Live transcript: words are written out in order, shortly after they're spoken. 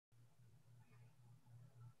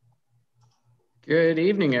Good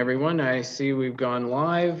evening, everyone. I see we've gone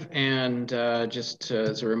live, and just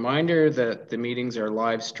as a reminder that the meetings are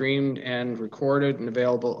live streamed and recorded and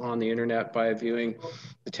available on the internet by viewing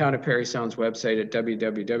the Town of Parry Sound's website at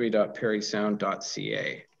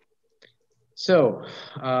www.parrysound.ca. So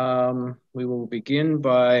we will begin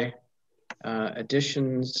by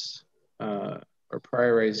additions or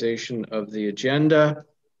prioritization of the agenda,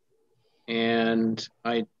 and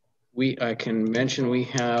I can mention we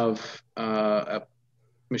have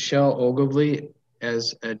Michelle Ogilvy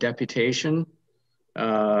as a deputation,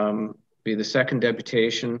 be the second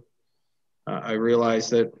deputation. I realize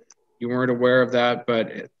that you weren't aware of that,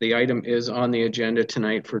 but the item is on the agenda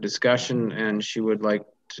tonight for discussion, and she would like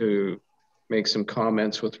to make some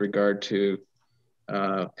comments with regard to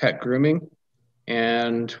pet grooming.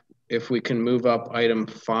 And if we can move up item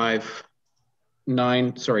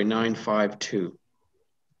 952,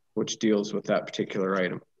 which deals with that particular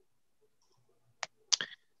item.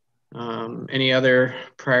 Any other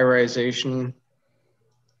prioritization of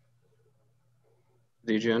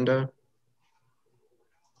the agenda?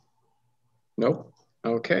 Nope.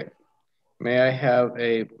 Okay. May I have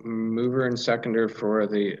a mover and seconder for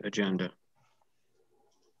the agenda?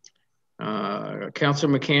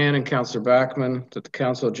 Councillor McCann and Councillor Backman, that the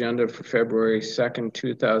council agenda for February 2nd,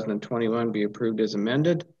 2021 be approved as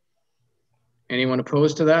amended. Anyone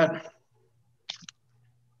opposed to that?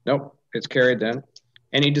 Nope, it's carried then.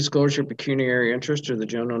 Any disclosure of pecuniary interest or the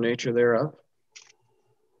general nature thereof?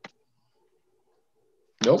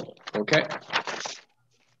 Nope, okay.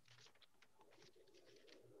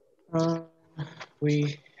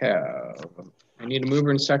 We have, I need a mover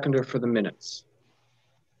and seconder for the minutes.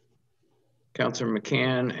 Councillor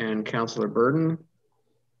McCann and Councillor Burden,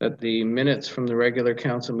 that the minutes from the regular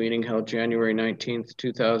council meeting held January 19th,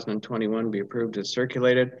 2021 be approved as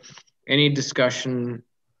circulated. Any discussion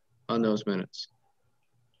on those minutes?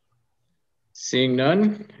 Seeing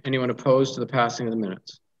none, anyone opposed to the passing of the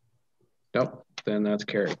minutes? Nope, then that's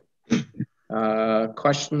carried.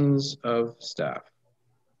 Questions of staff?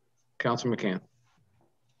 Councillor McCann.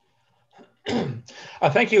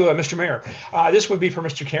 Thank you, Mr. Mayor. This would be for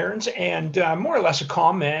Mr. Cairns, and more or less a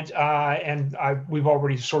comment, we've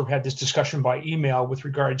already sort of had this discussion by email with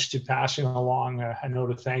regards to passing along a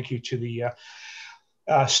note of thank you to the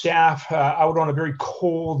staff out on a very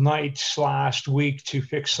cold night last week to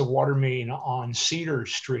fix the water main on Cedar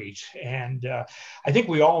Street. And I think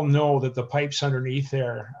we all know that the pipes underneath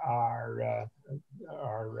there are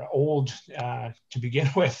old to begin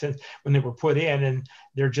with when they were put in, and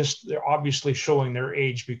they're obviously showing their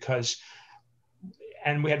age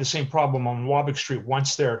and we had the same problem on Wabick Street.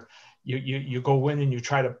 Once you go in and you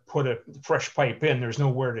try to put a fresh pipe in, there's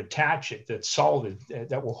nowhere to attach it that's solid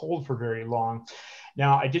that will hold for very long.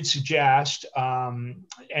 Now, I did suggest, and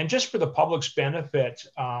just for the public's benefit,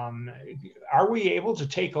 are we able to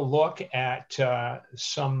take a look at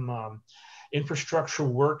some infrastructure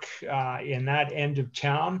work in that end of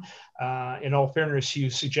town? In all fairness, you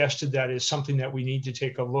suggested that is something that we need to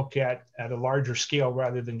take a look at a larger scale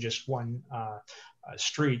rather than just one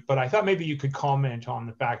street. But I thought maybe you could comment on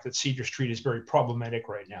the fact that Cedar Street is very problematic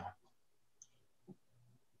right now.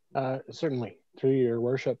 Certainly, through your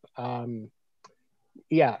worship.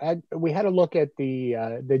 Yeah, we had a look at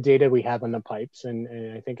the data we have on the pipes,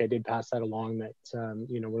 and I think I did pass that along. That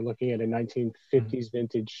we're looking at a 1950s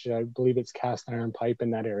vintage, I believe it's cast iron pipe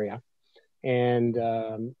in that area, and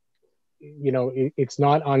it's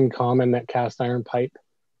not uncommon that cast iron pipe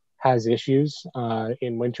has issues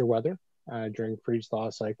in winter weather during freeze thaw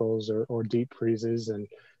cycles or deep freezes, and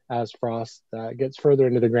as frost gets further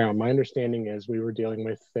into the ground. My understanding is we were dealing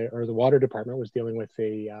with, or the water department was dealing with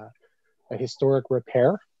a historic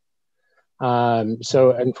repair.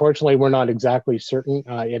 So unfortunately, we're not exactly certain.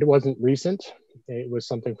 It wasn't recent. It was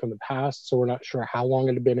something from the past. So we're not sure how long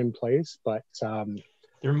it had been in place, but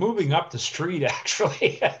they're moving up the street,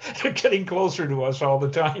 actually. They're getting closer to us all the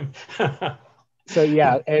time. So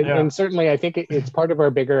yeah, and certainly I think it's part of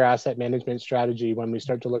our bigger asset management strategy when we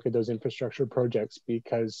start to look at those infrastructure projects,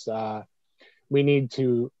 because we need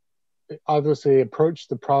to obviously approach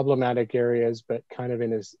the problematic areas, but kind of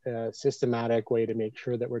in a systematic way to make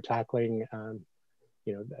sure that we're tackling, on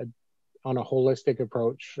a holistic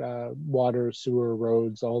approach, water, sewer,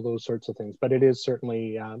 roads, all those sorts of things. But it is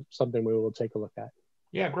certainly something we will take a look at.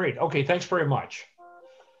 Yeah, great. Okay, thanks very much.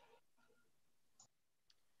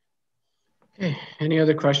 Okay, any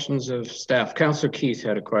other questions of staff? Councillor Keith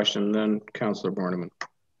had a question, then Councillor Borneman.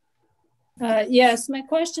 Yes, my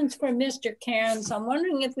question's for Mr. Cairns. I'm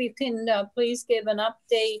wondering if we can please give an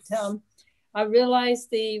update I realize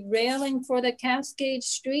the railing for the Cascade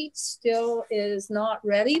Street still is not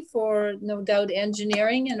ready for no doubt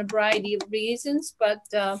engineering and a variety of reasons, but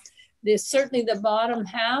there's certainly the bottom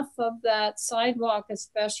half of that sidewalk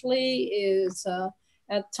especially is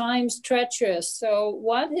at times treacherous. So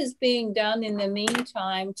what is being done in the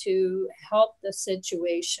meantime to help the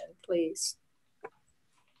situation, please?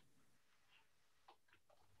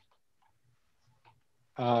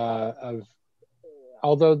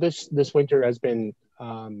 Although this winter has been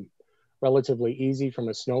relatively easy from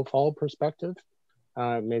a snowfall perspective,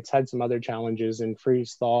 it's had some other challenges, and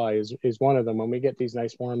freeze thaw is one of them. When we get these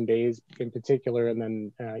nice warm days in particular, and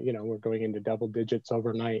then we're going into double digits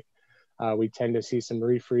overnight, we tend to see some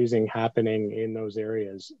refreezing happening in those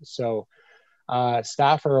areas. So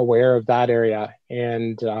staff are aware of that area,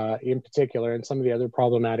 and in particular, and some of the other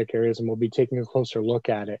problematic areas, and we'll be taking a closer look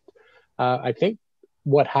at it. I think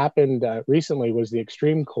what happened recently was the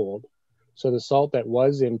extreme cold. So the salt that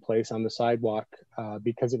was in place on the sidewalk,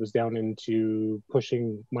 because it was down into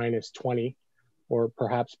pushing -20 or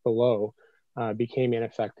perhaps below, became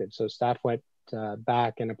ineffective. So staff went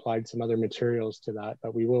back and applied some other materials to that,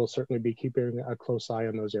 but we will certainly be keeping a close eye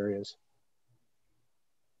on those areas.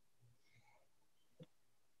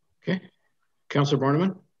 Okay. Councillor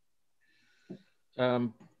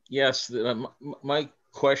Borneman? Yes, my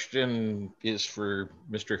question is for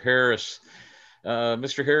Mr. Harris.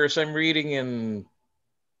 Mr. Harris, I'm reading in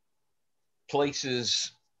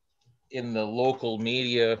places in the local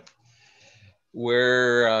media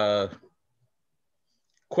where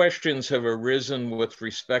questions have arisen with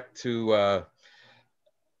respect to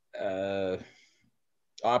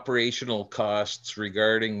operational costs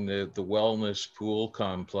regarding the wellness pool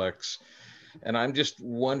complex. And I'm just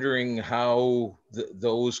wondering how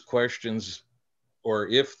those questions, or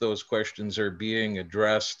if those questions are being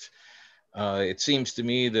addressed. It seems to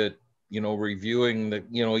me that, reviewing the,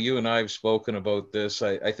 you and I have spoken about this.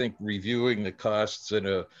 I think reviewing the costs in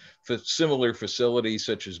a similar facility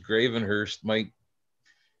such as Gravenhurst might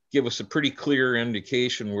give us a pretty clear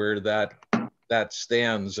indication where that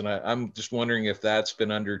stands. And I'm just wondering if that's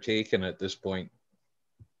been undertaken at this point.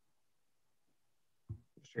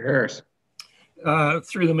 Mr. Harris.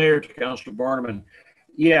 Through the mayor to Councillor Borneman.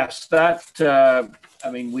 Yes, that,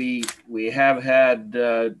 we have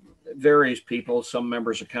had various people, some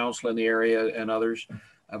members of council in the area and others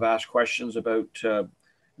have asked questions about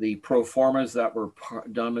the pro formas that were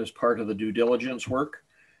done as part of the due diligence work.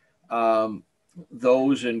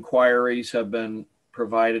 Those inquiries have been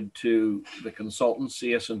provided to the consultants,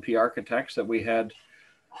 CS&P architects that we had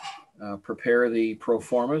prepare the pro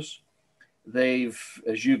formas. They've,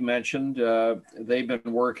 as you've mentioned, they've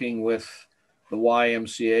been working with the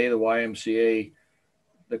YMCA. The YMCA,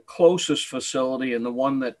 the closest facility and the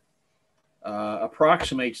one that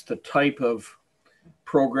approximates the type of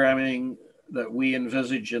programming that we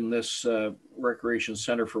envisage in this recreation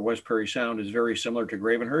center for West Parry Sound is very similar to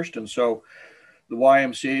Gravenhurst. And so the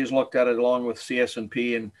YMCA has looked at it along with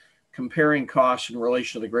CS&P and comparing costs in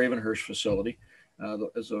relation to the Gravenhurst facility.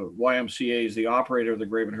 As the YMCA is the operator of the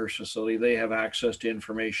Gravenhurst facility, they have access to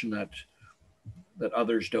information that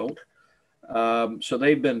others don't. So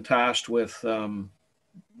they've been tasked with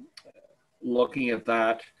looking at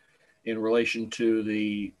that in relation to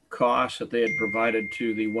the costs that they had provided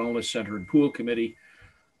to the Wellness Center and Pool Committee.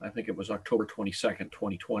 I think it was October 22nd,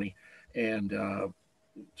 2020. And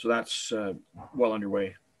so that's well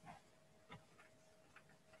underway.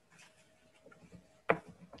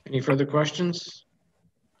 Any further questions?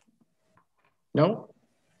 No?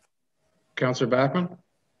 Councillor Backman?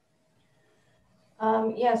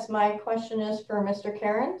 Yes, my question is for Mr.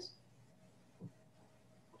 Cairns.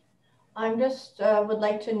 I'm just would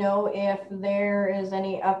like to know if there is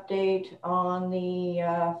any update on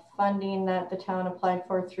the funding that the town applied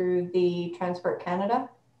for through the Transport Canada.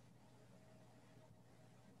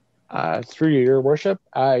 Through your worship,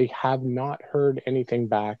 I have not heard anything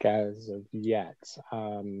back as of yet.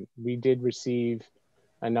 We did receive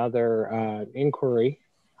another inquiry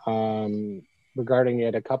regarding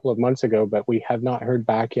it a couple of months ago, but we have not heard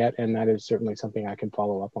back yet, and that is certainly something I can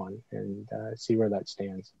follow up on and see where that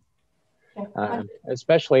stands. Okay.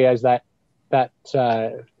 Especially as that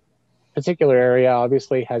particular area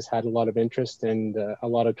obviously has had a lot of interest and a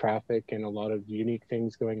lot of traffic and a lot of unique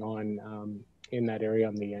things going on in that area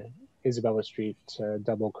on the Isabella Street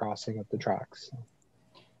double crossing of the tracks.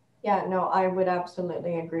 Yeah, no, I would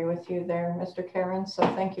absolutely agree with you there, Mr. Cairns. So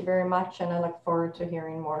thank you very much, and I look forward to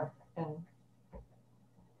hearing more.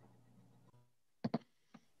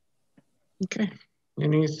 Okay.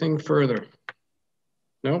 Anything further?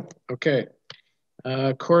 No? Okay.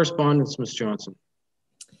 Correspondence, Ms. Johnson.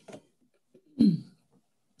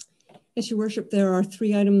 Yes, Your Worship, there are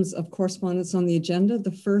 3 items of correspondence on the agenda.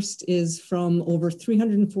 The first is from over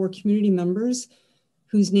 304 community members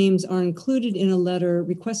whose names are included in a letter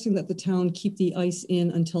requesting that the town keep the ice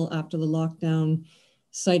in until after the lockdown,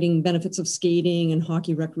 citing benefits of skating and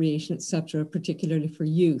hockey recreation, etc., particularly for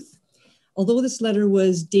youth. Although this letter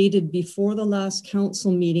was dated before the last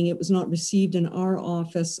council meeting, it was not received in our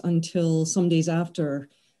office until some days after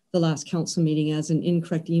the last council meeting, as an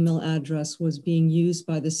incorrect email address was being used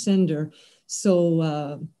by the sender. So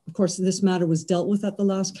of course, this matter was dealt with at the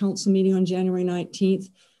last council meeting on January 19th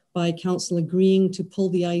by council agreeing to pull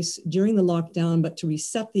the ice during the lockdown, but to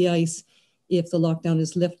reset the ice if the lockdown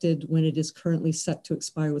is lifted when it is currently set to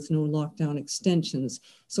expire with no lockdown extensions.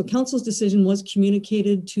 So council's decision was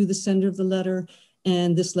communicated to the sender of the letter,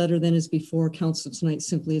 and this letter then is before council tonight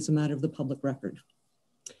simply as a matter of the public record.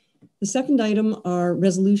 The second item are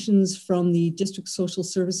resolutions from the District Social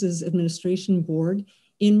Services Administration Board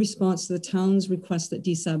in response to the town's request that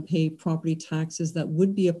DSAB pay property taxes that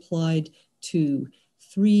would be applied to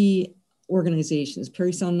 3 organizations: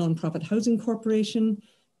 Parry Sound Nonprofit Housing Corporation,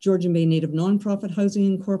 Georgian Bay Native Nonprofit Housing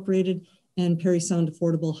Incorporated, and Parry Sound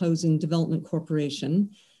Affordable Housing Development Corporation,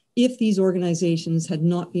 if these organizations had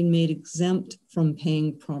not been made exempt from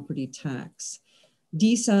paying property tax.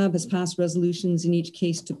 DSAB has passed resolutions in each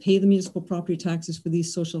case to pay the municipal property taxes for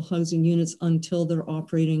these social housing units until their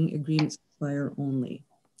operating agreements expire only.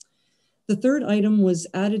 The third item was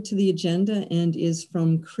added to the agenda and is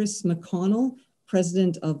from Chris McConnell,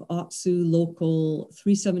 President of OPSU Local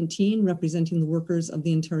 317, representing the workers of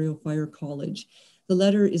the Ontario Fire College. The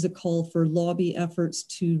letter is a call for lobby efforts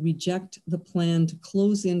to reject the plan to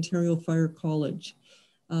close the Ontario Fire College.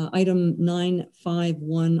 Item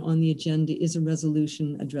 951 on the agenda is a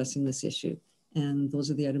resolution addressing this issue. And those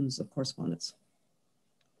are the items of correspondence.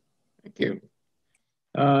 Thank you.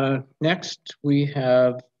 Next, we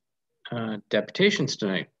have deputations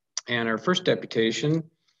tonight. And our first deputation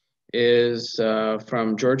is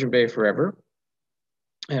from Georgian Bay Forever.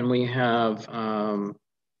 And we have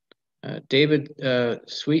David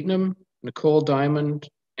Sweetnam, Nicole Diamond,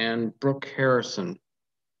 and Brooke Harrison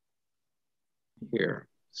here.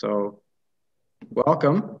 So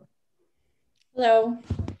welcome. Hello.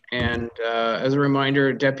 And as a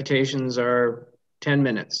reminder, deputations are 10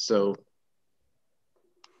 minutes, so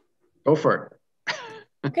go for it.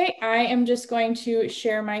 Okay, I am just going to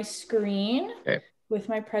share my screen with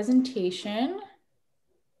my presentation.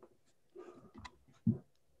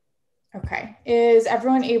 Okay, is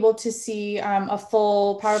everyone able to see a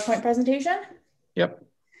full PowerPoint presentation? Yep.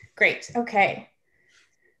 Great, okay.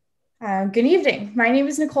 Good evening. My name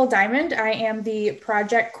is Nicole Diamond. I am the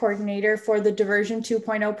project coordinator for the Diversion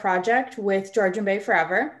 2.0 project with Georgian Bay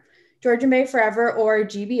Forever. Georgian Bay Forever, or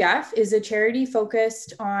GBF, is a charity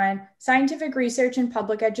focused on scientific research and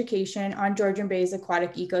public education on Georgian Bay's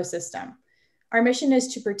aquatic ecosystem. Our mission is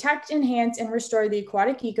to protect, enhance, and restore the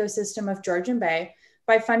aquatic ecosystem of Georgian Bay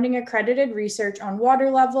by funding accredited research on water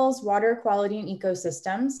levels, water quality, and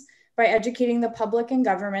ecosystems, by educating the public and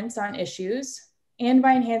governments on issues, and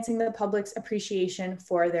by enhancing the public's appreciation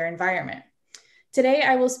for their environment. Today,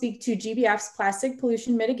 I will speak to GBF's plastic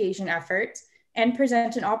pollution mitigation efforts and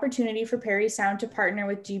present an opportunity for Parry Sound to partner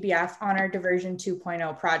with GBF on our Diversion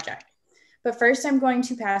 2.0 project. But first, I'm going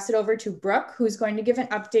to pass it over to Brooke, who's going to give an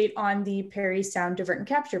update on the Parry Sound Divert and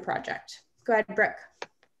Capture project. Go ahead, Brooke.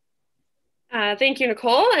 Thank you,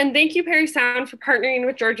 Nicole, and thank you, Parry Sound, for partnering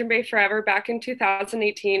with Georgian Bay Forever back in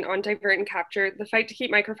 2018 on Divert and Capture, the fight to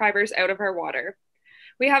keep microfibers out of our water.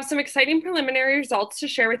 We have some exciting preliminary results to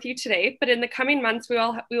share with you today, but in the coming months, we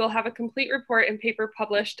will have a complete report and paper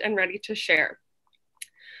published and ready to share.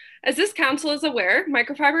 As this council is aware,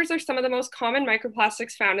 microfibers are some of the most common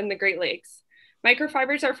microplastics found in the Great Lakes.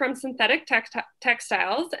 Microfibers are from synthetic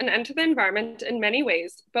textiles and enter the environment in many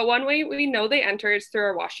ways, but one way we know they enter is through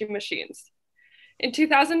our washing machines. In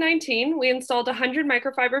 2019, we installed 100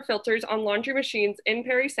 microfiber filters on laundry machines in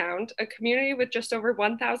Parry Sound, a community with just over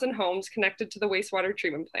 1,000 homes connected to the wastewater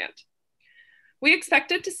treatment plant. We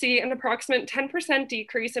expected to see an approximate 10%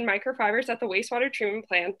 decrease in microfibers at the wastewater treatment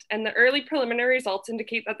plant, and the early preliminary results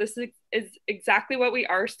indicate that this is exactly what we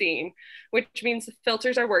are seeing, which means the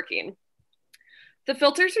filters are working. The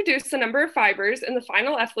filters reduce the number of fibers in the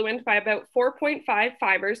final effluent by about 4.5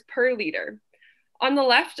 fibers per liter. On the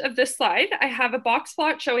left of this slide, I have a box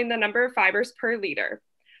plot showing the number of fibers per liter.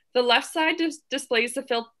 The left side displays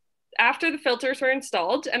the after the filters were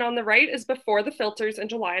installed, and on the right is before the filters in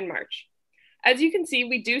July and March. As you can see,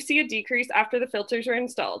 we do see a decrease after the filters were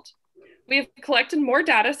installed. We have collected more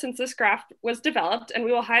data since this graph was developed, and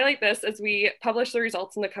we will highlight this as we publish the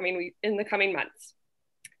results in the coming months.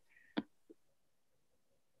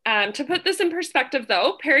 To put this in perspective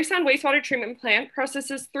though, Parry Sound Wastewater Treatment Plant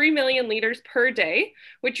processes 3 million liters per day,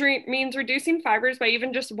 which means reducing fibers by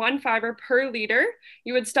even just 1 fiber per liter,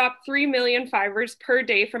 you would stop 3 million fibers per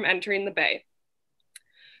day from entering the bay.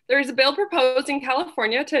 There is a bill proposed in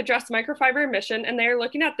California to address microfiber emission, and they are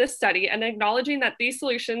looking at this study and acknowledging that these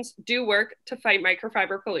solutions do work to fight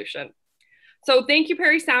microfiber pollution. So thank you,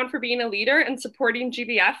 Parry Sound, for being a leader and supporting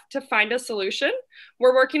GBF to find a solution.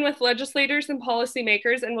 We're working with legislators and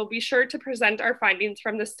policymakers, and we'll be sure to present our findings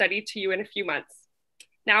from this study to you in a few months.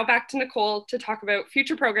 Now back to Nicole to talk about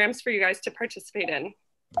future programs for you guys to participate in.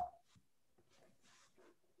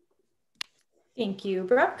 Thank you,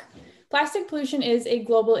 Brooke. Plastic pollution is a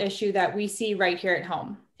global issue that we see right here at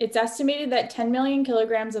home. It's estimated that 10 million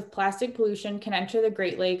kilograms of plastic pollution can enter the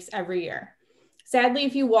Great Lakes every year. Sadly,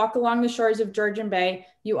 if you walk along the shores of Georgian Bay,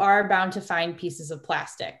 you are bound to find pieces of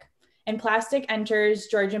plastic. And plastic enters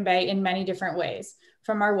Georgian Bay in many different ways,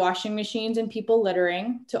 from our washing machines and people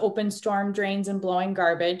littering, to open storm drains and blowing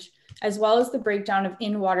garbage, as well as the breakdown of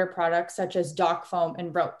in-water products such as dock foam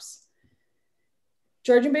and ropes.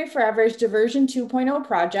 Georgian Bay Forever's Diversion 2.0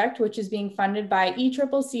 project, which is being funded by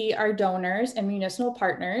ECCC, our donors, and municipal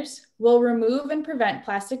partners, will remove and prevent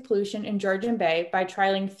plastic pollution in Georgian Bay by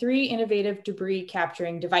trialing 3 innovative debris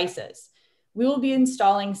capturing devices. We will be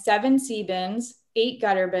installing 7 sea bins, 8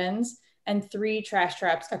 gutter bins, and 3 trash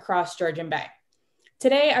traps across Georgian Bay.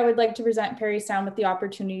 Today, I would like to present Parry Sound with the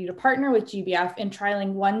opportunity to partner with GBF in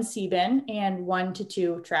trialing 1 sea bin and 1 to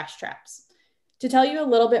 2 trash traps. To tell you a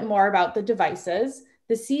little bit more about the devices,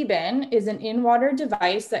 the sea bin is an in-water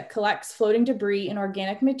device that collects floating debris and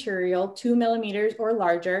organic material 2 millimeters or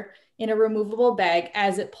larger in a removable bag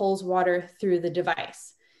as it pulls water through the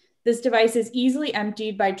device. This device is easily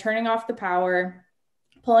emptied by turning off the power,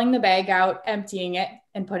 pulling the bag out, emptying it,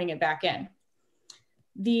 and putting it back in.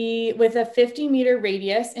 With a 50-meter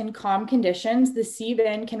radius in calm conditions, the sea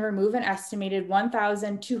bin can remove an estimated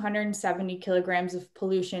 1,270 kilograms of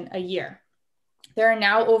pollution a year. There are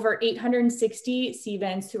now over 860 sea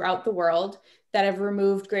bins throughout the world that have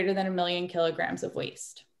removed greater than 1 million kilograms of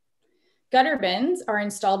waste. Gutter bins are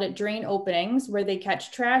installed at drain openings where they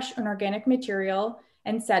catch trash and organic material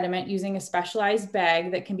and sediment using a specialized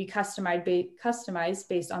bag that can be customized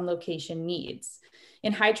based on location needs.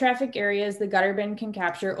 In high traffic areas, the gutter bin can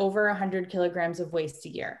capture over 100 kilograms of waste a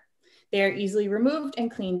year. They are easily removed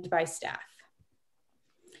and cleaned by staff.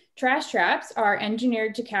 Trash traps are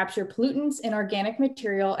engineered to capture pollutants and organic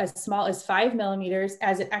material as small as 5 millimeters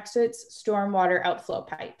as it exits stormwater outflow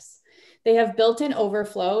pipes. They have built-in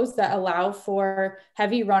overflows that allow for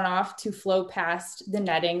heavy runoff to flow past the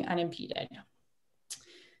netting unimpeded.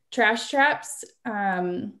 Trash traps,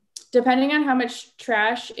 depending on how much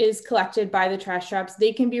trash is collected by the trash traps,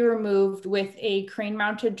 they can be removed with a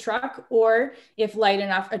crane-mounted truck or, if light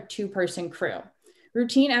enough, a 2-person crew.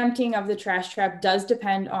 Routine emptying of the trash trap does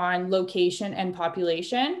depend on location and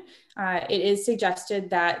population. It is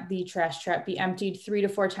suggested that the trash trap be emptied 3 to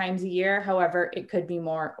 4 times a year. However, it could be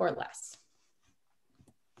more or less.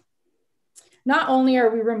 Not only are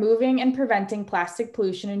we removing and preventing plastic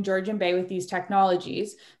pollution in Georgian Bay with these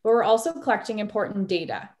technologies, but we're also collecting important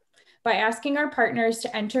data. By asking our partners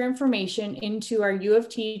to enter information into our U of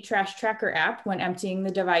T Trash Tracker app when emptying the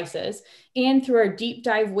devices, and through our deep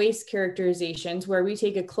dive waste characterizations, where we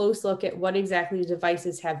take a close look at what exactly the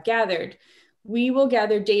devices have gathered, we will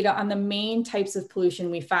gather data on the main types of pollution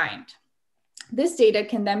we find. This data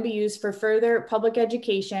can then be used for further public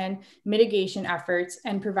education, mitigation efforts,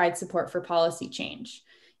 and provide support for policy change.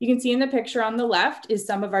 You can see in the picture on the left is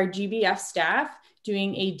some of our GBF staff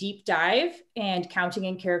doing a deep dive and counting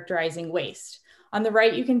and characterizing waste. On the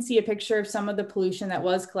right, you can see a picture of some of the pollution that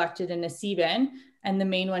was collected in a sea bin, and the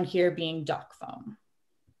main one here being dock foam.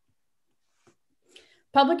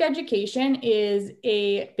 Public education is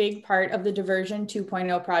a big part of the Diversion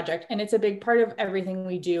 2.0 project, and it's a big part of everything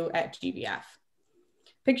we do at GBF.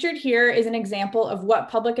 Pictured here is an example of what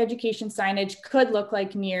public education signage could look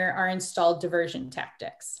like near our installed diversion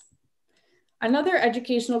tactics. Another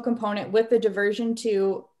educational component with the Diversion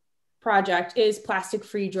 2 project is Plastic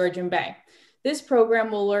Free Georgian Bay. This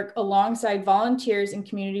program will work alongside volunteers and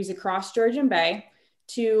communities across Georgian Bay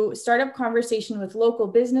to start up conversation with local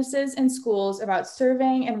businesses and schools about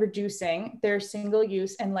surveying and reducing their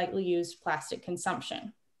single-use and lightly used plastic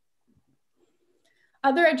consumption.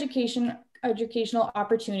 Other educational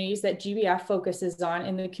opportunities that GBF focuses on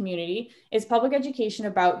in the community is public education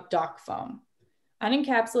about dock foam.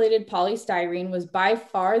 Unencapsulated polystyrene was by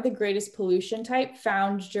far the greatest pollution type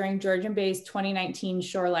found during Georgian Bay's 2019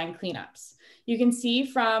 shoreline cleanups. You can see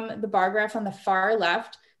from the bar graph on the far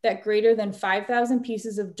left that greater than 5,000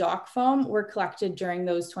 pieces of dock foam were collected during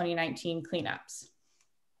those 2019 cleanups.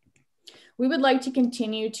 We would like to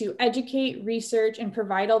continue to educate, research, and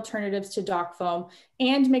provide alternatives to dock foam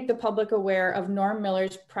and make the public aware of Norm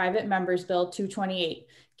Miller's Private Members Bill 228,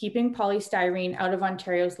 Keeping Polystyrene Out of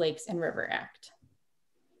Ontario's Lakes and River Act.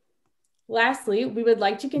 Lastly, we would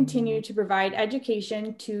like to continue to provide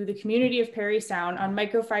education to the community of Parry Sound on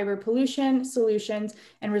microfiber pollution, solutions,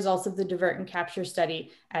 and results of the Divert and Capture study,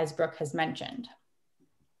 as Brooke has mentioned.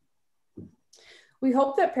 We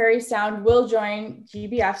hope that Parry Sound will join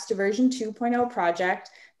GBF's Diversion 2.0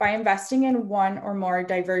 project by investing in one or more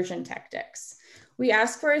diversion tactics. We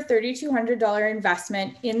ask for a $3,200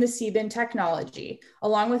 investment in the CBIN technology,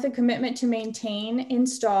 along with a commitment to maintain,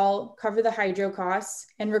 install, cover the hydro costs,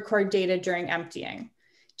 and record data during emptying.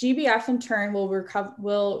 GBF in turn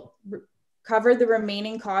will cover the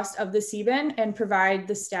remaining cost of the CBIN and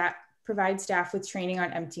provide staff with training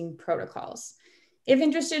on emptying protocols. If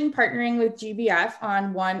interested in partnering with GBF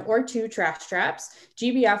on one or two trash traps,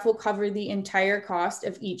 GBF will cover the entire cost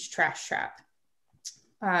of each trash trap.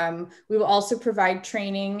 We will also provide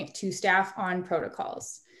training to staff on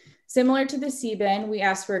protocols. Similar to the CBIN, we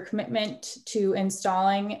ask for a commitment to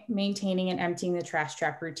installing, maintaining, and emptying the trash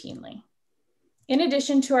trap routinely. In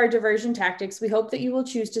addition to our diversion tactics, we hope that you will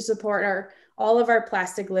choose to support all of our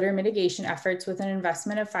plastic litter mitigation efforts with an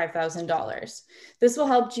investment of $5,000. This will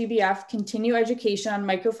help GBF continue education on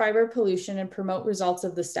microfiber pollution and promote results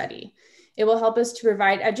of the study. It will help us to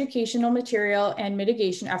provide educational material and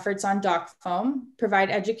mitigation efforts on dock foam, provide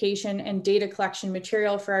education and data collection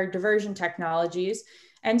material for our diversion technologies,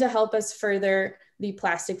 and to help us further the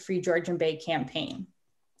Plastic-Free Georgian Bay campaign.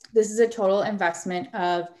 This is a total investment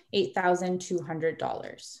of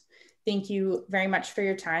 $8,200. Thank you very much for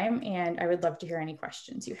your time, and I would love to hear any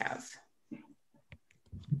questions you have.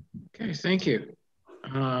 Okay, thank you.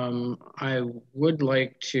 I would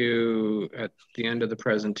like to, at the end of the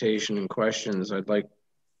presentation and questions, I'd like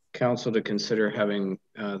Council to consider having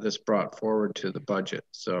this brought forward to the budget.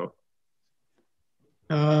 So,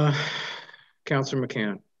 Councillor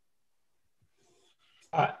McCann.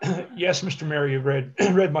 Yes, Mr. Mayor, you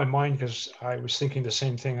read my mind, because I was thinking the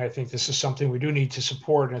same thing. I think this is something we do need to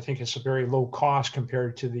support, and I think it's a very low cost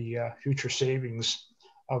compared to the future savings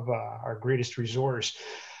of our greatest resource.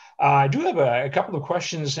 I do have a couple of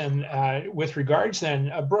questions, and with regards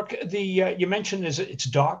then, Brooke, you mentioned it's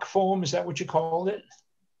dock foam. Is that what you called it?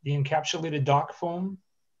 The encapsulated dock foam?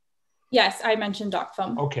 Yes, I mentioned dock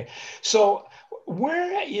foam. Okay, so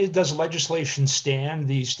where does legislation stand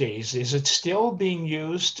these days? Is it still being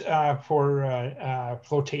used for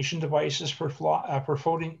flotation devices for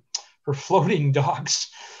floating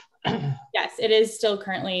docks? Yes, it is still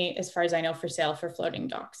currently, as far as I know, for sale for floating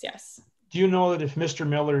docks, yes. Do you know that if Mr.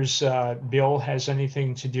 Miller's bill has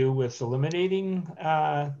anything to do with eliminating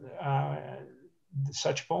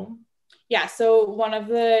such foam? Yeah, so one of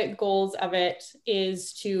the goals of it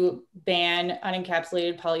is to ban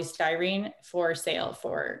unencapsulated polystyrene for sale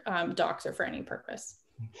for docks or for any purpose.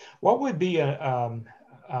 What would be an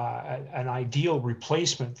ideal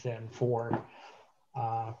replacement then for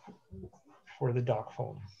the dock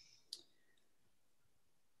foam?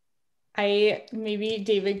 Maybe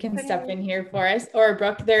David can step in here for us, or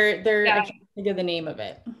Brooke. Yeah. I can't think of the name of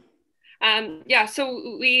it. Yeah,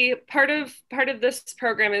 so part of this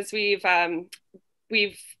program is we've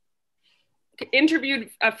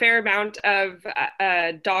interviewed a fair amount of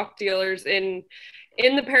dock dealers in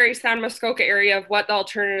the Parry Sound Muskoka area of what the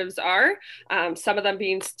alternatives are. Some of them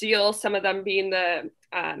being steel, some of them being the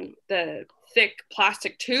thick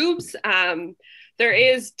plastic tubes. There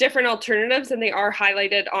is different alternatives, and they are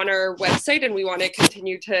highlighted on our website, and we want to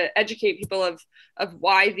continue to educate people of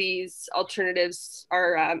why these alternatives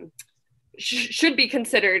are should be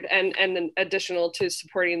considered and additional to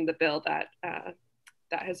supporting the bill that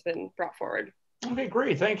has been brought forward. Okay,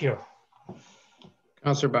 great, thank you.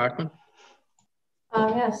 Councillor Bachman.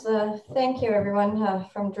 Yes, thank you everyone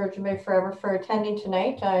from Georgian Bay Forever for attending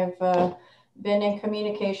tonight. I've been in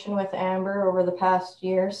communication with Amber over the past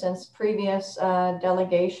year since previous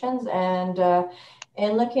delegations, and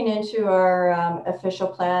in looking into our official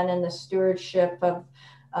plan and the stewardship of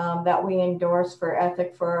that we endorse for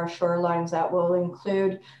ethic for our shorelines that will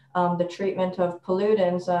include the treatment of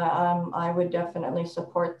pollutants, I would definitely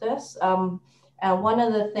support this. And one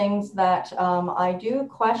of the things that I do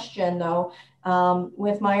question though,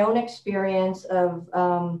 with my own experience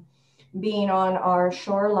of being on our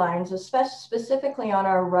shorelines, specifically on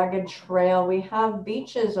our rugged trail, we have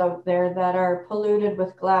beaches out there that are polluted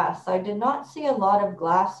with glass. I did not see a lot of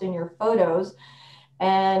glass in your photos.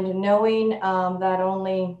 And knowing that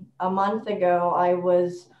only a month ago I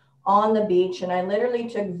was on the beach and I literally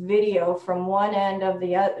took video from one end of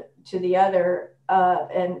the other to the other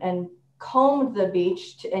and combed the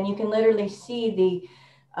beach, and you can literally see the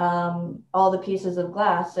all the pieces of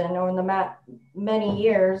glass. And over the many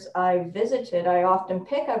years I visited, I often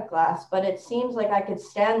pick up glass, but it seems like I could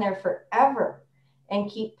stand there forever and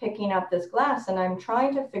keep picking up this glass. And I'm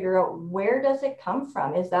trying to figure out, where does it come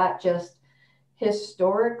from? Is that just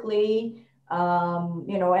historically,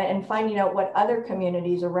 you know, and finding out what other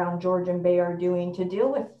communities around Georgian Bay are doing to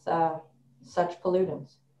deal with such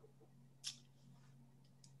pollutants.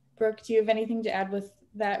 Brooke, do you have anything to add with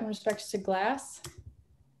that in respect to glass?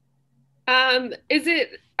 Is it,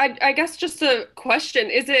 I guess just a question,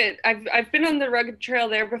 is it, I've been on the rugged trail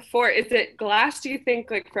there before, is it glass, do you think,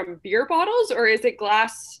 like from beer bottles, or is it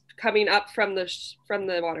glass coming up from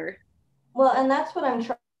the water? Well, and that's what I'm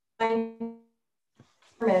trying.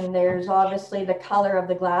 And there's obviously the color of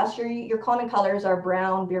the glass. Your common colors are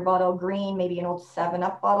brown, beer bottle, green, maybe an old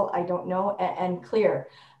 7-Up bottle, I don't know, and clear.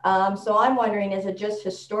 So I'm wondering, is it just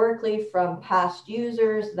historically from past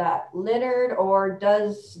users that littered, or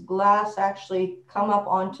does glass actually come up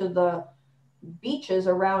onto the beaches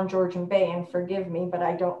around Georgian Bay? And forgive me, but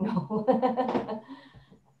I don't know.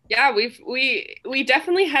 Yeah, we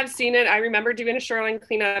definitely have seen it. I remember doing a shoreline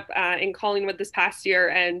cleanup in Collingwood this past year,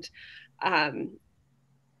 and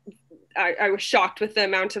I was shocked with the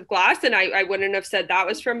amount of glass, and I wouldn't have said that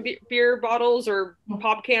was from beer bottles or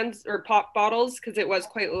pop cans or pop bottles, because it was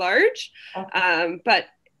quite large. But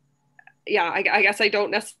yeah, I guess I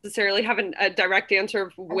don't necessarily have a direct answer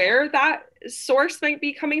of where that source might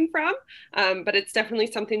be coming from. But it's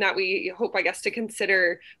definitely something that we hope, I guess, to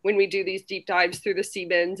consider when we do these deep dives through the sea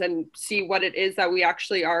bins and see what it is that we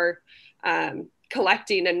actually are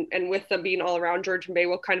collecting, and with them being all around Georgian Bay,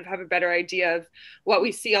 we'll kind of have a better idea of what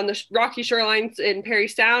we see on the rocky shorelines in Parry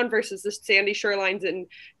Sound versus the sandy shorelines in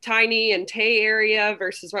Tiny and Tay area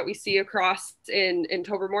versus what we see across in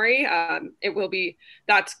Tobermory. It will be,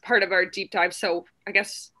 that's part of our deep dive. So I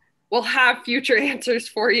guess we'll have future answers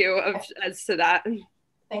for you as to that.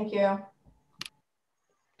 Thank you.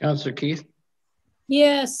 Councillor Keith.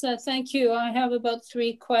 Yes, thank you. I have about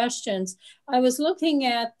 3 questions. I was looking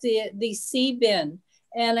at the sea bin,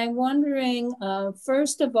 and I'm wondering,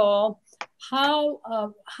 first of all, how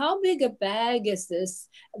big a bag is this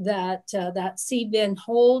that that sea bin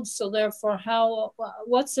holds? So therefore,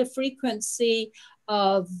 what's the frequency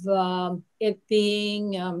of it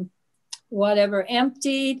being whatever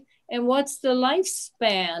emptied, and what's the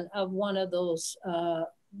lifespan of one of those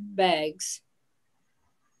bags?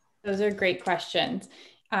 Those are great questions.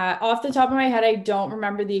 Off the top of my head, I don't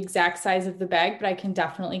remember the exact size of the bag, but I can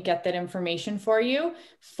definitely get that information for you.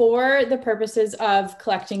 For the purposes of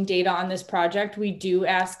collecting data on this project, we do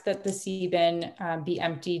ask that the sea bin be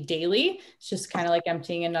emptied daily. It's just kind of like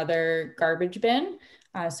emptying another garbage bin.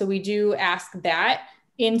 So we do ask that.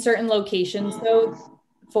 In certain locations, though,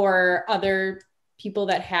 for other people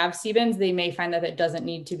that have sea bins, they may find that it doesn't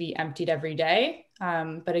need to be emptied every day.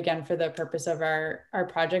 But again, for the purpose of our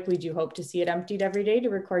project, we do hope to see it emptied every day to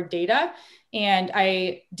record data. And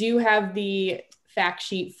I do have the fact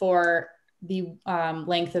sheet for the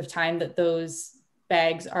length of time that those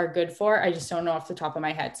bags are good for. I just don't know off the top of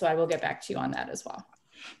my head. So I will get back to you on that as well.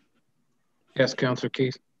 Yes, Councillor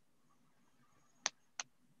Keith.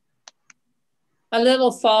 A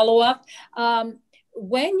little follow-up.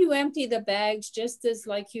 When you empty the bags, just as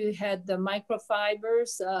like you had the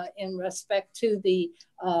microfibers in respect to the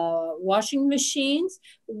washing machines,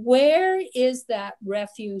 where is that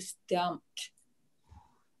refuse dumped?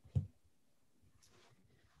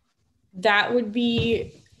 That would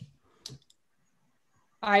be,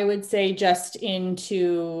 I would say, just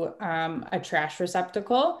into a trash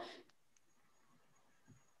receptacle.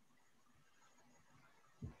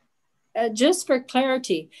 Just for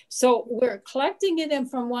clarity, so we're collecting it in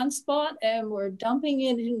from one spot and we're dumping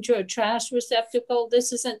it into a trash receptacle.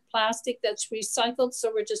 This isn't plastic that's recycled,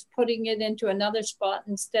 so we're just putting it into another spot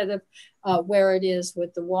instead of where it is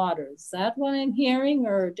with the water. Is that what I'm hearing,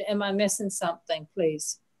 or am I missing something,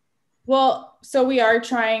 please? Well, so we are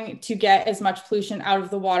trying to get as much pollution out of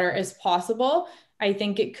the water as possible. I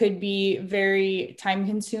think it could be very time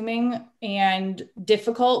consuming and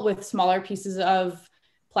difficult with smaller pieces of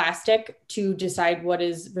plastic to decide what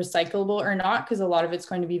is recyclable or not, because a lot of it's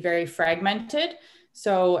going to be very fragmented.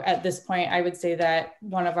 So at this point, I would say that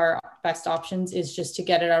one of our best options is just to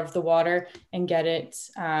get it out of the water and get it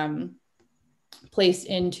placed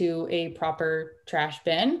into a proper trash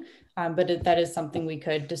bin. But that is something we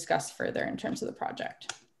could discuss further in terms of the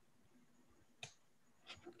project.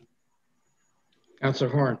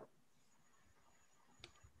 Councillor Horn.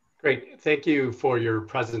 Great. Thank you for your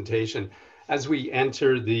presentation. As we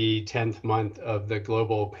enter the 10th month of the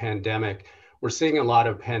global pandemic, we're seeing a lot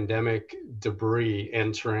of pandemic debris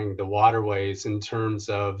entering the waterways in terms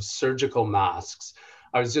of surgical masks.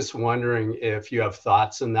 I was just wondering if you have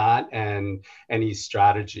thoughts on that and any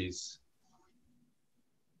strategies.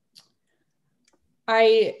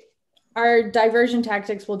 Our diversion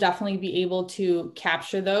tactics will definitely be able to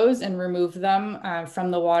capture those and remove them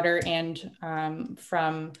from the water and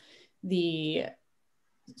from the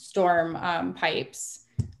storm pipes.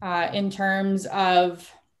 In terms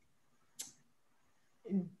of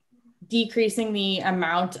decreasing the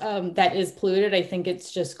amount that is polluted, I think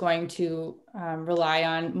it's just going to rely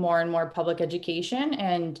on more and more public education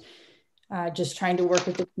and just trying to work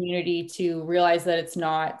with the community to realize that it's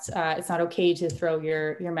not okay to throw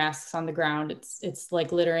your masks on the ground. It's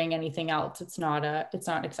like littering anything else. It's not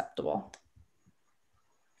acceptable.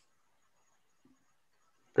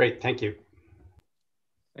 Great, thank you.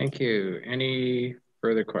 Thank you. Any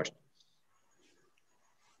further questions?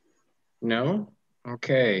 No?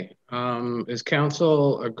 Okay. Is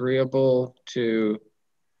council agreeable to,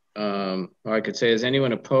 I could say, is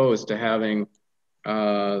anyone opposed to having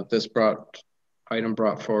this item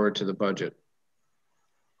brought forward to the budget?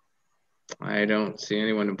 I don't see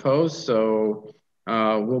anyone opposed, so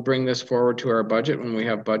we'll bring this forward to our budget when we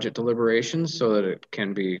have budget deliberations so that it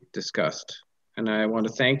can be discussed. And I want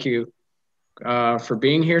to thank you for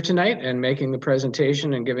being here tonight and making the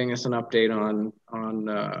presentation and giving us an update on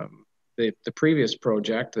the previous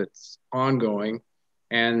project that's ongoing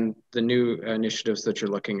and the new initiatives that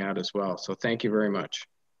you're looking at as well. So thank you very much.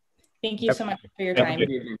 Thank you so much for your time.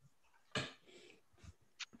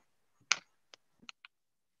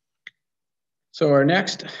 So our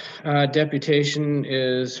next deputation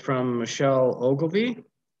is from Michelle Ogilvie.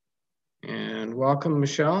 And welcome,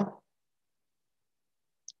 Michelle.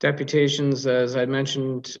 Deputations, as I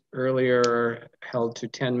mentioned earlier, are held to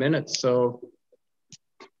 10 minutes. So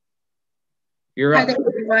you're up. Hi there,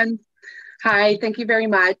 everyone. Hi, thank you very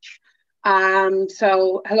much.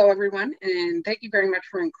 So hello, everyone, and thank you very much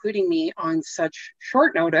for including me on such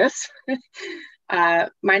short notice. My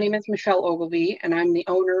name is Michelle Ogilvie, and I'm the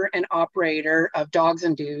owner and operator of Dogs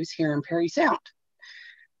and Doos here in Parry Sound.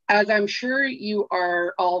 As I'm sure you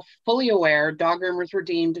are all fully aware, dog groomers were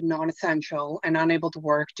deemed non-essential and unable to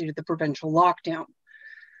work due to the provincial lockdown.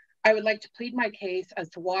 I would like to plead my case as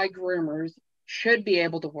to why groomers should be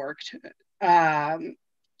able to work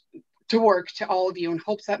to all of you in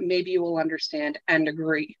hopes that maybe you will understand and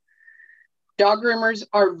agree. Dog groomers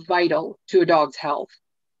are vital to a dog's health.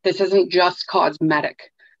 This isn't just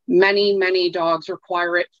cosmetic. Many, many dogs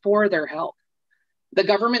require it for their health. The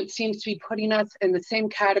government seems to be putting us in the same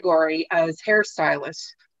category as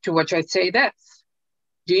hairstylists, to which I say this.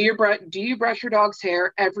 Do you brush your dog's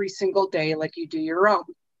hair every single day like you do your own?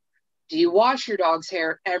 Do you wash your dog's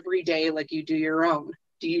hair every day like you do your own?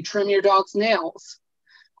 Do you trim your dog's nails?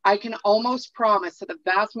 I can almost promise that the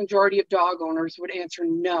vast majority of dog owners would answer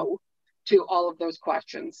no to all of those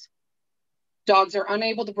questions. Dogs are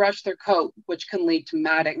unable to brush their coat, which can lead to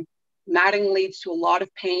matting. Matting leads to a lot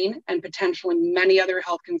of pain and potentially many other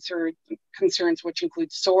health concerns, which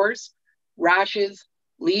include sores, rashes,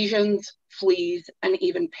 lesions, fleas, and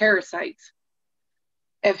even parasites.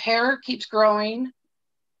 If hair keeps growing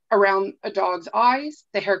around a dog's eyes,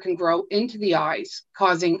 the hair can grow into the eyes,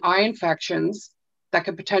 causing eye infections that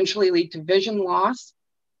could potentially lead to vision loss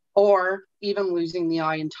or even losing the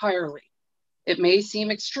eye entirely. It may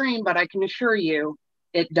seem extreme, but I can assure you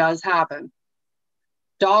it does happen.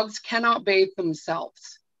 Dogs cannot bathe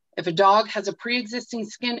themselves. If a dog has a pre-existing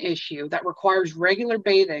skin issue that requires regular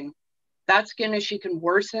bathing, that skin issue can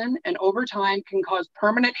worsen and over time can cause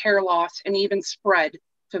permanent hair loss and even spread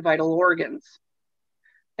to vital organs.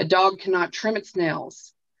 A dog cannot trim its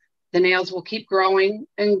nails. The nails will keep growing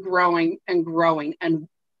and growing and growing. And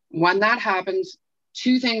when that happens,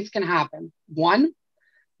 two things can happen. One,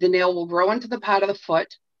 the nail will grow into the pad of the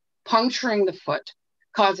foot, puncturing the foot,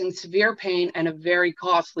 causing severe pain and a very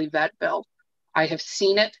costly vet bill. I have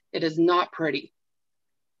seen it. It is not pretty.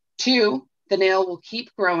 Two, the nail will keep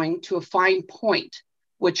growing to a fine point,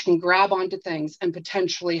 which can grab onto things and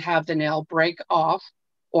potentially have the nail break off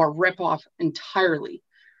or rip off entirely.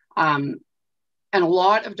 And a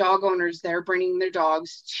lot of dog owners, they're bringing their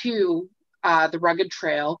dogs to the rugged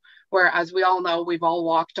trail, where, as we all know, we've all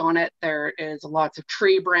walked on it. There is lots of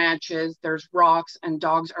tree branches, there's rocks, and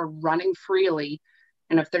dogs are running freely.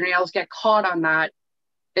 And if their nails get caught on that,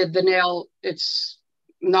 the nail, it's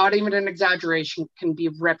not even an exaggeration, can be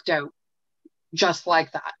ripped out just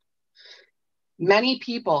like that. Many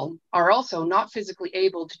people are also not physically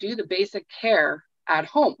able to do the basic care at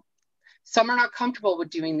home. Some are not comfortable with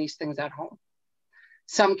doing these things at home.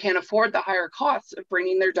 Some can't afford the higher costs of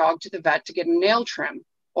bringing their dog to the vet to get a nail trim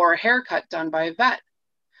or a haircut done by a vet.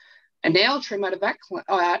 A nail trim at a vet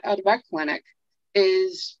clinic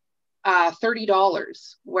is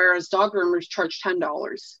 $30, whereas dog groomers charge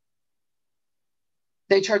 $10.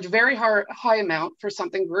 They charge a very high amount for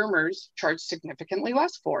something groomers charge significantly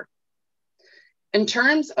less for. In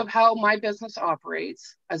terms of how my business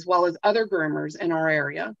operates, as well as other groomers in our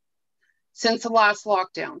area, since the last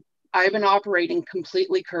lockdown, I've been operating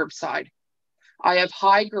completely curbside. I have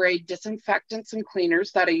high-grade disinfectants and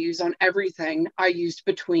cleaners that I use on everything I use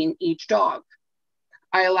between each dog.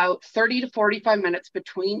 I allow 30 to 45 minutes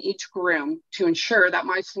between each groom to ensure that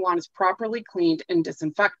my salon is properly cleaned and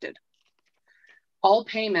disinfected. All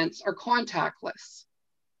payments are contactless.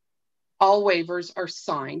 All waivers are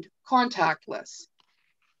signed contactless.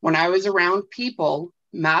 When I was around people,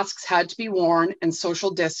 masks had to be worn and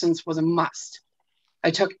social distance was a must.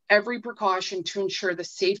 I took every precaution to ensure the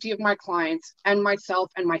safety of my clients and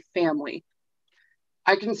myself and my family.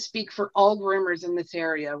 I can speak for all groomers in this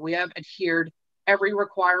area. We have adhered every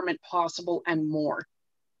requirement possible and more.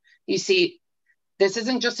 You see, this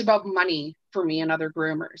isn't just about money for me and other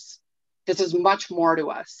groomers. This is much more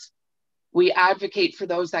to us. We advocate for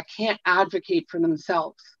those that can't advocate for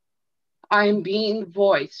themselves. I am being the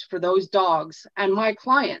voice for those dogs and my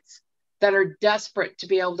clients that are desperate to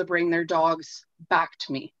be able to bring their dogs back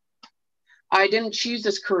to me. I didn't choose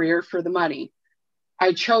this career for the money.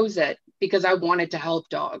 I chose it because I wanted to help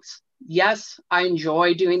dogs. Yes, I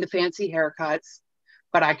enjoy doing the fancy haircuts,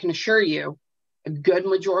 but I can assure you, a good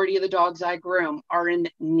majority of the dogs I groom are in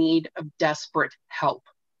need of desperate help.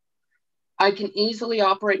 I can easily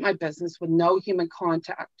operate my business with no human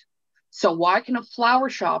contact. So why can a flower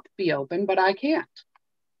shop be open, but I can't?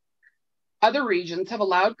 Other regions have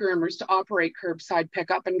allowed groomers to operate curbside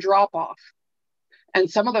pickup and drop off. And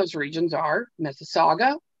some of those regions are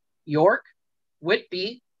Mississauga, York,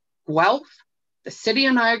 Whitby, Guelph, the city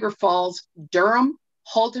of Niagara Falls, Durham,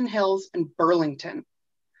 Halton Hills, and Burlington.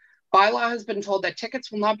 Bylaw has been told that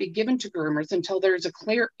tickets will not be given to groomers until there is a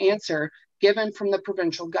clear answer given from the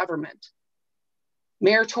provincial government.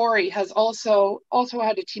 Mayor Tory has also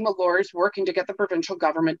had a team of lawyers working to get the provincial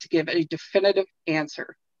government to give a definitive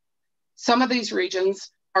answer. Some of these regions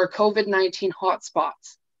are COVID-19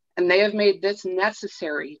 hotspots, and they have made this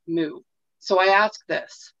necessary move. So I ask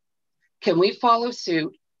this, can we follow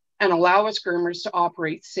suit and allow us groomers to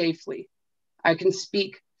operate safely? I can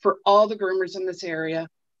speak for all the groomers in this area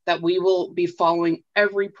that we will be following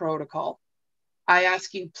every protocol. I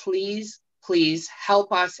ask you, please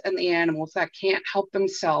help us and the animals that can't help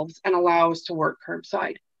themselves and allow us to work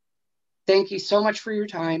curbside. Thank you so much for your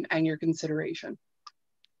time and your consideration.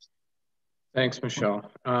 Thanks,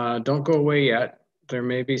 Michelle. Don't go away yet. There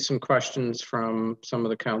may be some questions from some of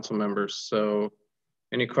the council members. So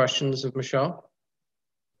any questions of Michelle?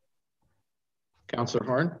 Councillor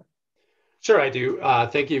Horn? Sure, I do.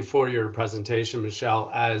 Thank you for your presentation,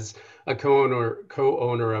 Michelle. As a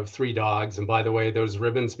co-owner of 3 dogs, and by the way, those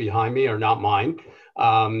ribbons behind me are not mine.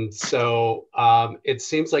 It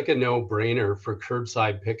seems like a no-brainer for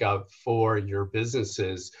curbside pickup for your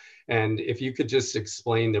businesses. And if you could just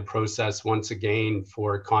explain the process once again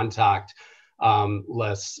for contact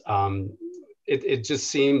less, it just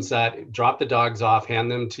seems that drop the dogs off, hand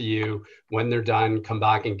them to you. When they're done, come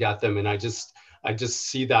back and get them. And I just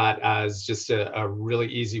see that as just a really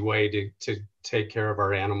easy way to take care of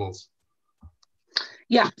our animals.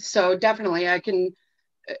 Yeah, so definitely I can,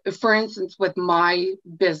 for instance, with my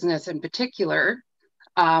business in particular,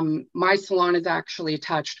 my salon is actually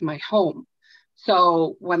attached to my home.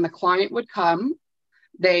 So when the client would come,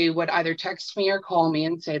 they would either text me or call me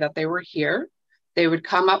and say that they were here. They would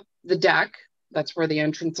come up the deck. That's where the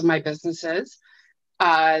entrance of my business is.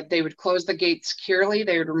 They would close the gate securely.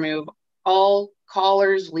 They would remove all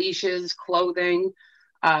collars, leashes, clothing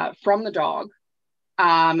from the dog.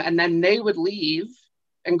 And then they would leave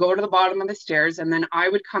and go to the bottom of the stairs. And then I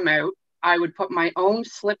would come out. I would put my own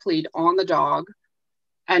slip lead on the dog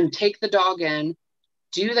and take the dog in,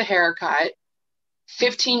 do the haircut.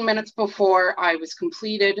 15 minutes before I was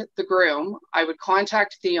completed the groom, I would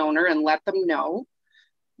contact the owner and let them know.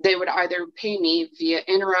 They would either pay me via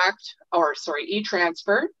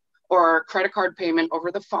e-transfer or credit card payment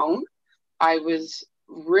over the phone. I was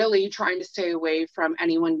really trying to stay away from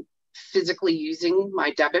anyone physically using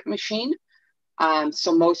my debit machine.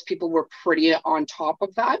 So most people were pretty on top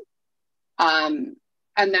of that.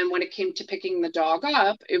 And then when it came to picking the dog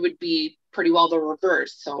up, it would be pretty well the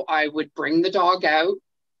reverse. So I would bring the dog out.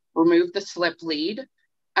 remove the slip lead,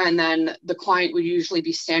 and then the client would usually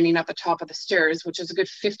be standing at the top of the stairs, which is a good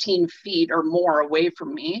 15 feet or more away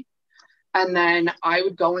from me. And then I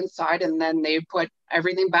would go inside, and then they put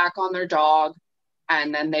everything back on their dog,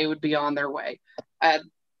 and then they would be on their way. The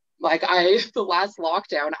last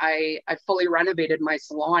lockdown, I fully renovated my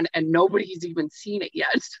salon, and nobody's even seen it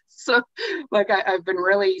yet. So I've been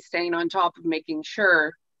really staying on top of making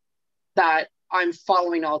sure that I'm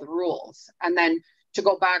following all the rules. And then to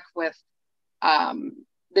go back with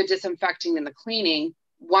the disinfecting and the cleaning,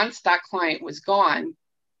 once that client was gone,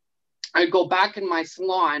 I'd go back in my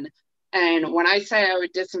salon. And when I say I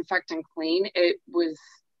would disinfect and clean, it was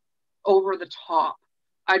over the top.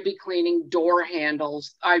 I'd be cleaning door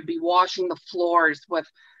handles. I'd be washing the floors with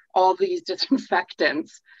all these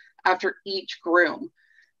disinfectants after each groom.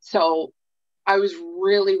 So I was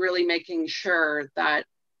really, really making sure that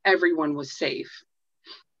everyone was safe.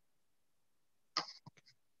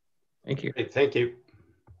 Thank you. Thank you.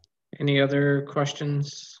 Any other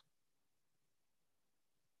questions?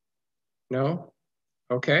 No?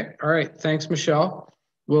 Okay. All right. Thanks, Michelle.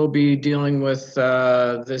 We'll be dealing with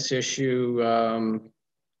this issue in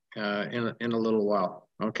a little while.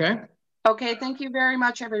 Okay? Okay. Thank you very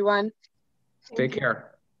much, everyone. Take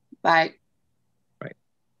care. Bye. Bye.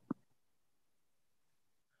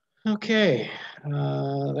 Okay.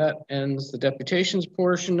 That ends the deputations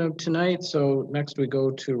portion of tonight. So next we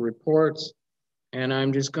go to reports. And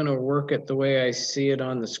I'm just going to work it the way I see it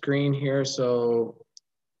on the screen here. So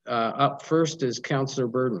up first is Councillor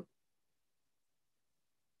Burden.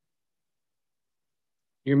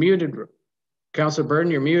 You're muted. Councillor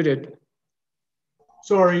Burden, you're muted.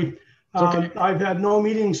 Sorry. Okay. I've had no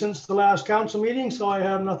meeting since the last council meeting, so I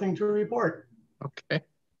have nothing to report. Okay.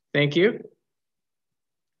 Thank you.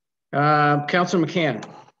 Councillor McCann.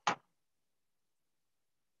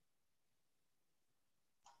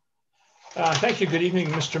 Thank you. Good evening,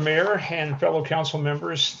 Mr. Mayor and fellow council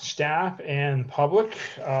members, staff, and public.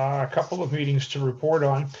 A couple of meetings to report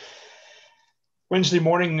on. Wednesday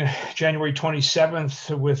morning, January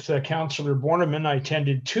 27th, with Councillor Borneman, I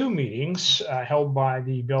attended two meetings held by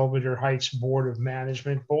the Belvedere Heights Board of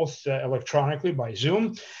Management, both electronically by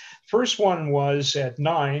Zoom. First one was at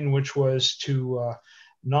 9, which was to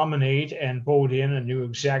nominate and vote in a new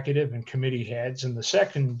executive and committee heads. And the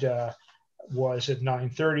second was at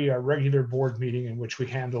 9:30, our regular board meeting in which we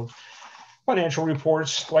handled financial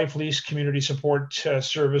reports, life lease, community support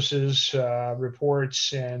services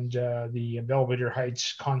reports, and the Belvedere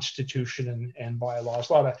Heights Constitution and bylaws.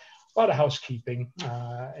 A lot of housekeeping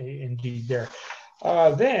indeed there.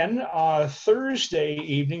 Then Thursday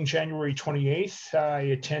evening, January 28th, I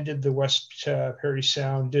attended the West Parry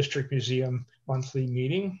Sound District Museum monthly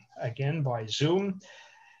meeting, again by Zoom.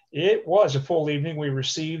 It was a full evening. We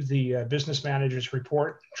received the business manager's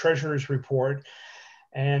report, treasurer's report,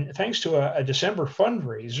 and thanks to a December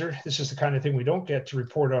fundraiser, this is the kind of thing we don't get to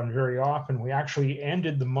report on very often. We actually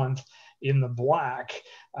ended the month in the black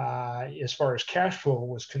as far as cash flow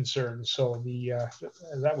was concerned. So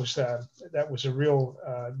that was a real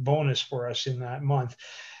bonus for us in that month.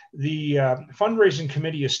 The fundraising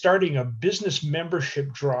committee is starting a business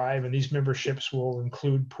membership drive, and these memberships will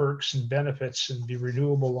include perks and benefits and be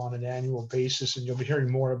renewable on an annual basis, and you'll be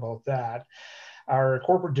hearing more about that. Our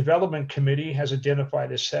corporate development committee has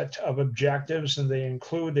identified a set of objectives, and they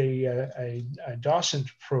include a docent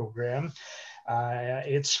program.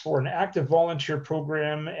 It's for an active volunteer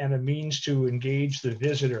program and a means to engage the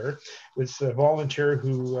visitor with a volunteer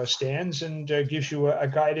who stands and gives you a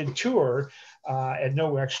guided tour at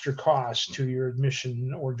no extra cost to your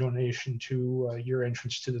admission or donation to your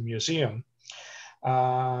entrance to the museum.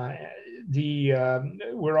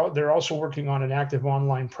 They're also working on an active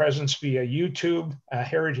online presence via YouTube, a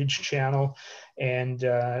heritage channel, and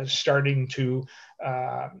starting to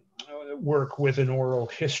work with an oral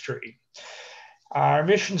history. Our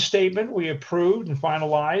mission statement we approved and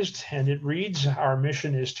finalized, and it reads, our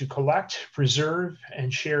mission is to collect, preserve,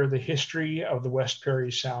 and share the history of the West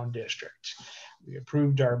Parry Sound District. We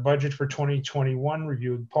approved our budget for 2021,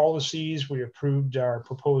 reviewed policies. We approved our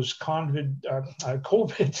proposed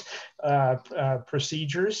COVID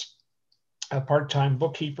procedures. A part-time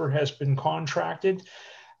bookkeeper has been contracted.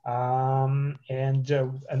 Another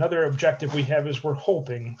objective we have is we're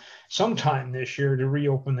hoping sometime this year to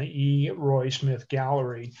reopen the E. Roy Smith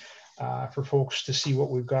Gallery for folks to see what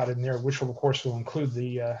we've got in there, which will, of course, will include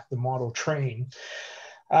the model train.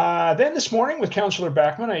 Then this morning with Councillor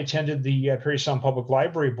Backman, I attended the Parry Sound Public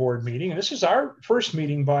Library Board meeting, and this is our first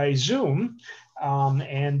meeting by Zoom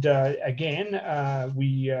Again,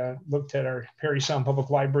 we looked at our Parry Sound Public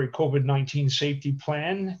Library COVID-19 Safety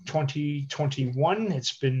Plan 2021.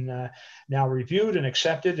 It's been now reviewed and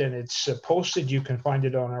accepted, and it's posted. You can find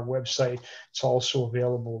it on our website. It's also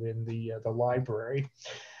available in the library.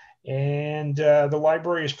 And the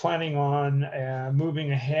library is planning on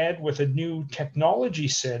moving ahead with a new technology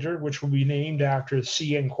center, which will be named after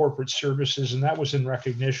CN Corporate Services. And that was in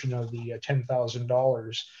recognition of the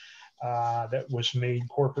 $10,000 that was made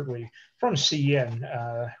corporately from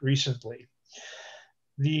CN recently.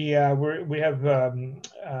 We're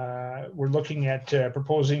looking at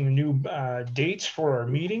proposing new dates for our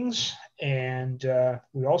meetings. And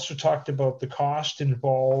we also talked about the cost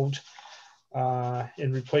involved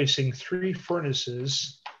in replacing 3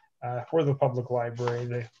 furnaces for the public library.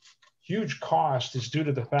 The huge cost is due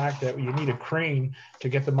to the fact that you need a crane to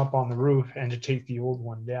get them up on the roof and to take the old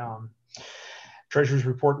one down. Treasurer's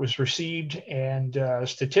report was received, and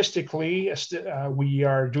statistically, we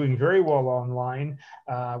are doing very well online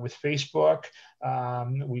with Facebook.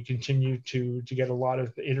 We continue to get a lot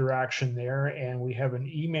of interaction there, and we have an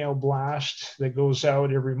email blast that goes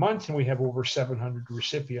out every month, and we have over 700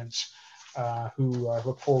 recipients who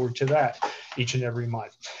look forward to that each and every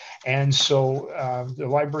month. And so the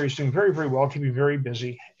library is doing very, very well, keeping very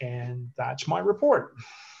busy, and that's my report.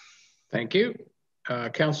 Thank you.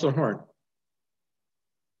 Councillor Horn.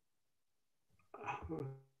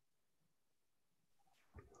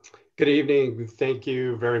 Good evening. Thank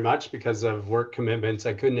you very much. Because of work commitments,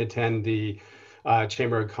 I couldn't attend the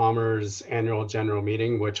Chamber of Commerce annual general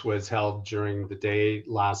meeting, which was held during the day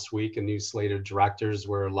last week. A new slate of directors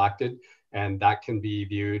were elected, and that can be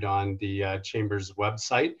viewed on the Chamber's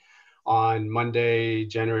website. On Monday,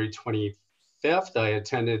 January 25th, I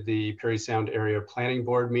attended the Parry Sound Area Planning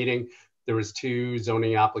Board meeting. There was 2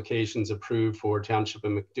 zoning applications approved for Township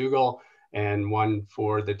of McDougall and 1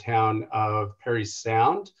 for the town of Parry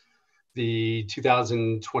Sound. The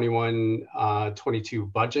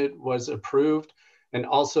 2021-22 budget was approved. And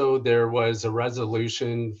also there was a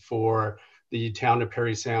resolution for the town of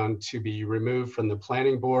Parry Sound to be removed from the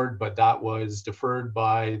planning board, but that was deferred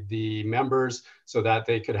by the members so that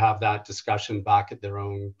they could have that discussion back at their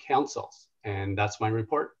own councils. And that's my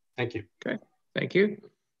report. Thank you. Okay, thank you.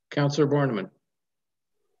 Councillor Borneman.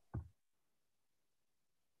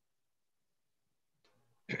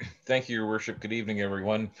 Thank you, Your Worship. Good evening,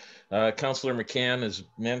 everyone. Councillor McCann has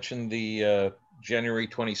mentioned the January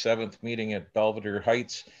 27th meeting at Belvedere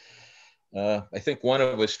Heights. I think one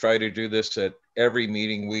of us try to do this at every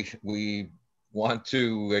meeting. We want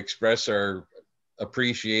to express our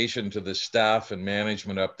appreciation to the staff and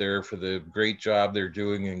management up there for the great job they're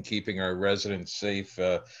doing in keeping our residents safe.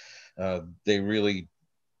 They really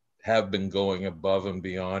have been going above and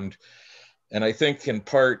beyond. And I think in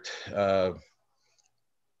part,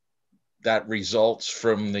 that results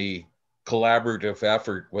from the collaborative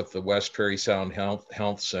effort with the West Parry Sound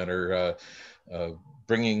Health Center,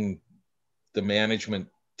 bringing the management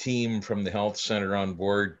team from the health center on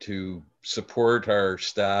board to support our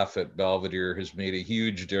staff at Belvedere has made a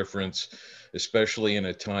huge difference, especially in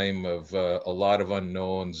a time of a lot of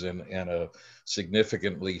unknowns and a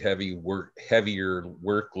significantly heavier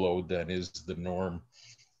workload than is the norm.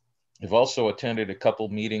 I've also attended a couple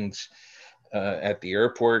meetings at the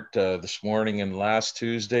airport this morning and last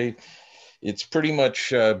Tuesday. It's pretty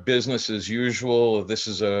much business as usual. This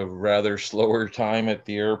is a rather slower time at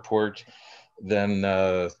the airport than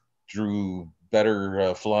through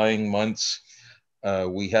better flying months.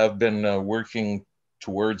 We have been working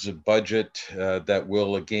towards a budget that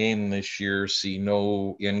will again this year see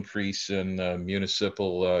no increase in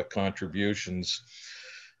municipal contributions.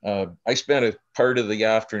 I spent a part of the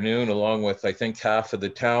afternoon along with I think half of the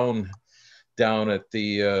town down at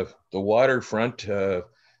the waterfront.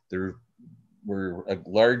 There were a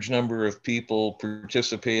large number of people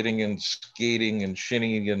participating in skating and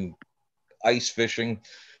shinning and ice fishing.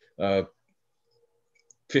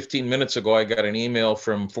 15 minutes ago, I got an email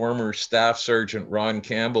from former Staff Sergeant Ron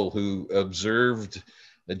Campbell, who observed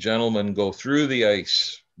a gentleman go through the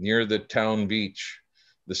ice near the town beach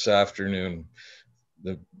this afternoon.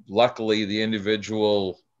 Luckily, the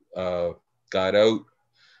individual got out.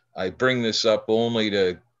 I bring this up only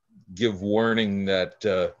to give warning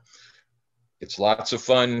that it's lots of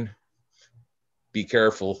fun. Be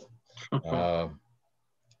careful.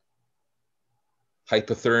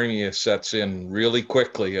 Hypothermia sets in really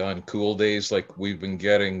quickly on cool days like we've been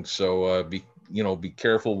getting. So be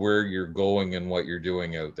careful where you're going and what you're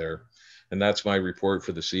doing out there. And that's my report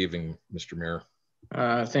for this evening, Mr. Mayor.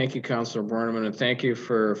 Thank you, Councillor Borneman, and thank you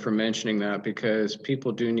for mentioning that, because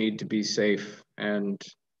people do need to be safe. And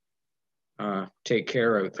take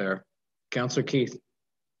care out there. Councillor Keith.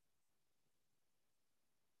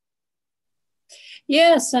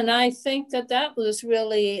 Yes, and I think that that was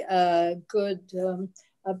really a good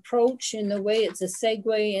approach in the way it's a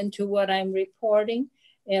segue into what I'm reporting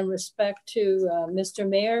in respect to Mr.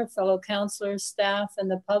 Mayor, fellow councillors, staff, and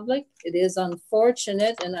the public. It is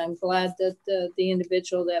unfortunate, and I'm glad that the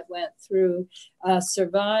individual that went through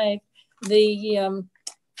survived. The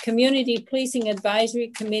Community Policing Advisory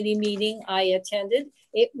Committee meeting I attended.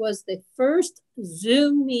 It was the first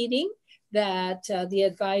Zoom meeting that the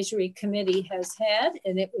advisory committee has had,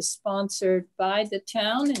 and it was sponsored by the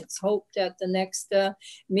town. It's hoped at the next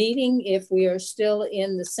meeting, if we are still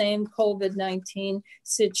in the same COVID-19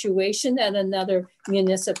 situation, that another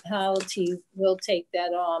municipality will take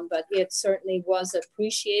that on, but it certainly was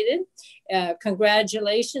appreciated.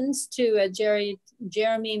 Congratulations to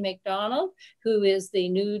Jeremy McDonald, who is the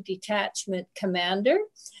new detachment commander,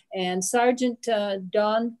 and Sergeant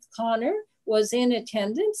Don Connor was in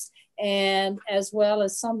attendance, and as well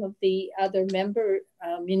as some of the other member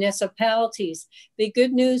municipalities. The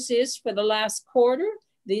good news is for the last quarter,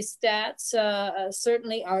 these stats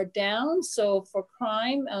certainly are down. So for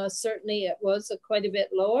crime, certainly it was quite a bit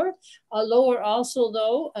lower. Lower also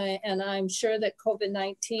though, and I'm sure that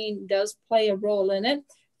COVID-19 does play a role in it,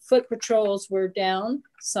 foot patrols were down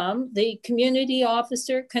some. The community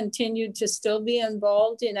officer continued to still be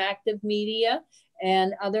involved in active media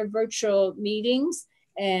and other virtual meetings,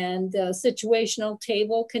 and situational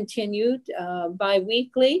table continued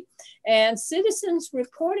bi-weekly. And citizens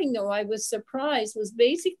reporting, though, I was surprised, was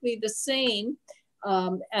basically the same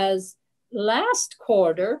as last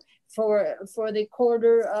quarter for the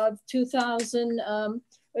quarter of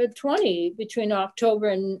 2020, between October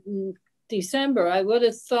and December. I would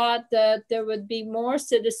have thought that there would be more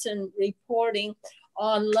citizen reporting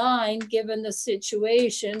online given the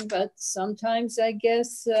situation, but sometimes I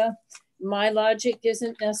guess my logic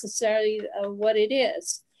isn't necessarily what it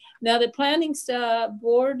is. Now the planning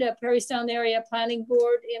board, Parry Sound Area Planning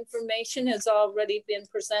Board information has already been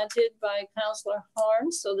presented by Councillor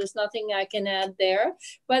Horn, so there's nothing I can add there,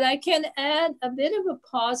 but I can add a bit of a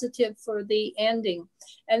positive for the ending.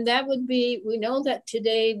 And that would be, we know that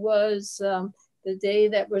today was the day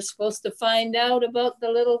that we're supposed to find out about the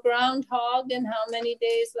little groundhog and how many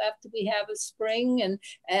days left we have of spring.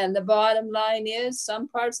 And the bottom line is some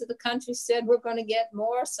parts of the country said we're going to get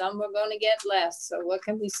more, some we're going to get less. So what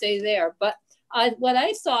can we say there? But what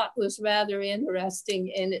I thought was rather interesting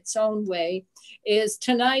in its own way is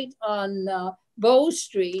tonight on Bow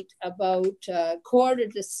Street, about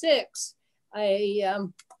 5:45, a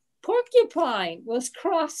porcupine was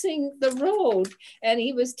crossing the road, and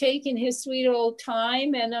he was taking his sweet old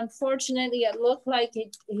time, and unfortunately it looked like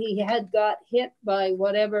he had got hit by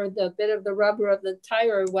whatever, the bit of the rubber of the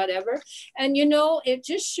tire or whatever. And you know, it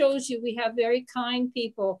just shows you we have very kind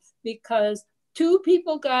people, because 2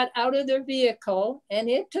 people got out of their vehicle,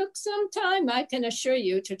 and it took some time, I can assure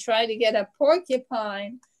you, to try to get a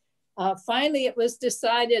porcupine. Finally, it was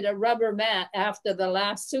decided a rubber mat, after the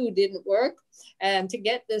lasso didn't work, and to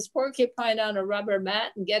get this porcupine on a rubber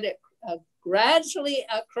mat and get it gradually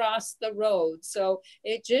across the road. So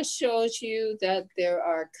it just shows you that there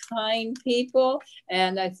are kind people.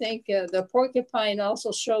 And I think the porcupine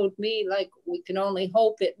also showed me, like, we can only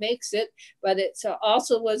hope it makes it, but it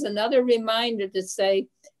also was another reminder to say,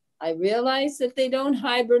 I realize that they don't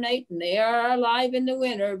hibernate and they are alive in the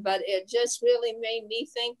winter, but it just really made me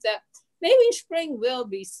think that maybe spring will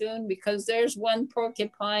be soon, because there's one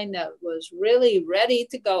porcupine that was really ready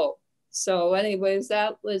to go. So anyways,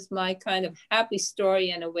 that was my kind of happy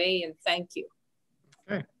story in a way, and thank you.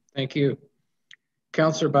 Okay, thank you.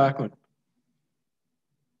 Councillor Bachman.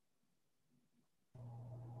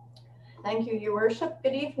 Thank you, Your Worship.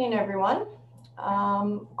 Good evening, everyone.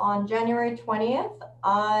 On January 20th,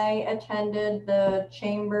 I attended the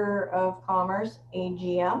Chamber of Commerce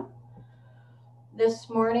AGM. This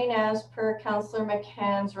morning, as per Councillor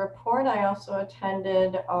McCann's report, I also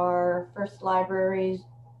attended our first libraries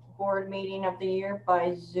board meeting of the year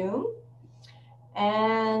by Zoom.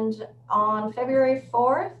 And on February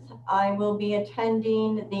 4th, I will be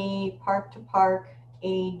attending the Park to Park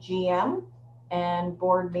AGM and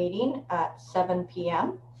board meeting at 7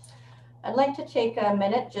 p.m. I'd like to take a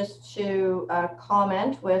minute just to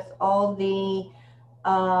comment with all the,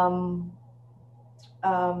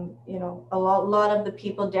 you know, a lot of the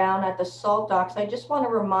people down at the salt docks. I just want to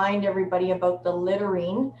remind everybody about the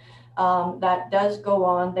littering that does go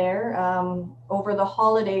on there. Over the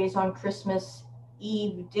holidays on Christmas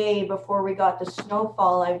Eve day, before we got the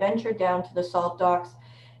snowfall, I ventured down to the salt docks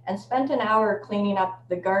and spent an hour cleaning up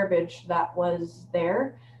the garbage that was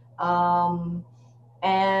there.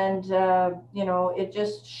 You know, it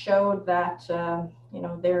just showed that, you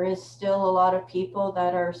know, there is still a lot of people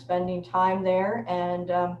that are spending time there. And,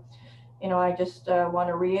 you know, I just want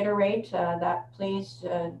to reiterate that please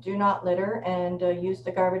do not litter and use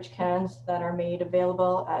the garbage cans that are made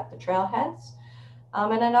available at the trailheads.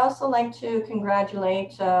 And I'd also like to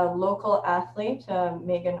congratulate local athlete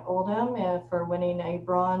Megan Oldham for winning a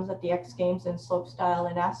bronze at the X Games in slopestyle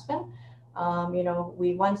in Aspen. You know,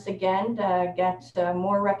 we once again get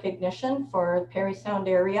more recognition for the Parry Sound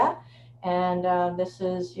area, and this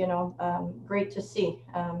is, you know, great to see.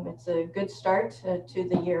 It's a good start to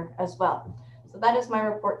the year as well. So that is my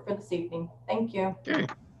report for this evening. Thank you. Okay,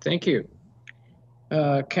 thank you.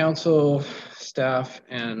 Council, staff,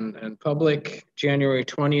 and public, January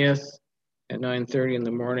 20th at 9:30 in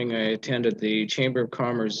the morning, I attended the Chamber of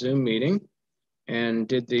Commerce Zoom meeting and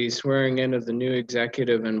did the swearing in of the new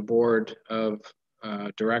executive and board of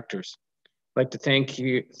directors. I'd like to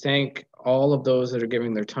thank all of those that are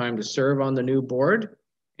giving their time to serve on the new board,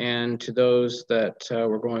 and to those that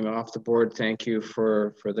were going off the board, thank you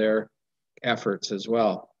for their efforts as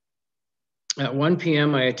well. At 1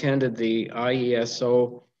 p.m., I attended the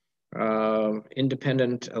IESO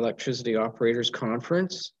Independent Electricity Operators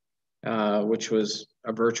Conference, which was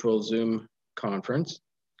a virtual Zoom conference.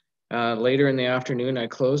 Later in the afternoon, I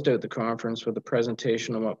closed out the conference with a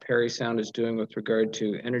presentation on what Parry Sound is doing with regard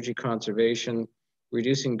to energy conservation,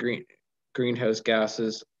 reducing greenhouse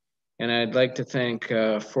gases. And I'd like to thank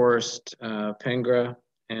Forrest Pengra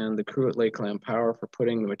and the crew at Lakeland Power for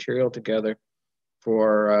putting the material together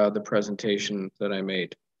for the presentation that I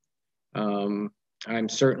made. I'm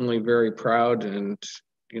certainly very proud, and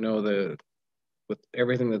you know, with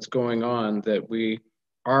everything that's going on, that we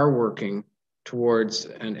are working towards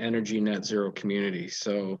an energy net zero community.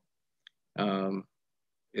 So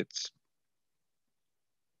it's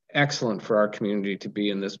excellent for our community to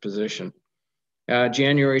be in this position.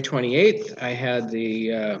 January 28th, I had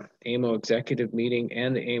the AMO executive meeting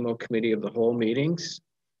and the AMO committee of the whole meetings.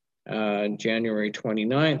 January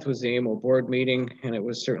 29th was the AMO board meeting, and it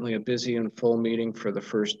was certainly a busy and full meeting for the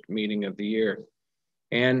first meeting of the year.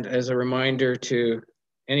 And as a reminder to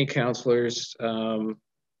any councillors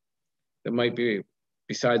that might be,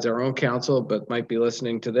 besides our own council, but might be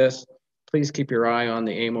listening to this, please keep your eye on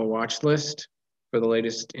the AMO watch list for the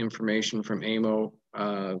latest information from AMO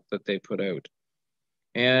that they put out.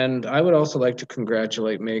 And I would also like to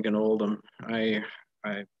congratulate Megan Oldham. I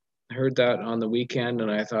heard that on the weekend,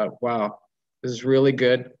 and I thought, wow, this is really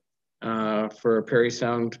good for a Parry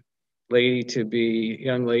Sound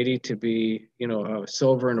young lady to be, you know, a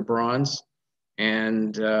silver and a bronze.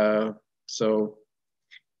 And so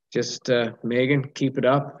just Megan, keep it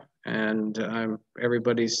up. And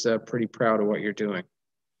everybody's pretty proud of what you're doing.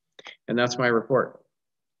 And that's my report.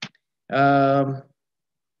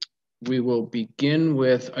 We will begin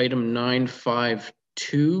with item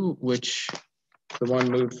 952, which the one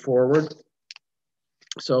moved forward.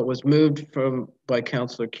 So it was moved by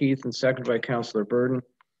Councillor Keith and seconded by Councillor Burden,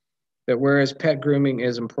 that whereas pet grooming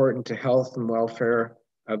is important to health and welfare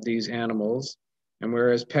of these animals, and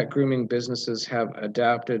whereas pet grooming businesses have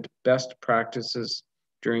adapted best practices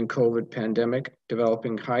during COVID pandemic,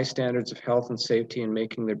 developing high standards of health and safety and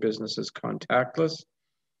making their businesses contactless.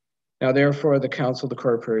 Now, therefore, the Council of the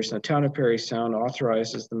Corporation of the Town of Parry Sound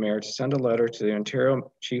authorizes the Mayor to send a letter to the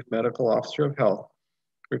Ontario Chief Medical Officer of Health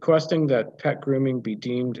requesting that pet grooming be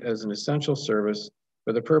deemed as an essential service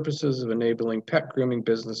for the purposes of enabling pet grooming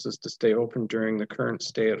businesses to stay open during the current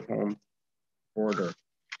stay-at-home order.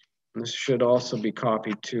 And this should also be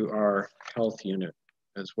copied to our health unit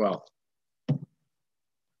as well.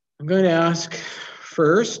 I'm going to ask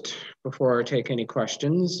first, before I take any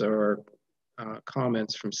questions or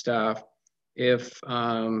comments from staff, if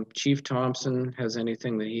Chief Thompson has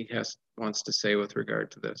anything that he wants to say with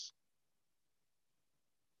regard to this.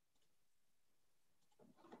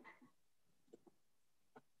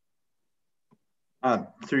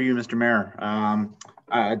 Through you, Mr. Mayor.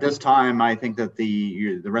 At this time, I think that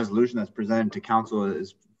the resolution that's presented to council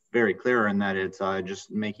is very clear in that it's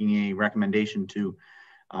just making a recommendation to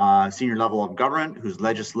senior level of government whose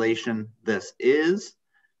legislation this is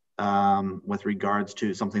with regards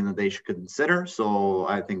to something that they should consider. So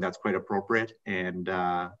I think that's quite appropriate and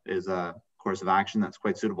is a course of action that's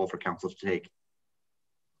quite suitable for council to take.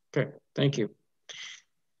 Okay, thank you.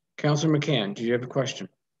 Councillor McCann, do you have a question?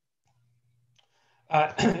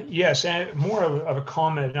 Yes, and more of a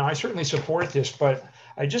comment. Now, I certainly support this, but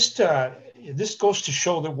I just, this goes to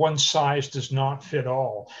show that one size does not fit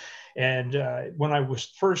all. And when I was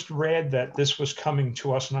first read that this was coming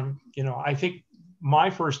to us, and I think my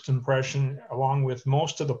first impression, along with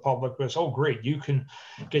most of the public, was, oh, great, you can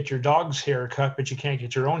get your dog's hair cut, but you can't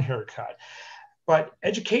get your own hair cut. But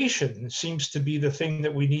education seems to be the thing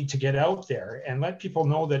that we need to get out there and let people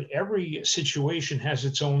know that every situation has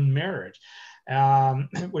its own merit.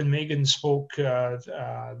 When Megan spoke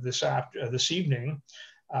this evening,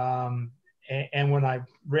 and when I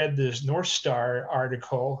read this North Star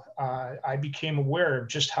article, I became aware of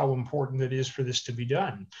just how important it is for this to be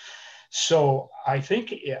done. So I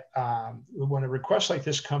think when a request like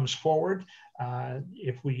this comes forward,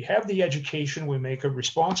 if we have the education, we make a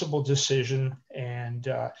responsible decision and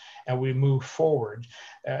we move forward.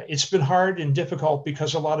 It's been hard and difficult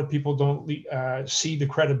because a lot of people don't see the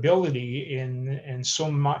credibility in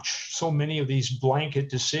so many of these blanket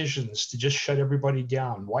decisions to just shut everybody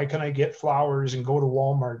down. Why can I get flowers and go to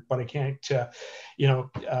Walmart, but I can't,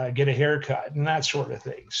 get a haircut and that sort of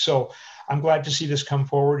thing. So I'm glad to see this come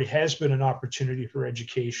forward. It has been an opportunity for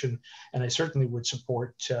education, and I certainly would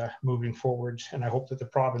support moving forward. And I hope that the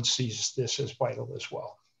province sees this as vital as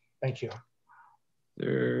well. Thank you. Are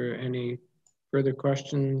there any further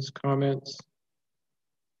questions, comments?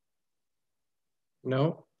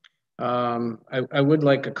 No? I would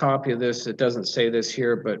like a copy of this. It doesn't say this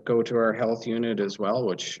here, but go to our health unit as well,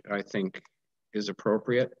 which I think is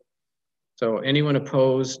appropriate. So anyone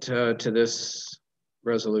opposed to this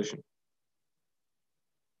resolution?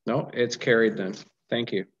 No, it's carried then.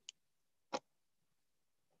 Thank you.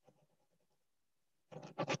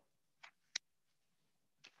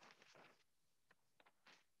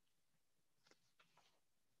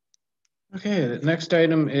 Okay, the next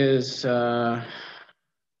item is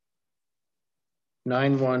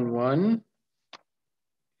 911.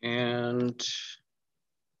 And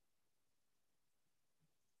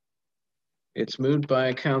it's moved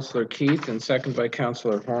by Councillor Keith and seconded by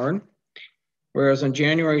Councillor Horn. Whereas on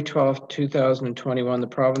January 12th, 2021, the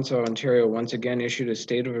province of Ontario once again issued a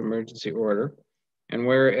state of emergency order. And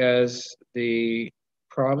whereas the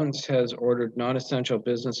province has ordered non-essential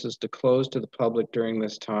businesses to close to the public during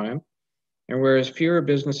this time, and whereas fewer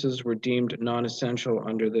businesses were deemed non-essential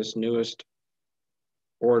under this newest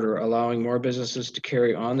order, allowing more businesses to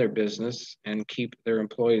carry on their business and keep their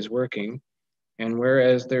employees working, and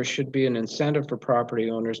whereas there should be an incentive for property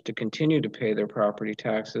owners to continue to pay their property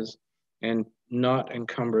taxes and not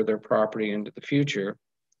encumber their property into the future.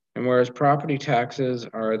 And whereas property taxes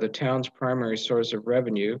are the town's primary source of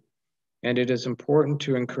revenue, and it is important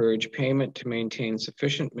to encourage payment to maintain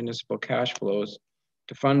sufficient municipal cash flows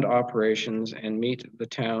to fund operations and meet the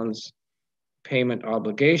town's payment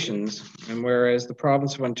obligations. And whereas the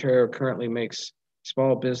province of Ontario currently makes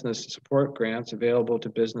small business support grants available to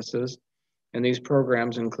businesses, and these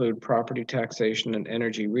programs include property taxation and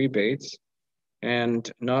energy rebates,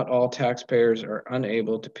 and not all taxpayers are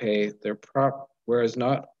unable to pay their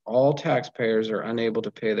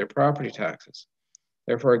property taxes.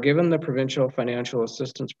 Therefore, given the provincial financial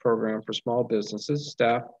assistance program for small businesses,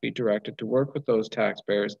 staff be directed to work with those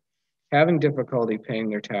taxpayers having difficulty paying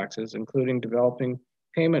their taxes, including developing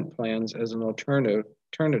payment plans as an alternative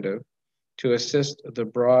to assist the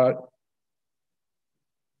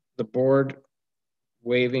board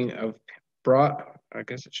waiving of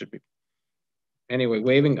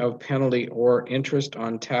waiving of penalty or interest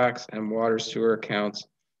on tax and water sewer accounts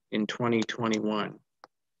in 2021.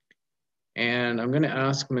 And I'm going to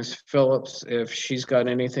ask Ms. Phillips if she's got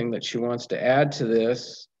anything that she wants to add to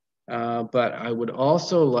this, but I would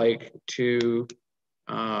also like to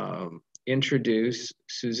introduce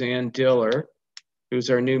Suzanne Diller, who's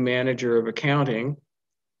our new manager of accounting.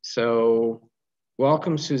 So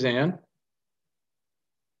welcome, Suzanne.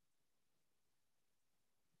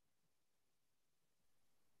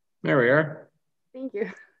 There we are. Thank you.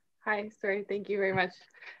 Hi, sorry, thank you very much.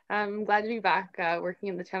 I'm glad to be back working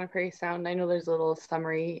in the town of Parry Sound. I know there's a little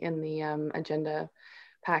summary in the agenda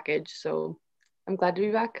package, so I'm glad to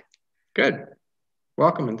be back. Good.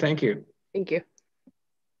 Welcome and thank you. Thank you.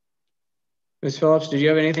 Ms. Phillips, did you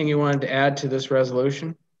have anything you wanted to add to this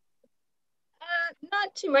resolution?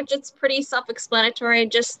 Not too much. It's pretty self-explanatory,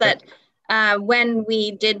 just that when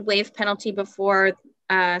we did waive penalty before,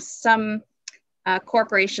 some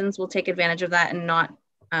corporations will take advantage of that and not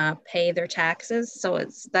pay their taxes. So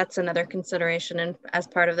that's another consideration as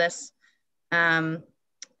part of this,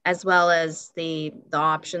 as well as the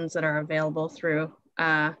options that are available through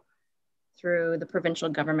the provincial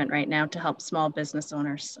government right now to help small business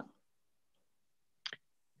owners. So.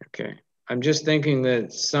 Okay, I'm just thinking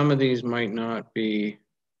that some of these might not be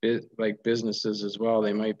like businesses as well.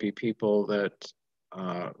 They might be people that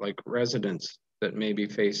like residents that may be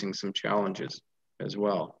facing some challenges as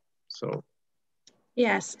well. So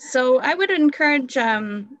Yes, so I would encourage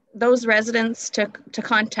those residents to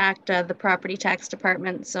contact the property tax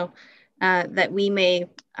department so that we may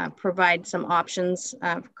provide some options.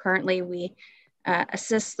 Currently, we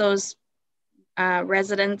assist those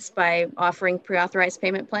residents by offering pre-authorized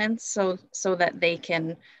payment plans so that they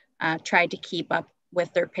can try to keep up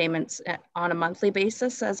with their payments on a monthly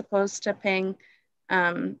basis as opposed to paying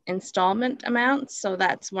installment amounts. So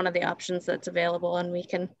that's one of the options that's available, and we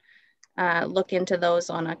can look into those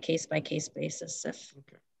on a case-by-case basis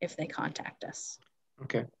if they contact us.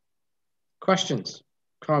 Okay. Questions,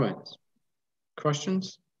 comments,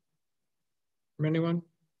 questions from anyone?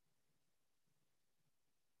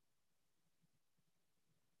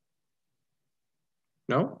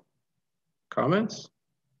 No? Comments?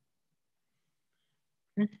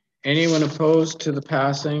 Anyone opposed to the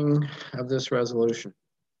passing of this resolution?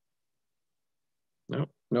 No,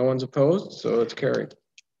 no one's opposed, so it's carried.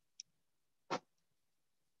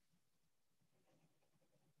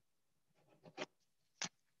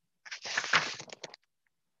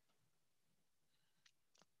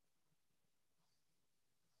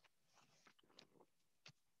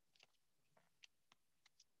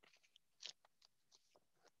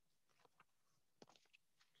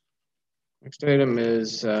 Next item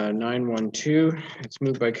is 912. It's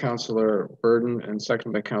moved by Councillor Burden and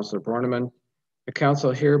seconded by Councillor Borneman. The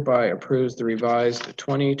council hereby approves the revised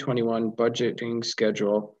 2021 budgeting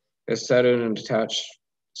schedule as set out in attached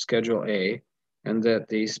Schedule A, and that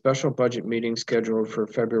the special budget meeting scheduled for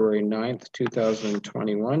February 9th,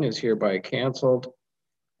 2021 is hereby canceled,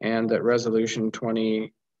 and that resolution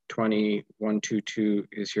 2020-122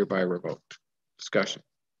 is hereby revoked. Discussion.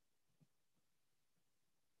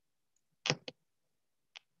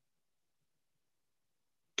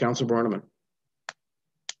 Councillor Borneman.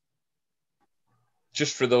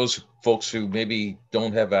 Just for those folks who maybe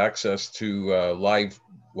don't have access to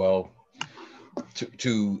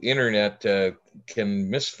to internet, can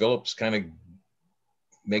Ms. Phillips kind of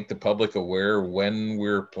make the public aware when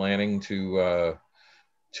we're planning to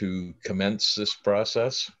commence this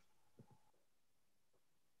process?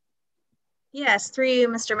 Yes, through you,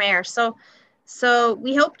 Mr. Mayor. So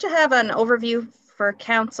we hope to have an overview for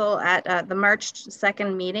council at the March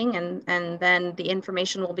 2nd meeting, and then the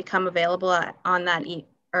information will become available on that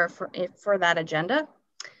for that agenda.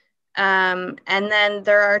 And then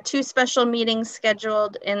there are 2 special meetings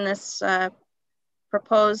scheduled in this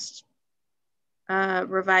proposed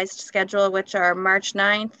revised schedule, which are March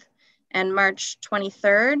 9th and March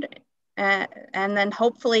 23rd. And then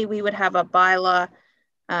hopefully we would have a bylaw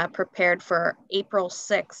prepared for April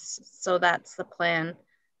 6th. So that's the plan.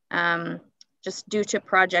 Just due to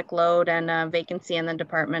project load and vacancy in the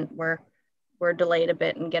department, we're delayed a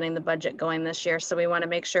bit in getting the budget going this year. So we want to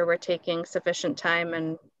make sure we're taking sufficient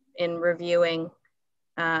time in reviewing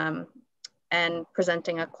and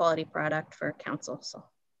presenting a quality product for council. So.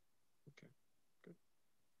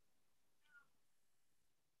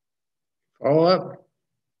 Follow up.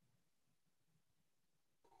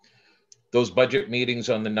 Those budget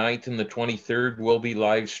meetings on the 9th and the 23rd will be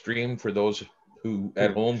live streamed for those who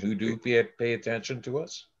at home who do pay attention to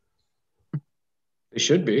us? They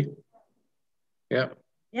should be. Yeah.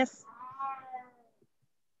 Yes.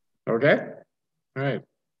 Okay. All right.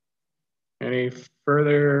 Any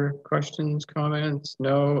further questions, comments?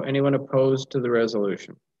 No. Anyone opposed to the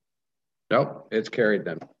resolution? Nope. It's carried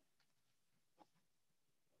then.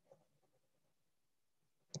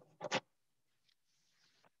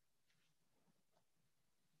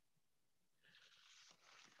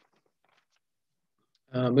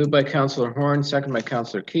 Moved by Councillor Horn, second by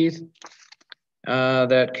Councillor Keith,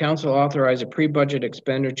 that council authorize a pre-budget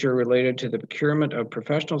expenditure related to the procurement of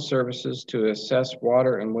professional services to assess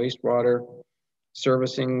water and wastewater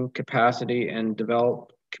servicing capacity and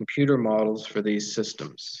develop computer models for these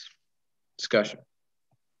systems. Discussion.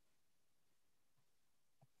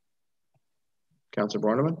 Councillor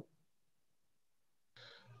Borneman.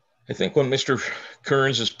 I think when Mr.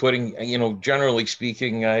 Kearns is putting, generally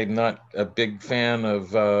speaking, I'm not a big fan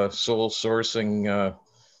of sole sourcing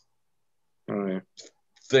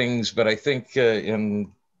things, but I think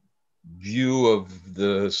in view of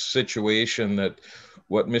the situation that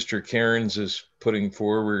what Mr. Kearns is putting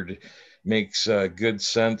forward makes good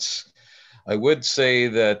sense. I would say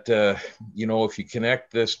that, if you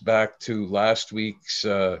connect this back to last week's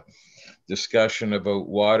discussion about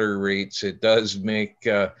water rates, it does make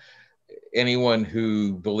anyone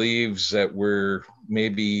who believes that we're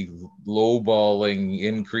maybe lowballing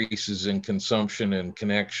increases in consumption and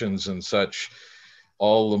connections and such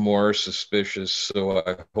all the more suspicious. So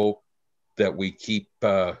I hope that we keep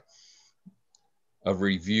a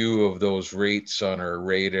review of those rates on our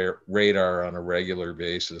radar on a regular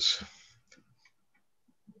basis,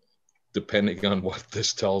 depending on what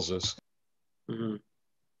this tells us. Mm-hmm.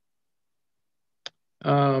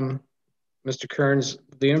 Mr. Kearns,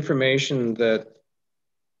 the information that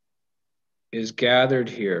is gathered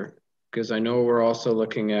here, because I know we're also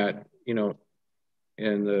looking at, you know,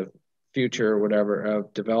 in the future or whatever,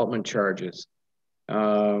 of development charges.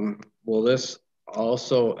 Will this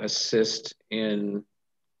also assist in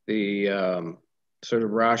the sort of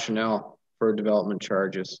rationale for development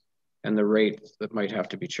charges and the rates that might have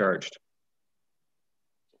to be charged?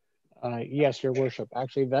 Yes, Your Worship.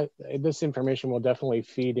 Actually, this information will definitely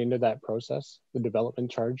feed into that process, the development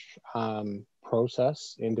charge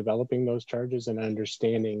process in developing those charges and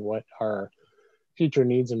understanding what our future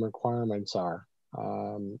needs and requirements are.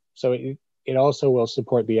 So it also will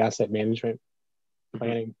support the asset management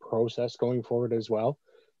planning process going forward as well.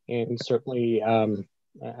 And certainly,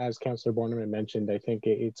 as Councillor Borneman mentioned, I think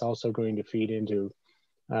it's also going to feed into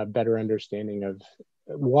a better understanding of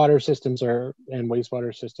water systems and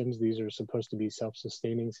wastewater systems. These are supposed to be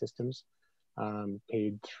self-sustaining systems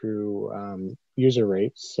paid through user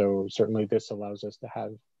rates. So certainly this allows us to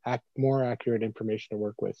have more accurate information to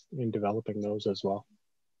work with in developing those as well.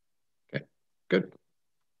 Okay, good.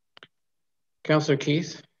 Councillor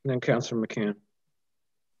Keith, and then Councillor McCann.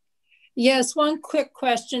 Yes, one quick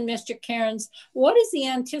question, Mr. Cairns. What is the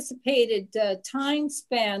anticipated time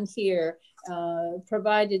span here,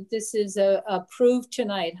 provided this is approved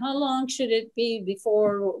tonight? How long should it be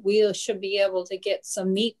before we should be able to get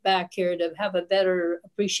some meat back here to have a better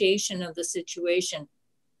appreciation of the situation?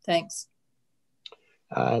 Thanks.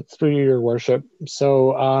 Through Your Worship.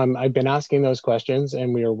 So I've been asking those questions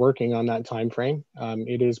and we are working on that time frame.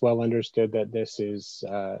 It is well understood that this is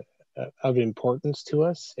of importance to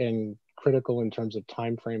us and critical in terms of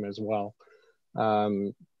time frame as well.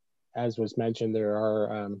 As was mentioned, there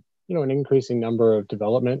are an increasing number of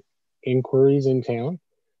development inquiries in town,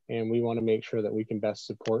 and we want to make sure that we can best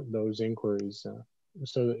support those inquiries.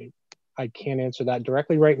 So I can't answer that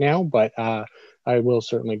directly right now, but I will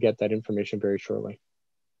certainly get that information very shortly.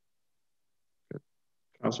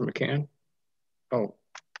 Councillor McCann? Oh.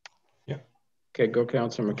 Yeah. Okay, go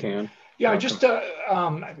Councillor McCann. Yeah,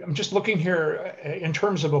 I'm just looking here in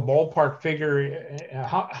terms of a ballpark figure.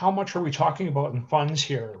 How much are we talking about in funds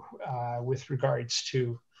here with regards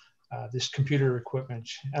to this computer equipment?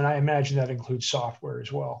 And I imagine that includes software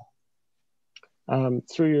as well.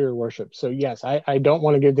 Through Your Worship. So yes, I don't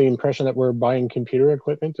want to give the impression that we're buying computer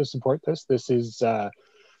equipment to support this. This is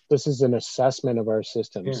an assessment of our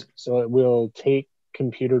systems. Yeah. So it will take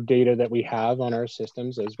computer data that we have on our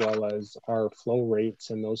systems, as well as our flow rates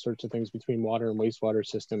and those sorts of things between water and wastewater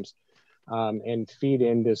systems, and feed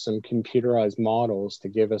into some computerized models to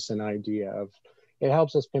give us an idea of, it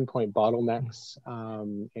helps us pinpoint bottlenecks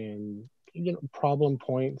and problem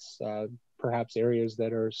points, perhaps areas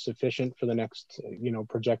that are sufficient for the next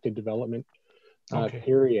projected development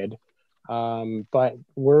period. But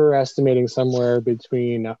we're estimating somewhere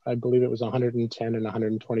between, I believe it was $110,000 and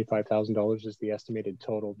 $125,000 is the estimated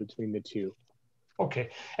total between the two.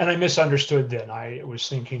 Okay, and I misunderstood then. I was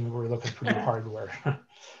thinking we're looking for new hardware.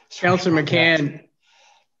 Councillor McCann,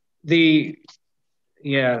 the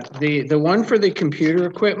one for the computer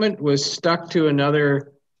equipment was stuck to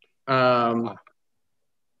another.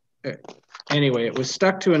 Anyway, it was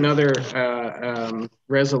stuck to another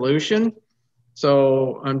resolution.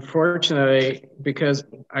 So unfortunately, because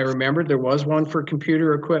I remembered there was one for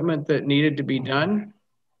computer equipment that needed to be done,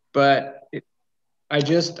 but I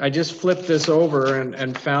just flipped this over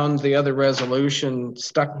and found the other resolution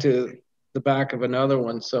stuck to the back of another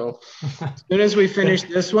one. So as soon as we finish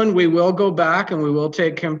this one, we will go back and we will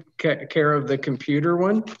take care of the computer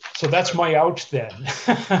one. So that's my out then.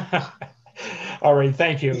 All right,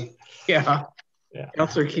 thank you. Yeah.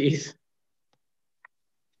 Councillor Keith.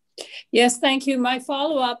 Yes, thank you. My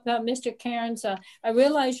follow-up, Mr. Cairns, I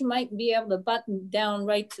realize you might be able to button down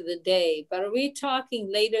right to the day, but are we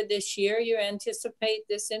talking later this year? You anticipate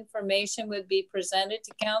this information would be presented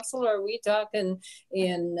to council, or are we talking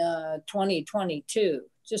in 2022?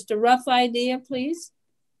 Just a rough idea, please.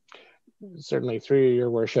 Certainly, through Your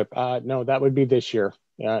Worship. No, that would be this year,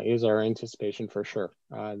 is our anticipation for sure.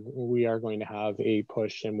 We are going to have a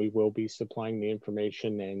push and we will be supplying the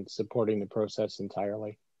information and supporting the process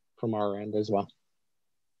entirely from our end as well.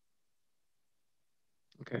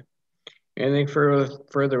 Okay. Anything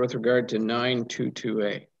further with regard to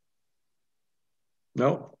 922A?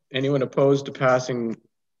 No? Anyone opposed to passing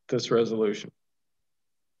this resolution?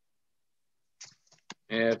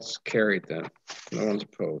 It's carried then. No one's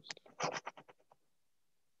opposed.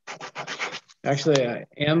 Actually, I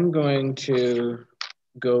am going to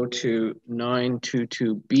go to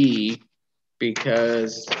 922B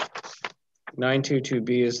because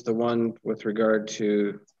 922B is the one with regard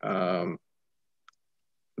to the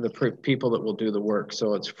people that will do the work.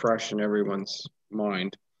 So it's fresh in everyone's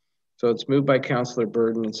mind. So it's moved by Councillor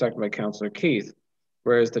Burden and seconded by Councillor Keith.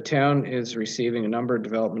 Whereas the town is receiving a number of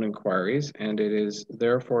development inquiries, and it is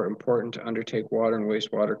therefore important to undertake water and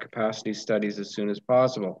wastewater capacity studies as soon as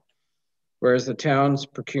possible. Whereas the town's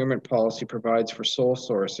procurement policy provides for sole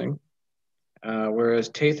sourcing, whereas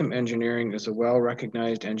Tatham Engineering is a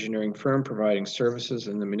well-recognized engineering firm providing services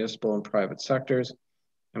in the municipal and private sectors,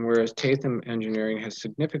 and whereas Tatham Engineering has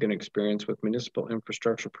significant experience with municipal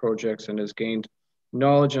infrastructure projects and has gained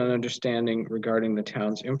knowledge and understanding regarding the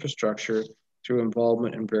town's infrastructure through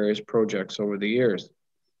involvement in various projects over the years.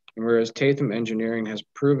 And whereas Tatham Engineering has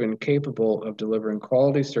proven capable of delivering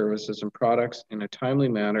quality services and products in a timely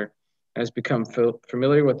manner, has become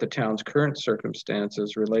familiar with the town's current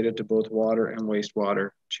circumstances related to both water and wastewater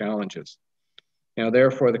challenges. Now,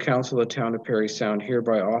 therefore, the Council of the Town of Parry Sound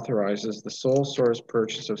hereby authorizes the sole source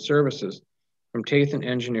purchase of services from Tatham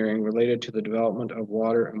Engineering related to the development of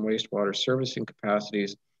water and wastewater servicing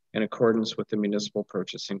capacities in accordance with the municipal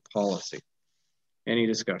purchasing policy. Any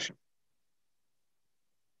discussion?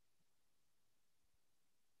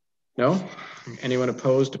 No? Anyone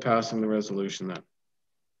opposed to passing the resolution then?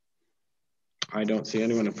 I don't see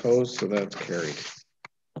anyone opposed, so that's carried.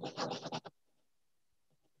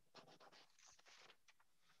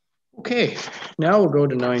 Okay, now we'll go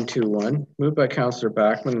to 921, moved by Councillor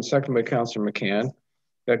Backman and seconded by Councillor McCann,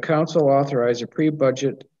 that Council authorize a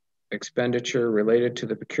pre-budget expenditure related to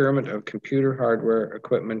the procurement of computer hardware,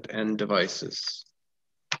 equipment, and devices.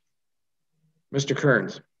 Mr.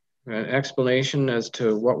 Kearns, an explanation as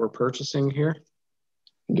to what we're purchasing here?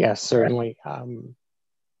 Yes, certainly.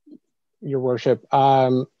 Your Worship.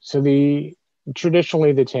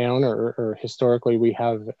 Traditionally the town or historically we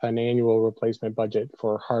have an annual replacement budget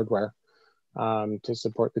for hardware to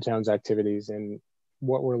support the town's activities, and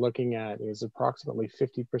what we're looking at is approximately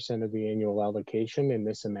 50% of the annual allocation in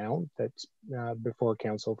this amount that's before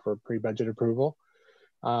council for pre-budget approval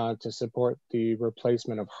to support the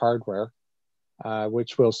replacement of hardware,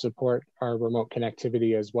 which will support our remote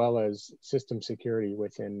connectivity as well as system security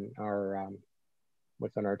within our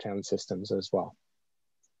town systems as well.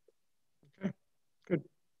 Okay, good.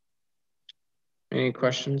 Any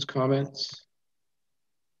questions, comments?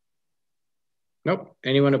 Nope.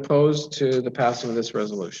 Anyone opposed to the passing of this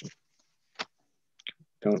resolution?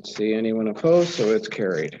 Don't see anyone opposed, so it's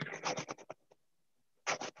carried.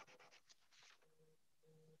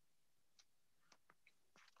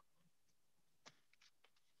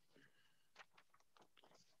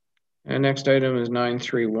 And next item is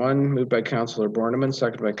 931, moved by Councillor Borneman,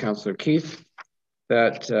 seconded by Councillor Keith,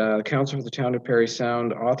 that Council for the Town of Parry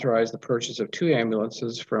Sound authorize the purchase of 2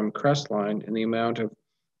 ambulances from Crestline in the amount of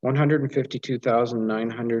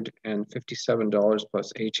 $152,957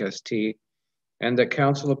 plus HST, and that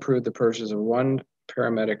Council approve the purchase of 1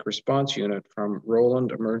 paramedic response unit from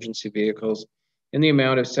Roland Emergency Vehicles in the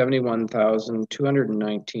amount of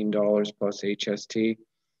 $71,219 plus HST,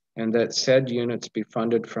 and that said units be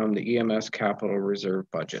funded from the EMS Capital Reserve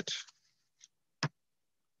budget.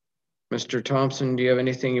 Mr. Thompson, do you have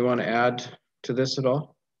anything you want to add to this at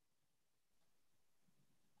all?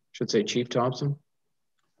 Should say Chief Thompson.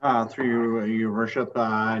 Through your worship,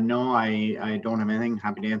 no, I don't have anything.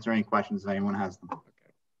 Happy to answer any questions if anyone has them.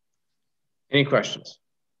 Okay. Any questions?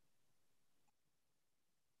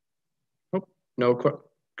 Oh, no,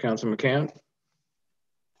 Councilor McCann.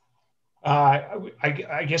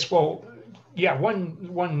 I guess, well, yeah,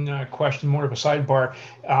 one question, more of a sidebar.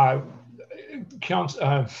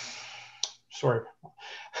 Sorry,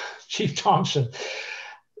 Chief Thompson,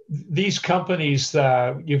 these companies,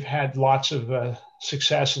 you've had lots of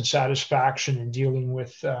success and satisfaction in dealing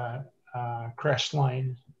with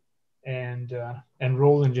Crestline and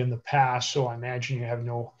Roland in the past, so I imagine you have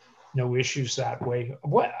no issues that way.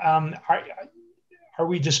 What are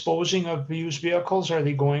we disposing of used vehicles? Are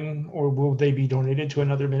they going, or will they be donated to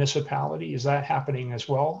another municipality? Is that happening as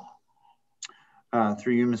well?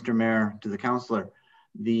 Through you, Mr. Mayor, to the councillor.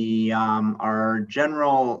 Our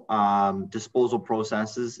general disposal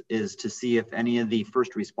processes is to see if any of the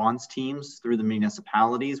first response teams through the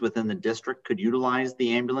municipalities within the district could utilize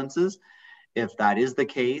the ambulances. If that is the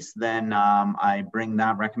case, then I bring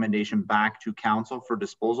that recommendation back to council for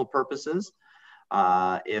disposal purposes.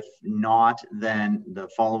 If not, then the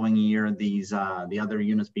following year, the other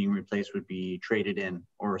units being replaced would be traded in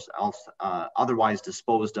or else otherwise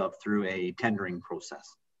disposed of through a tendering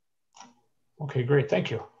process. Okay, great.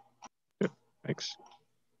 Thank you. Thanks.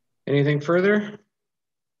 Anything further?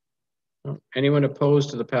 No. Anyone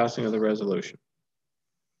opposed to the passing of the resolution?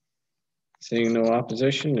 Seeing no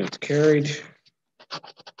opposition, it's carried.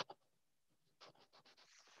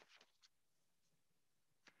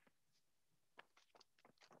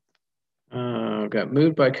 Got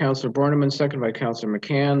moved by Councillor Borneman, seconded by Councillor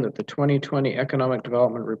McCann, that the 2020 Economic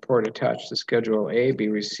Development Report attached to Schedule A be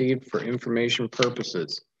received for information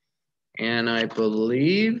purposes. And I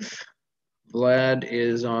believe Vlad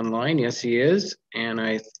is online. Yes, he is. And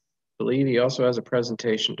I believe he also has a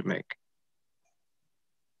presentation to make.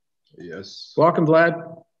 Yes. Welcome,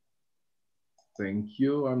 Vlad. Thank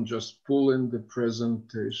you. I'm just pulling the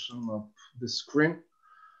presentation up the screen.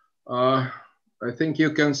 I think you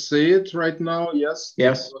can see it right now. Yes.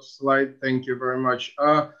 Yes. Slide. Thank you very much.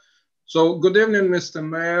 So good evening, Mr.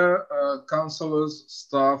 Mayor, councillors,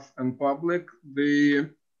 staff, and public. The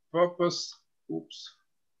purpose,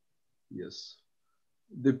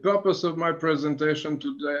 the purpose of my presentation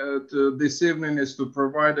today, this evening, is to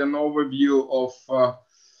provide an overview of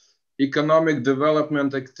economic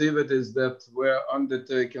development activities that were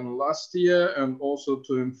undertaken last year, and also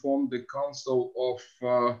to inform the council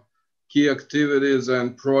of key activities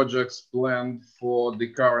and projects planned for the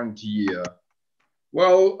current year.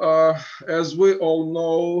 Well, as we all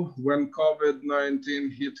know, when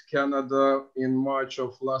COVID-19 hit Canada in March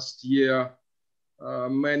of last year,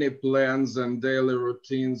 many plans and daily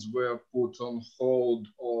routines were put on hold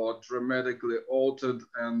or dramatically altered,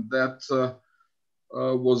 and that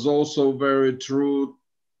was also very true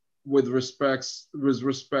with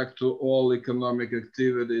respect to all economic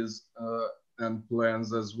activities and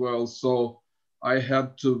plans as well. So I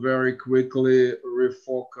had to very quickly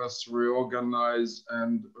refocus, reorganize,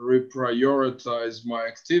 and reprioritize my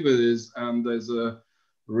activities. And as a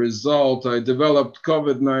result, I developed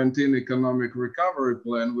COVID-19 Economic Recovery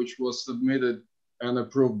Plan, which was submitted and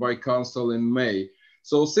approved by Council in May.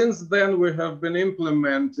 So since then, we have been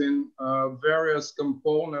implementing various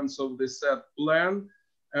components of the said plan.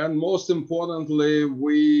 And most importantly,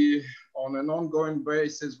 we, on an ongoing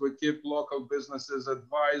basis, we keep local businesses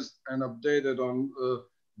advised and updated on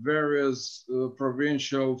various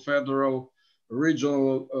provincial, federal,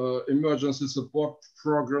 regional emergency support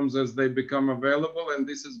programs as they become available. And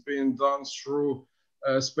this is being done through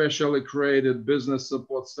a specially created business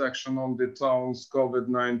support section on the town's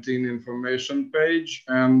COVID-19 information page.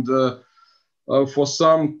 And for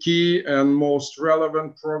some key and most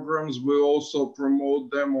relevant programs, we also promote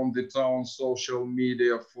them on the town's social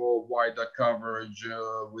media for wider coverage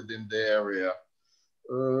within the area.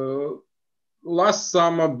 Last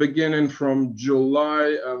summer, beginning from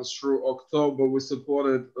July and through October, we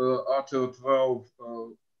supported RTO 12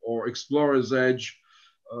 or Explorer's Edge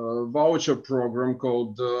voucher program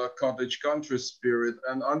called Cottage Country Spirit.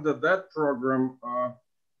 And under that program,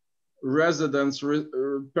 residents,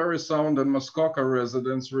 Parry Sound and Muskoka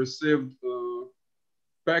residents received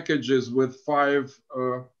packages with 5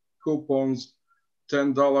 coupons,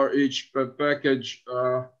 $10 each per package.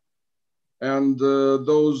 And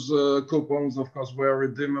those coupons, of course, were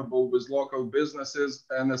redeemable with local businesses.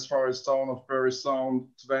 And as far as town of Parry Sound,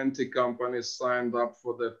 20 companies signed up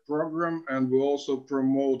for that program. And we also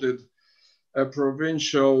promoted a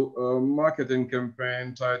provincial marketing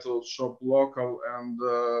campaign titled Shop Local. And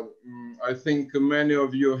I think many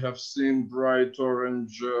of you have seen bright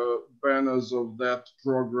orange banners of that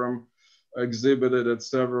program exhibited at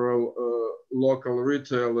several local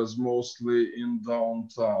retailers, mostly in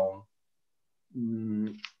downtown.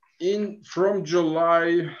 From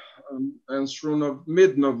July and through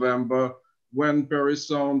mid-November, when Parry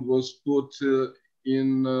Sound was put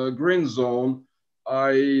in green zone,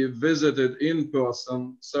 I visited in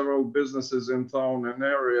person several businesses in town and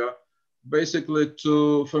area, basically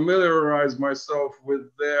to familiarize myself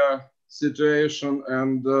with their situation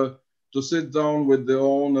and to sit down with the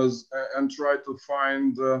owners and try to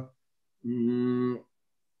find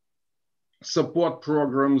support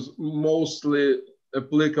programs mostly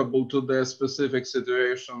applicable to their specific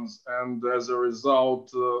situations. And as a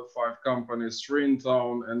result, 5 companies, 3 in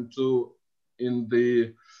town and 2 in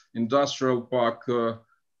the industrial park,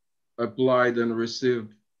 applied and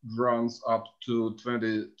received grants up to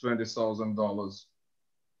 $20,000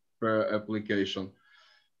 per application.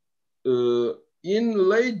 In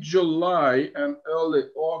late July and early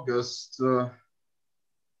August,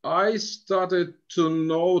 I started to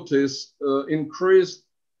notice increased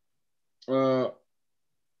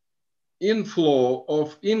inflow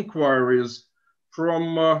of inquiries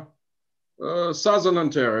from Southern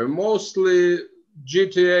Ontario, mostly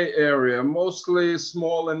GTA area, mostly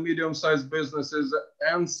small and medium-sized businesses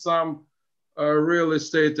and some real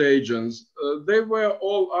estate agents. They were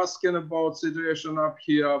all asking about situation up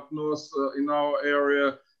here, up north in our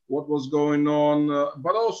area, what was going on,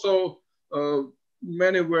 but also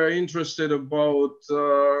many were interested about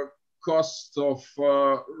cost of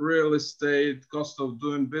real estate, cost of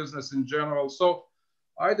doing business in general. So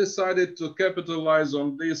I decided to capitalize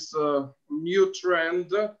on this new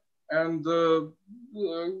trend and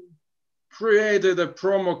created a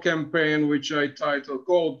promo campaign which I titled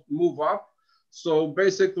called Move Up. So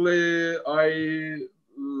basically I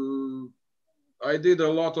did a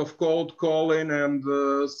lot of cold calling and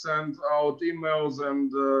sent out emails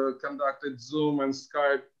and conducted Zoom and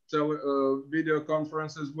Skype video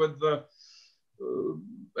conferences with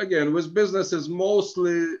again, with businesses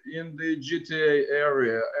mostly in the GTA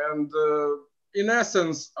area. And in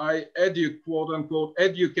essence, I quote unquote,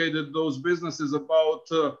 educated those businesses about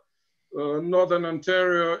Northern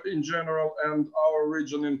Ontario in general and our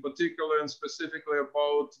region in particular, and specifically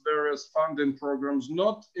about various funding programs,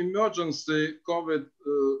 not emergency COVID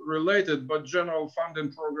related, but general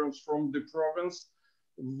funding programs from the province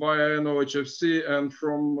via NOHFC and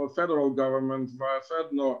from federal government via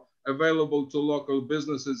FedNor, available to local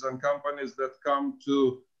businesses and companies that come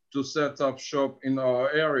to set up shop in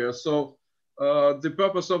our area. So the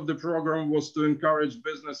purpose of the program was to encourage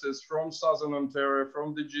businesses from Southern Ontario,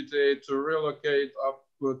 from the GTA, to relocate up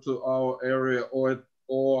to our area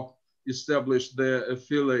or establish their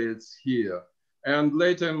affiliates here. And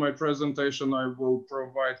later in my presentation, I will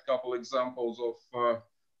provide a couple examples of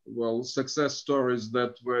well, success stories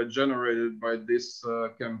that were generated by this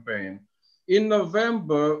campaign. In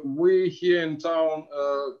November, we here in town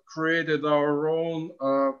created our own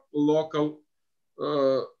local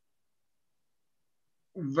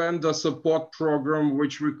vendor support program,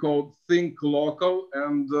 which we called Think Local.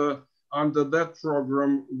 And under that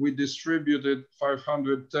program, we distributed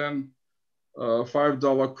 510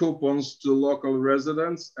 $5 coupons to local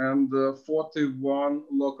residents, and 41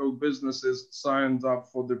 local businesses signed up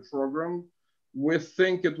for the program. We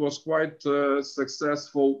think it was quite a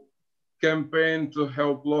successful campaign to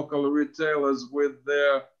help local retailers with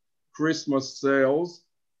their Christmas sales.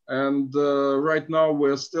 And right now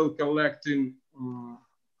we're still collecting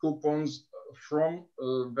coupons from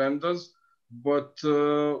vendors, but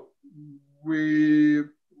we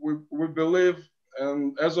believe,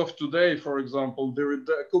 and as of today, for example,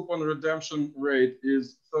 the coupon redemption rate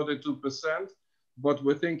is 32%, but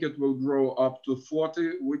we think it will grow up to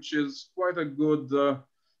 40, which is quite a good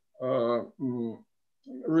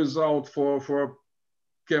result for a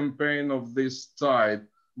campaign of this type.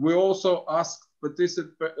 We also asked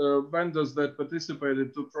vendors that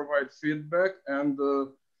participated to provide feedback, and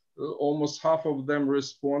almost half of them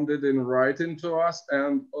responded in writing to us,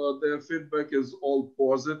 and their feedback is all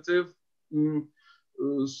positive.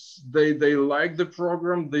 They like the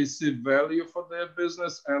program, they see value for their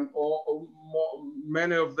business, and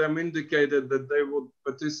many of them indicated that they would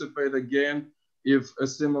participate again if a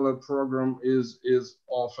similar program is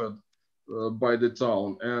offered by the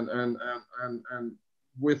town. And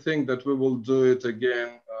we think that we will do it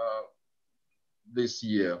again this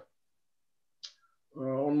year.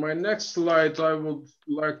 On my next slide, I would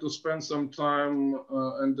like to spend some time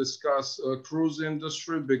and discuss cruise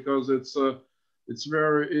industry, because it's a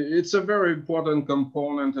very important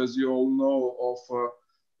component, as you all know,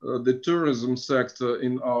 of the tourism sector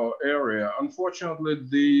in our area. Unfortunately,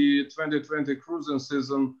 the 2020 cruising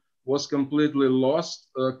season was completely lost,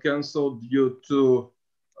 canceled due to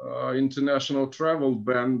international travel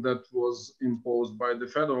ban that was imposed by the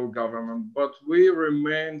federal government. But we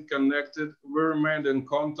remained connected, we remained in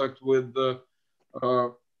contact with the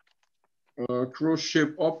cruise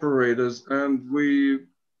ship operators, and we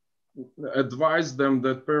advised them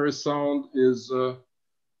that Parry Sound is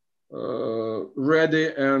ready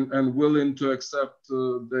and willing to accept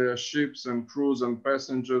their ships and crews and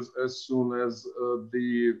passengers as soon as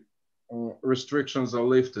the restrictions are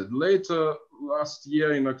lifted. Later last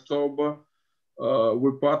year in October,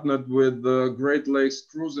 we partnered with the Great Lakes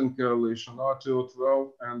Cruising Coalition,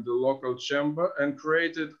 RTO12, and the local chamber, and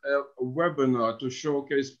created a webinar to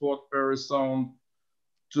showcase Port Parry Sound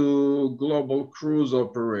to global cruise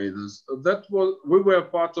operators. We were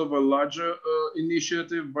part of a larger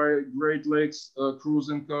initiative by Great Lakes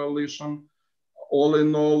Cruising Coalition. All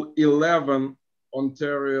in all, 11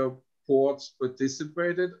 Ontario ports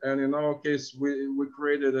participated, and in our case, we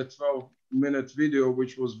created a 12-minute video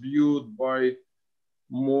which was viewed by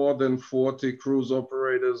more than 40 cruise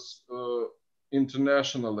operators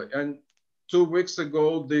internationally. And 2 weeks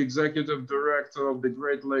ago, the executive director of the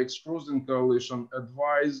Great Lakes Cruising Coalition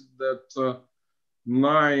advised that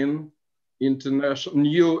 9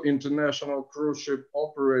 new international cruise ship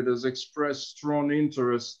operators expressed strong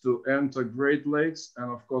interest to enter Great Lakes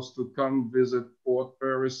and of course to come visit Port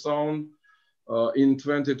Parry Sound in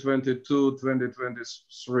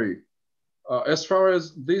 2022-2023. As far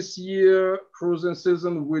as this year cruising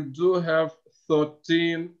season, we do have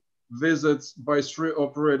 13 visits by 3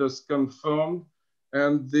 operators confirmed,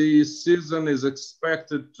 and the season is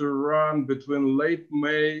expected to run between late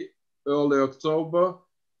May, early October.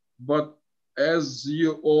 But as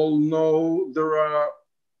you all know, there are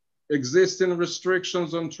existing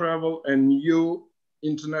restrictions on travel and new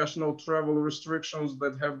international travel restrictions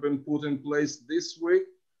that have been put in place this week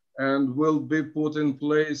and will be put in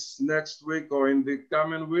place next week or in the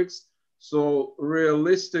coming weeks. So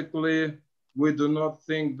realistically, we do not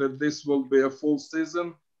think that this will be a full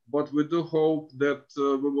season, but we do hope that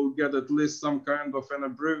we will get at least some kind of an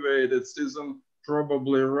abbreviated season,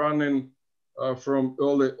 probably running from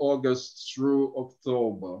early August through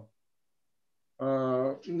October.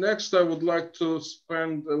 Next, I would like to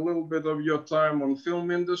spend a little bit of your time on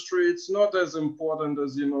film industry. It's not as important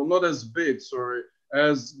as, not as big, sorry,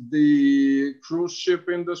 as the cruise ship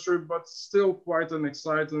industry, but still quite an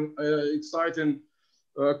exciting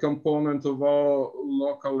component of our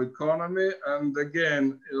local economy. And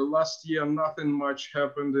again, last year, nothing much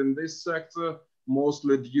happened in this sector,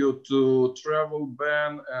 mostly due to travel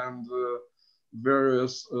ban and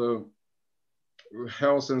various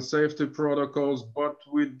health and safety protocols, but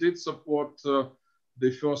we did support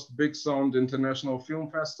the first Big Sound International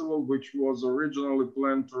Film Festival, which was originally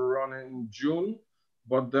planned to run in June,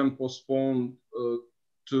 but then postponed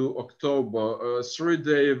to October, a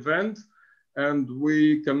 3-day event. And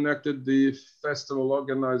we connected the festival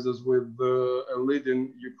organizers with a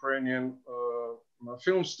leading Ukrainian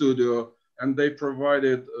film studio, and they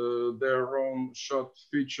provided their own short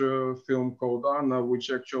feature film called Anna, which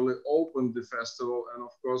actually opened the festival. And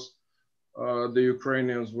of course, the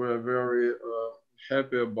Ukrainians were very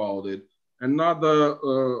happy about it. Another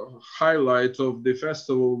highlight of the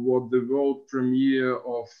festival was the world premiere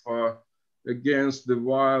of Against the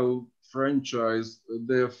Wild franchise,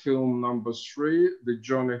 their film number 3, The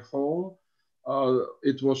Journey Home.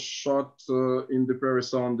 It was shot in the Parry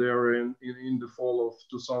Sound area in the fall of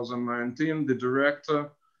 2019. The director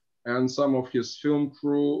and some of his film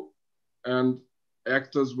crew and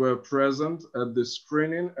actors were present at the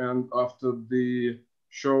screening, and after the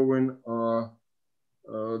showing,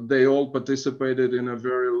 they all participated in a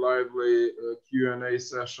very lively Q&A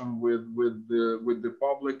session with the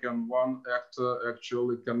public, and one actor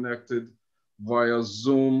actually connected via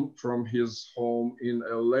Zoom from his home in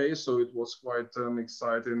LA. So it was quite an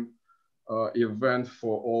exciting event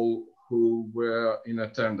for all who were in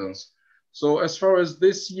attendance. So as far as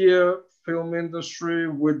this year film industry,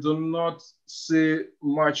 we do not see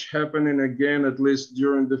much happening again, at least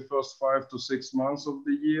during the first 5 to 6 months of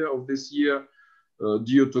this year,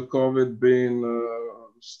 due to COVID being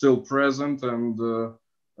still present and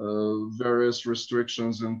various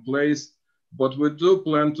restrictions in place. But we do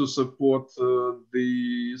plan to support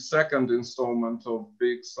the second installment of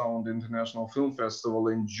Big Sound International Film Festival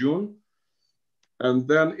in June. And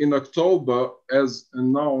then in October, as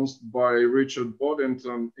announced by Richard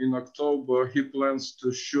Boddington, in October, he plans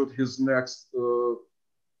to shoot his next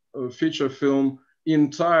feature film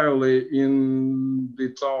entirely in the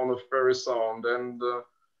town of Parry Sound. And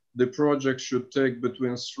the project should take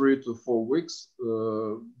between 3 to 4 weeks,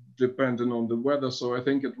 depending on the weather. So I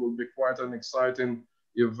think it will be quite an exciting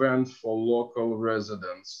event for local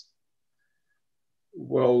residents.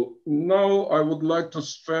 Well, now I would like to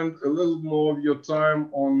spend a little more of your time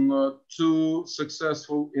on 2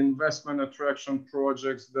 successful investment attraction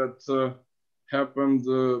projects that happened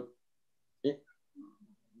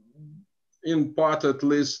in part, at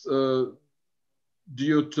least,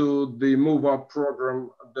 due to the Move Up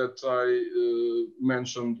program that I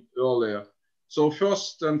mentioned earlier. So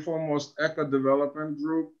first and foremost, Eco Development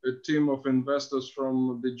Group, a team of investors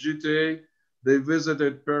from the GTA, they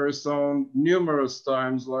visited Parry Sound numerous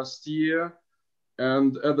times last year,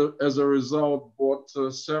 and as a result bought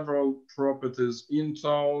several properties in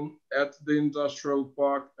town, at the industrial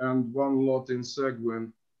park, and 1 lot in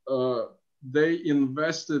Seguin. They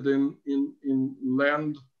invested in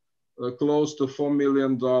land close to $4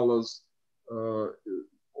 million.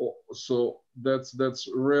 So that's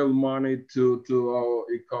real money to our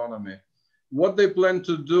economy. What they plan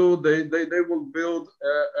to do, they will build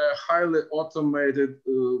a highly automated,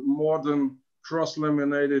 modern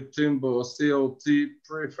cross-laminated timber or CLT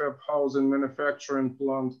prefab housing manufacturing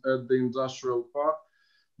plant at the industrial park.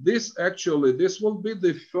 This will be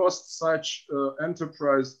the first such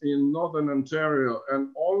enterprise in Northern Ontario and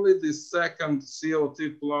only the second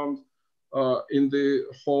CLT plant in the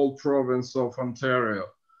whole province of Ontario.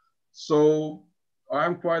 So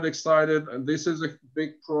I'm quite excited. This is a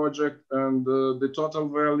big project, and the total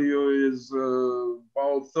value is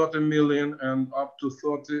about 30 million, and up to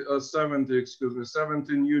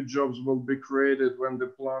 70 new jobs will be created when the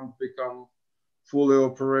plant becomes fully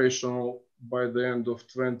operational by the end of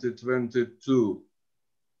 2022.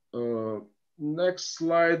 Next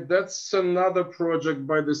slide, that's another project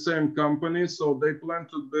by the same company. So they plan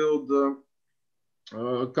to build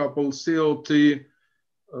a couple CLT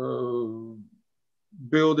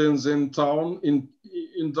buildings in town, in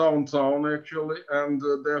downtown actually, and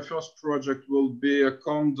their first project will be a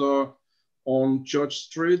condo on Church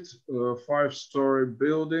Street, a 5-story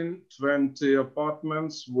building, 20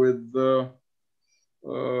 apartments with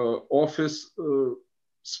office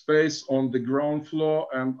space on the ground floor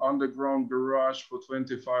and underground garage for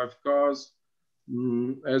 25 cars.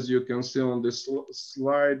 As you can see on this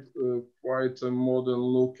slide, quite a modern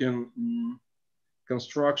looking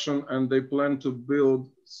construction, and they plan to build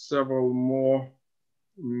several more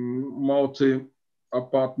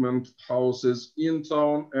multi-apartment houses in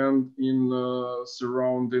town and in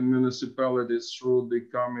surrounding municipalities through the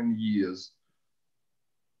coming years.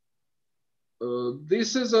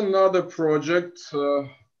 This is another project,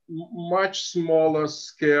 much smaller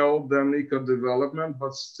scale than eco-development,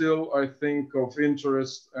 but still I think of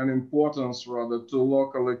interest and importance rather to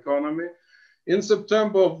local economy. In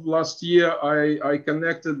September of last year, I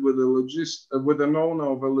connected with an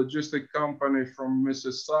owner of a logistic company from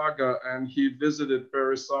Mississauga, and he visited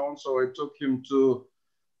Parry Sound. So I took him to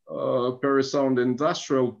Parry Sound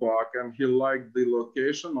Industrial Park, and he liked the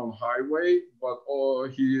location on highway, but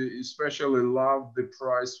he especially loved the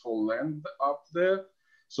price for land up there.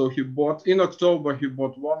 So he bought, in October, he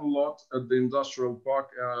bought one lot at the industrial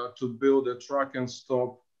park to build a truck and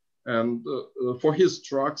stop and for his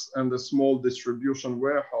trucks and a small distribution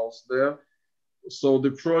warehouse there. So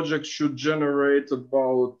the project should generate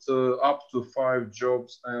about up to 5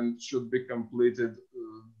 jobs and should be completed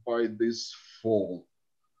by this fall.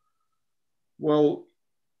 Well,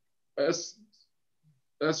 as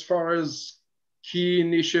far as key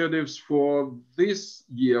initiatives for this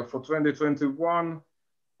year, for 2021,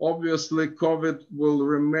 obviously COVID will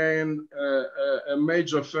remain a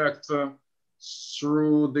major factor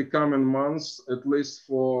through the coming months, at least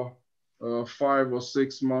for 5 or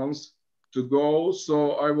 6 months to go.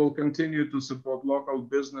 So I will continue to support local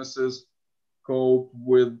businesses cope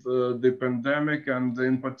with the pandemic, and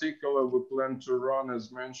in particular we plan to run,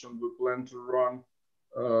 as mentioned, we plan to run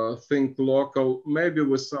Think Local, maybe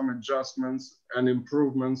with some adjustments and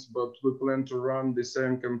improvements, but we plan to run the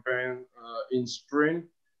same campaign in spring,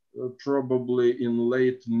 probably in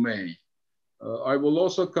late May. I will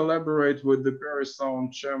also collaborate with the Parry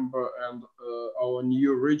Sound Chamber and our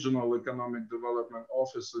new regional economic development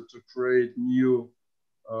officer to create new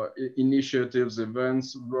initiatives,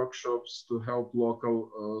 events, workshops to help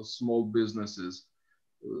local small businesses.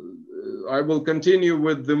 I will continue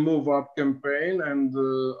with the Move Up campaign, and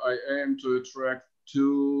I aim to attract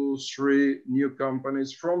 2-3 new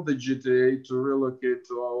companies from the GTA to relocate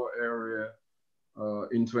to our area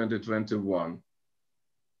in 2021.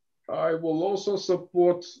 I will also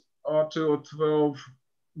support RTO12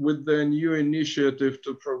 with their new initiative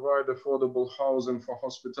to provide affordable housing for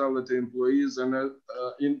hospitality employees. And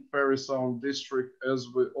in Parry Sound District, as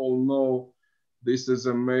we all know, this is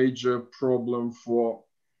a major problem for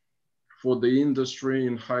the industry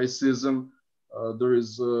in high season. There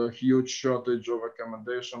is a huge shortage of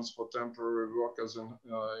accommodations for temporary workers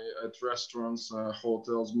at restaurants,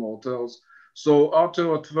 hotels, motels. So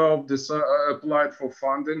RTO12 applied for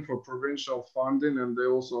funding, for provincial funding, and they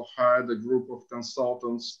also hired a group of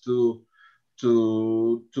consultants to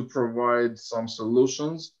provide some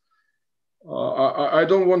solutions. I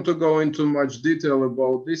don't want to go into much detail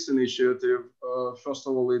about this initiative. First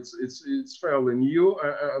of all, it's fairly new,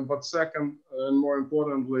 but second, and more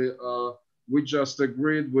importantly, we just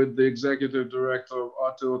agreed with the executive director of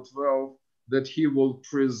RTO12 that he will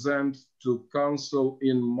present to council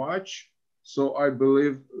in March. So I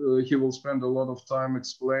believe he will spend a lot of time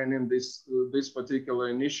explaining this particular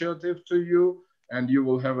initiative to you, and you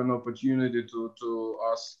will have an opportunity to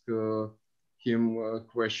ask him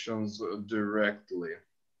questions directly.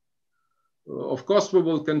 Of course, we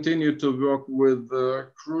will continue to work with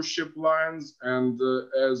cruise ship lines, and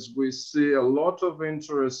as we see a lot of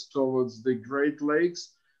interest towards the Great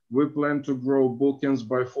Lakes, we plan to grow bookings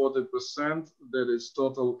by 40%. That is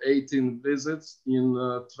total 18 visits in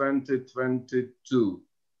 2022.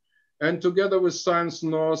 And together with Science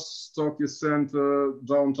North, Stocky Center,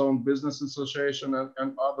 Downtown Business Association,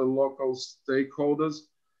 and other local stakeholders,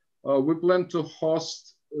 we plan to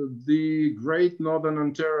host the Great Northern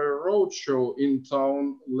Ontario Roadshow in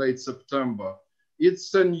town late September.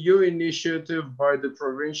 It's a new initiative by the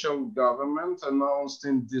provincial government announced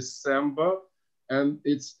in December, and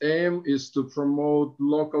its aim is to promote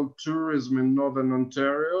local tourism in Northern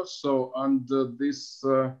Ontario. So under this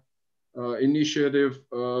initiative,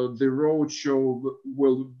 the roadshow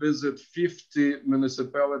will visit 50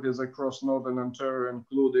 municipalities across Northern Ontario,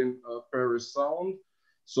 including Parry Sound.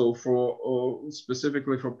 So for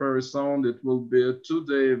specifically for Parry Sound, it will be a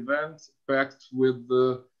 2-day event packed with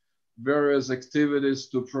various activities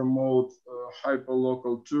to promote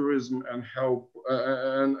hyperlocal tourism and help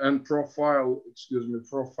and profile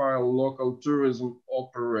local tourism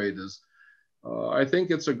operators. I think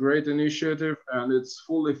it's a great initiative, and it's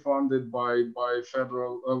fully funded by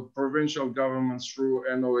federal, provincial governments through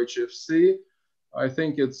NOHFC. I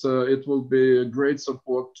think it will be a great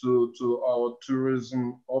support to our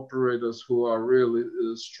tourism operators who are really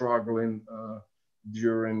struggling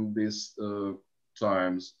during these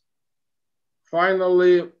times.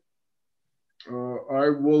 Finally, I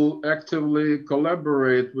will actively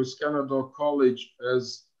collaborate with Canada College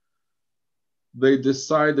as they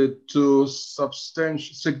decided to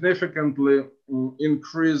significantly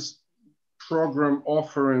increase program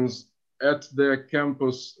offerings at their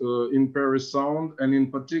campus in Parry Sound, and in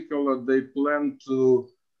particular, they plan to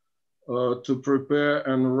prepare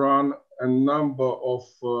and run a number of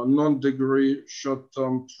non-degree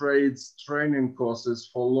short-term trades training courses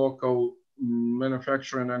for local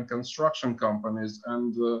manufacturing and construction companies,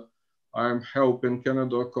 and I'm helping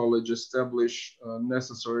Canada College establish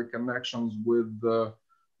necessary connections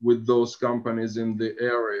with those companies in the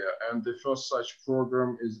area. And the first such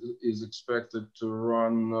program is expected to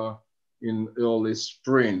run in early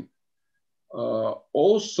spring.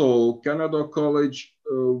 Also, Canada College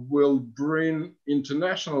will bring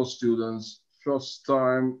international students first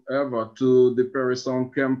time ever to the Parry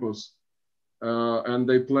Sound campus. And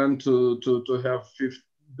they plan to have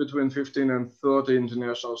between 15 and 30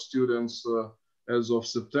 international students as of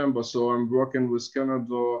September. So I'm working with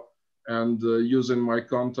Canada and using my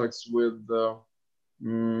contacts with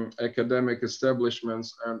academic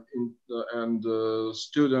establishments and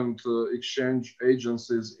student exchange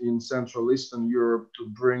agencies in Central Eastern Europe to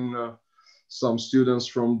bring some students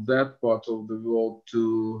from that part of the world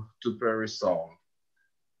to Parry Sound.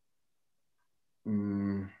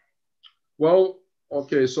 Well,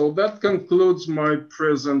 okay, so that concludes my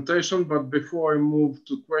presentation, but before I move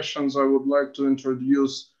to questions, I would like to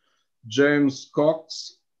introduce James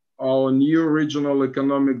Cox, our new Regional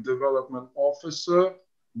Economic Development Officer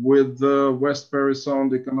with the West Parry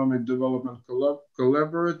Sound Economic Development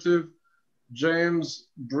Collaborative. James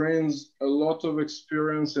brings a lot of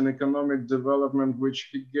experience in economic development, which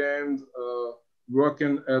he gained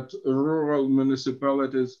working at rural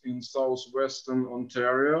municipalities in southwestern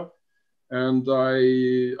Ontario. And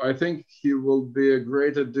I think he will be a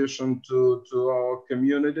great addition to our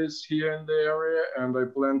communities here in the area. And I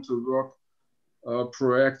plan to work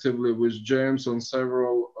proactively with James on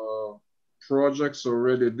several projects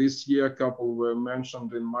already this year. A couple were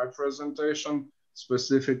mentioned in my presentation,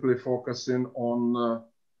 specifically focusing on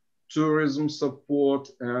tourism support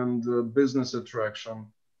and business attraction.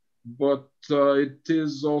 But it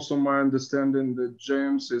is also my understanding that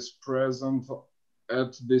James is present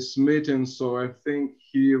at this meeting, so I think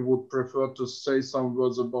he would prefer to say some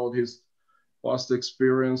words about his past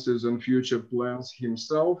experiences and future plans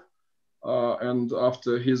himself. And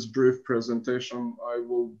after his brief presentation, I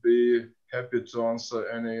will be happy to answer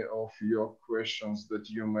any of your questions that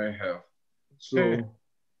you may have. So,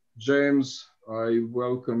 James, I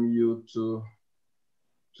welcome you to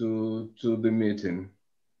the meeting.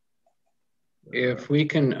 If we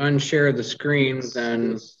can unshare the screen,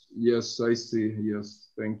 then... Yes, I see. Yes,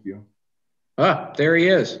 thank you. Ah, there he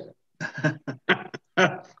is.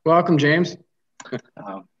 Welcome, James.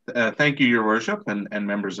 Thank you, Your Worship, and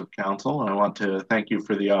members of council. I want to thank you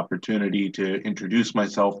for the opportunity to introduce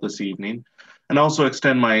myself this evening, and also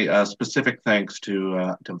extend my specific thanks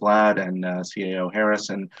to Vlad and CAO Harris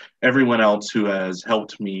and everyone else who has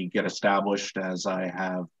helped me get established as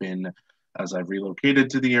I've relocated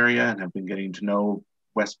to the area and have been getting to know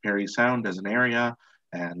West Parry Sound as an area,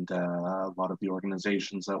 and a lot of the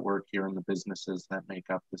organizations that work here and the businesses that make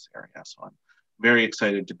up this area. So I'm very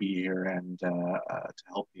excited to be here and to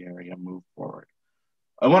help the area move forward.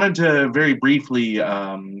 I wanted to very briefly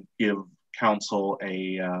give council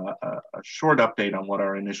a short update on what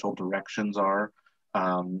our initial directions are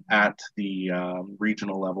at the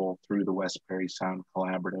regional level through the West Parry Sound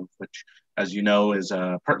Collaborative, which, as you know, is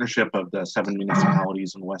a partnership of the 7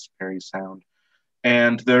 municipalities in West Parry Sound.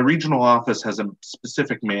 And the regional office has a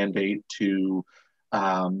specific mandate to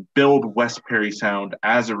build West Parry Sound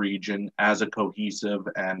as a region, as a cohesive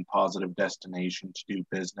and positive destination to do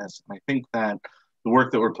business. And I think that the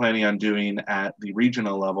work that we're planning on doing at the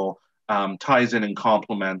regional level ties in and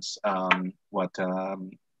complements what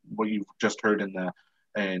you've just heard in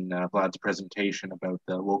Vlad's presentation about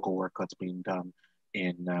the local work that's being done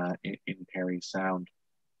in Parry Sound.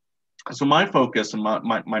 So my focus and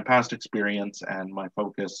my past experience and my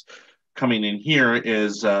focus coming in here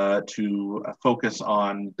is to focus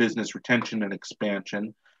on business retention and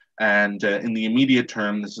expansion. And in the immediate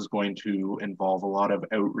term, this is going to involve a lot of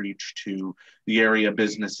outreach to the area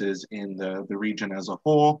businesses in the region as a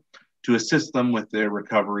whole to assist them with their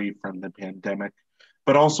recovery from the pandemic,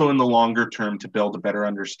 but also in the longer term to build a better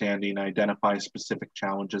understanding, identify specific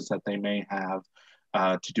challenges that they may have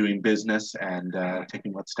to doing business and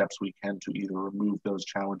taking what steps we can to either remove those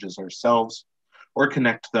challenges ourselves or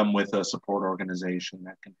connect them with a support organization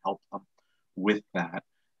that can help them with that.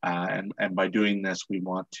 And by doing this, we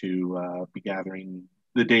want to be gathering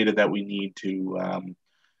the data that we need to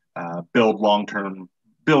build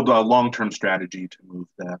a long-term strategy to move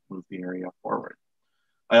the area forward.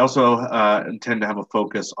 I also intend to have a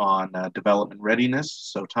focus on development readiness,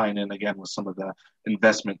 so tying in again with some of the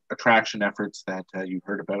investment attraction efforts that you've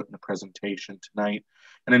heard about in the presentation tonight,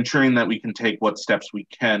 and ensuring that we can take what steps we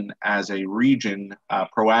can as a region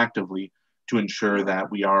proactively to ensure that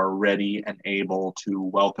we are ready and able to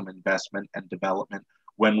welcome investment and development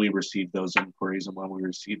when we receive those inquiries and when we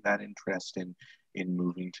receive that interest in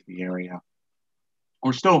moving to the area.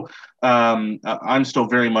 I'm still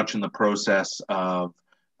very much in the process of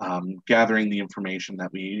gathering the information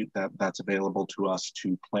that's available to us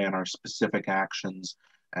to plan our specific actions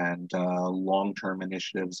and long-term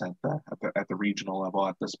initiatives at the regional level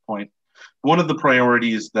at this point. One of the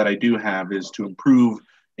priorities that I do have is to improve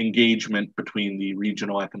engagement between the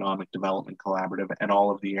Regional Economic Development Collaborative and all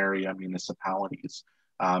of the area municipalities.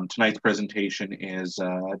 Tonight's presentation is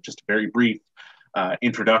just a very brief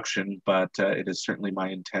introduction, but it is certainly my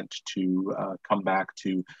intent to come back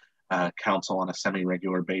to Council on a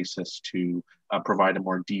semi-regular basis to provide a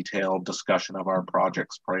more detailed discussion of our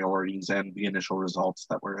project's priorities and the initial results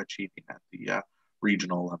that we're achieving at the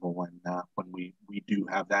regional level when we do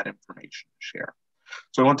have that information to share.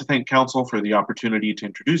 So I want to thank Council for the opportunity to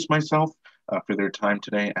introduce myself, for their time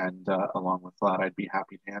today, and along with that, I'd be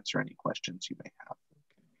happy to answer any questions you may have.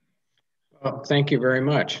 Well, thank you very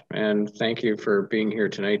much, and thank you for being here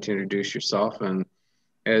tonight to introduce yourself. And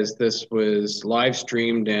as this was live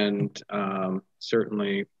streamed and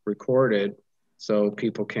certainly recorded, so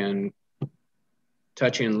people can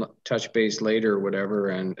touch base later or whatever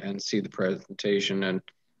and see the presentation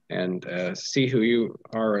and see who you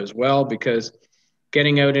are as well, because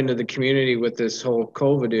getting out into the community with this whole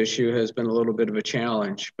COVID issue has been a little bit of a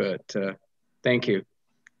challenge, but thank you.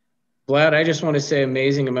 Vlad, I just want to say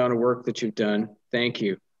amazing amount of work that you've done. Thank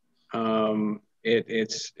you.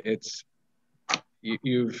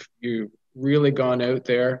 You've really gone out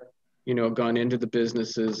there, gone into the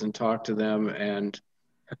businesses and talked to them and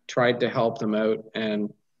tried to help them out.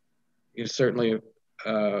 And you certainly,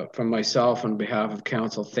 from myself on behalf of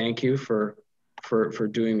Council, thank you for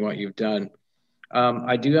doing what you've done.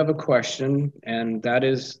 I do have a question, and that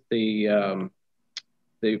is the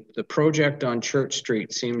project on Church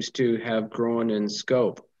Street seems to have grown in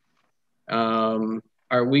scope.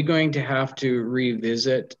 Are we going to have to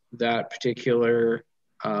revisit that particular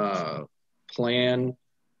plan?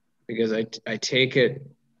 Because I take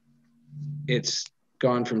it's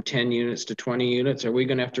gone from 10 units to 20 units. Are we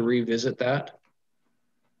going to have to revisit that?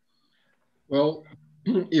 Well,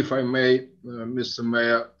 if I may, Mr.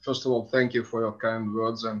 Mayor, first of all, thank you for your kind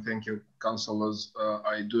words, and thank you, councillors.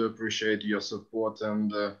 I do appreciate your support,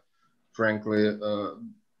 and frankly,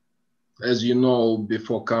 as you know,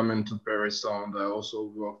 before coming to Parry Sound, I also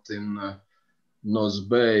worked in North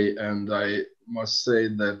Bay, and I must say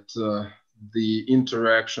that the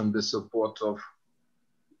interaction, the support of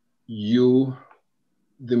you,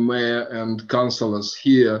 the mayor, and councillors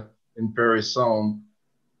here in Parry Sound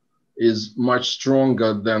is much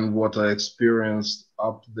stronger than what I experienced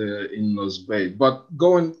up there in North Bay. But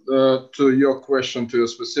going to your question, to your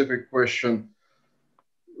specific question,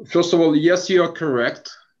 first of all, yes, you are correct.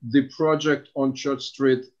 The project on Church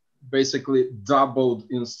Street basically doubled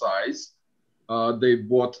in size. They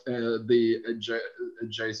bought the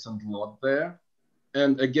adjacent lot there.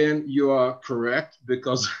 And again, you are correct,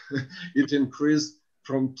 because it increased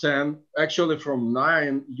from 10, actually from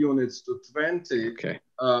 9 units to 20, okay.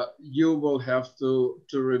 You will have to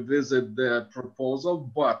revisit their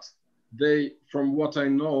proposal, but they, from what I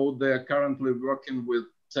know, they are currently working with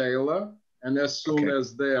Taylor, and as soon okay.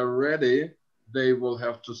 as they are ready, they will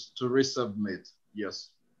have to resubmit, yes.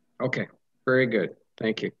 Okay, very good,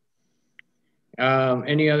 thank you.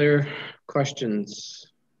 Any other questions?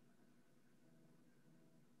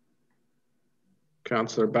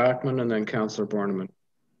 Councillor Bachman and then Councillor Borneman.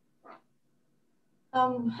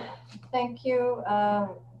 Thank you,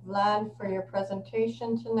 Vlad, for your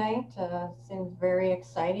presentation tonight. Seems very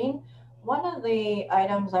exciting. One of the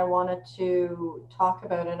items I wanted to talk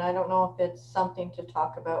about, and I don't know if it's something to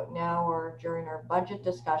talk about now or during our budget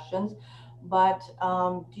discussions, but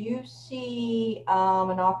do you see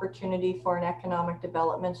an opportunity for an economic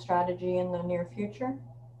development strategy in the near future?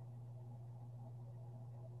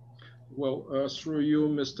 Well, through you,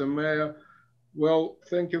 Mr. Mayor. Well,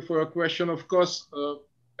 thank you for your question. Of course,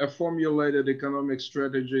 a formulated economic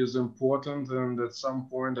strategy is important, and at some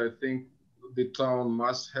point, I think the town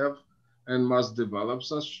must have and must develop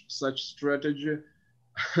such strategy.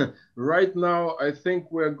 Right now, I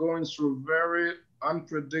think we're going through very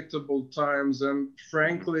unpredictable times, and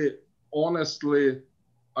frankly, honestly,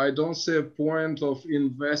 I don't see a point of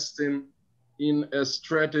investing in a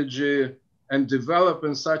strategy and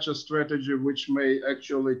developing such a strategy which may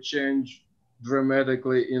actually change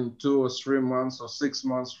dramatically in 2 or 3 months or 6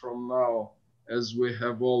 months from now, as we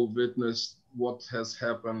have all witnessed what has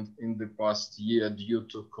happened in the past year due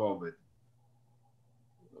to COVID.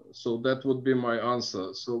 So that would be my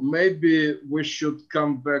answer. So maybe we should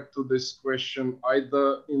come back to this question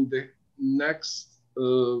either in the next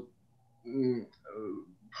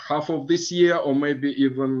half of this year or maybe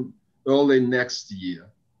even early next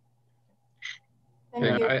year.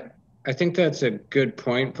 Yeah, I think that's a good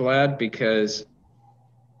point, Vlad, because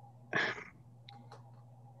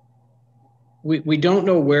we don't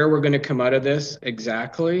know where we're going to come out of this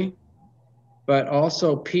exactly, but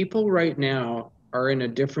also people right now are in a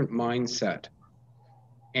different mindset.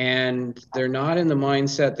 And they're not in the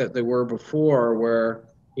mindset that they were before, where,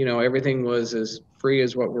 you know, everything was as free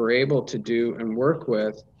as what we're able to do and work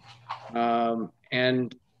with.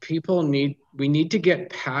 And people we need to get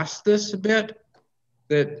past this a bit,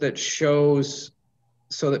 that shows,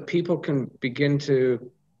 so that people can begin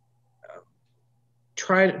to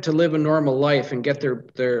try to live a normal life and get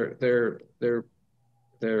their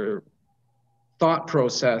thought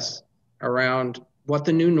process around what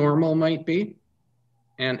the new normal might be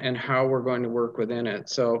and how we're going to work within it.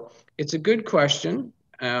 So it's a good question,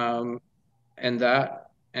 and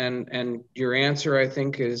your answer, I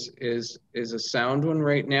think, is a sound one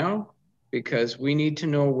right now, because we need to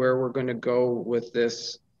know where we're going to go with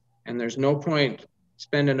this, and there's no point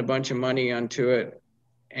spending a bunch of money onto it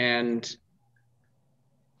and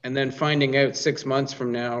then finding out 6 months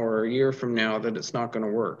from now or a year from now that it's not going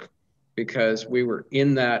to work, because we were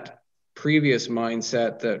in that previous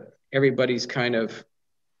mindset that everybody's kind of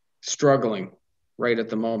struggling right at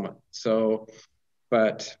the moment. So,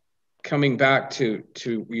 but coming back to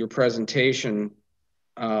your presentation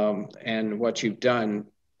and what you've done,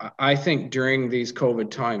 I think during these COVID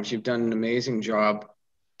times, you've done an amazing job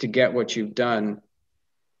to get what you've done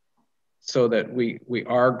so that we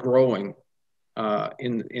are growing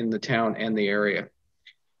in the town and the area.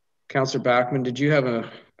 Councillor Bachman, did you have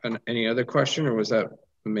any other question, or was that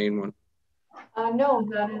the main one? No,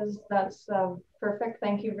 that's perfect.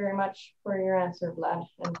 Thank you very much for your answer, Vlad,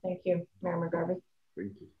 and thank you, Mayor McGarvey.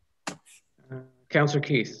 Thank you. Councillor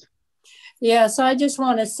Keith. Yes, I just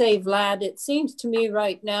want to say, Vlad, it seems to me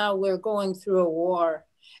right now we're going through a war.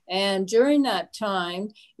 And during that time,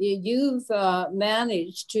 you've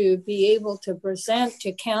managed to be able to present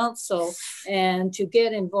to council and to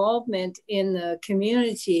get involvement in the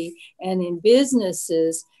community and in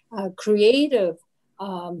businesses, creative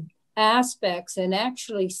aspects, and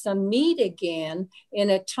actually some meat again in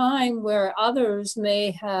a time where others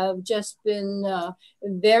may have just been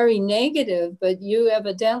very negative, but you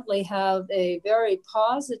evidently have a very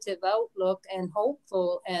positive outlook and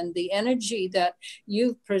hopeful, and the energy that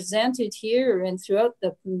you've presented here and throughout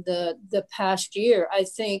the past year, I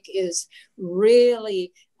think is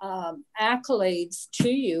really accolades to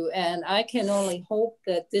you, and I can only hope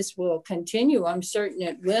that this will continue. I'm certain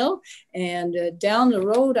it will, and down the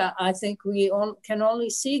road I think we can only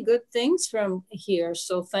see good things from here,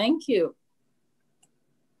 so thank you.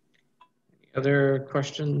 Any other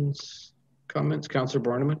questions, comments? Councillor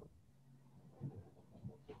Borneman.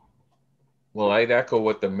 Well, I'd echo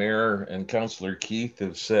what the mayor and Councillor Keith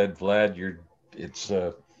have said. Vlad, it's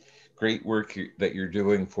great work that you're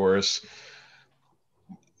doing for us.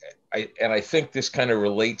 I think this kind of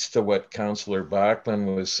relates to what Councillor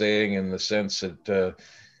Bachman was saying, in the sense that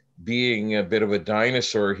being a bit of a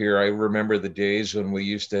dinosaur here, I remember the days when we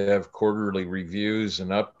used to have quarterly reviews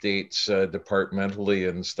and updates departmentally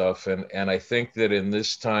and stuff. And I think that in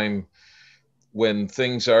this time, when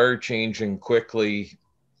things are changing quickly,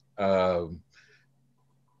 I'd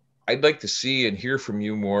like to see and hear from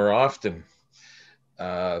you more often.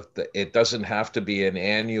 It doesn't have to be an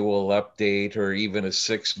annual update or even a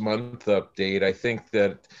 6-month update. I think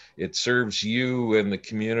that it serves you and the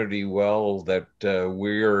community well that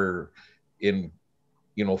we're in,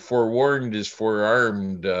 forewarned is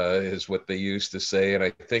forearmed, is what they used to say. And I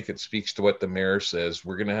think it speaks to what the mayor says.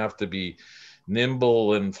 We're going to have to be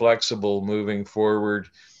nimble and flexible moving forward.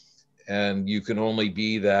 And you can only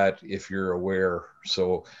be that if you're aware.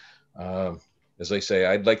 So, as I say,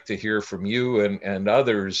 I'd like to hear from you and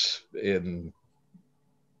others in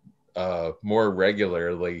more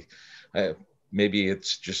regularly. Maybe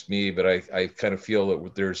it's just me, but I kind of feel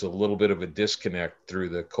that there's a little bit of a disconnect through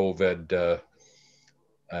the COVID,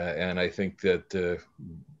 and I think that the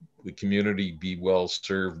community be well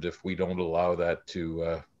served if we don't allow that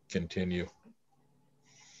to continue.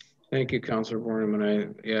 Thank you, Councillor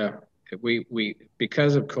Borneman. We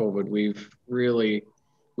because of COVID,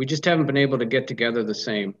 we just haven't been able to get together the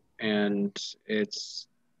same, and it's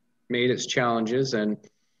made its challenges. And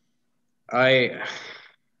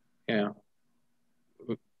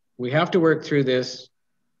we have to work through this,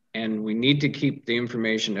 and we need to keep the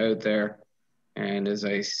information out there. And as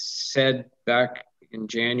I said back in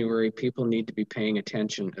January, people need to be paying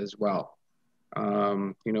attention as well.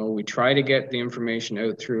 We try to get the information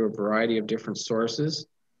out through a variety of different sources.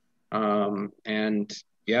 And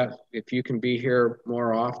yeah, if you can be here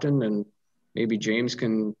more often, and maybe James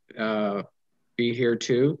can be here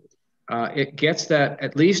too, it gets that,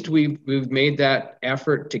 at least we've made that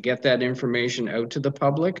effort to get that information out to the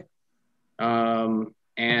public.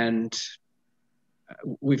 And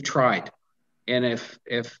we've tried. And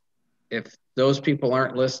if those people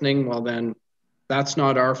aren't listening, well, then that's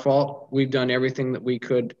not our fault. We've done everything that we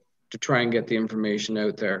could to try and get the information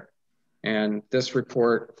out there. And this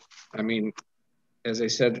report, I mean, as I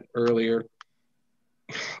said earlier,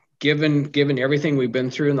 given everything we've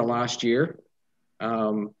been through in the last year,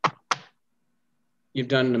 you've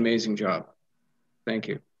done an amazing job. Thank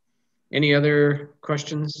you. Any other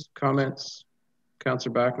questions, comments?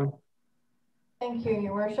 Councillor Bachman? Thank you,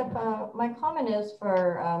 Your Worship. My comment is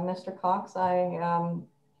for Mr. Cox. I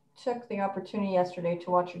took the opportunity yesterday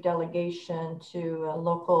to watch your delegation to a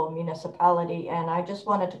local municipality, and I just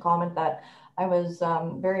wanted to comment that I was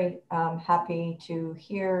very happy to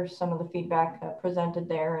hear some of the feedback presented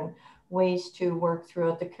there and ways to work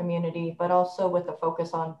throughout the community, but also with a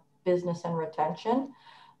focus on business and retention.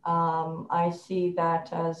 I see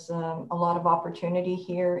that as a lot of opportunity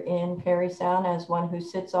here in Parry Sound, as one who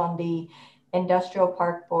sits on the industrial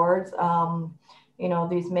park boards.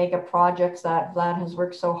 These mega projects that Vlad has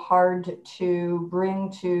worked so hard to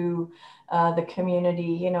bring to the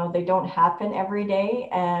community, they don't happen every day.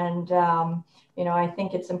 And, I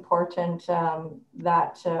think it's important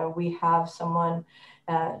that we have someone,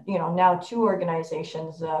 now 2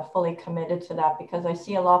 organizations fully committed to that, because I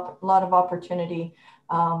see a lot of opportunity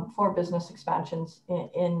for business expansions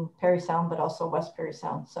in Parry Sound, but also West Parry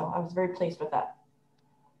Sound. So I was very pleased with that.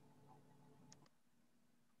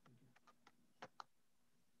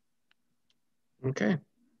 Okay.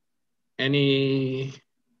 Anything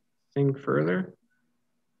further?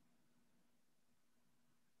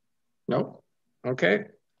 Nope. Okay.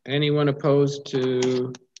 Anyone opposed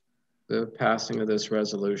to the passing of this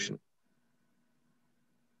resolution?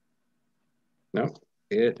 No,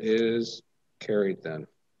 it is carried then.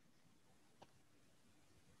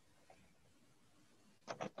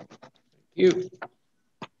 Thank you.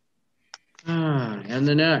 And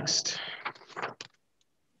the next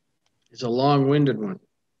is a long-winded one.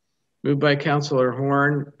 Moved by Councillor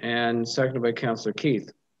Horn and seconded by Councillor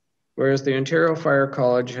Keith. Whereas the Ontario Fire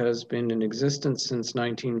College has been in existence since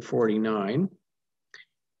 1949,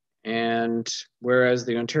 and whereas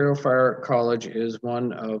the Ontario Fire College is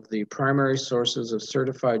one of the primary sources of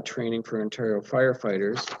certified training for Ontario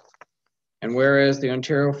firefighters, and whereas the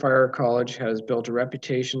Ontario Fire College has built a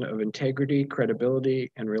reputation of integrity,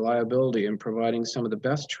 credibility, and reliability in providing some of the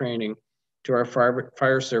best training to our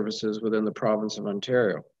fire services within the province of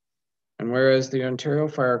Ontario. And whereas the Ontario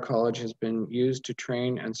Fire College has been used to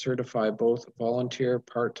train and certify both volunteer,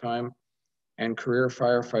 part-time, and career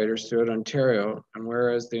firefighters throughout Ontario, and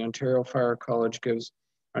whereas the Ontario Fire College gives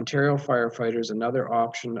Ontario firefighters another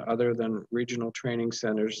option other than regional training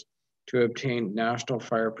centers to obtain National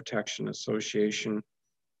Fire Protection Association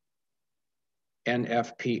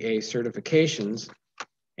NFPA certifications.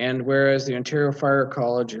 And whereas the Ontario Fire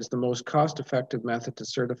College is the most cost-effective method to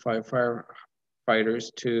certify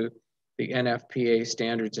firefighters to the NFPA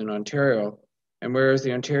standards in Ontario, and whereas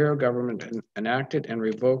the Ontario government enacted and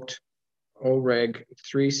revoked OREG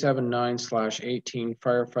 379/18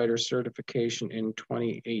 firefighter certification in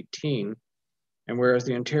 2018, and whereas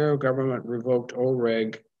the Ontario government revoked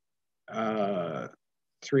OREG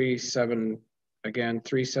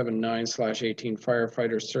 379/18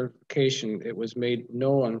 firefighter certification, it was made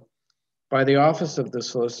known by the Office of the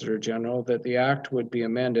Solicitor General that the Act would be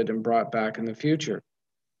amended and brought back in the future.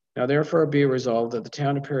 Now therefore be resolved that the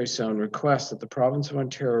town of Parry Sound requests that the province of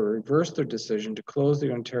Ontario reverse their decision to close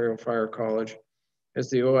the Ontario Fire College, as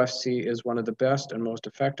the OFC is one of the best and most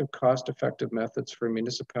effective, cost-effective methods for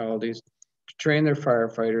municipalities to train their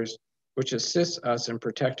firefighters, which assists us in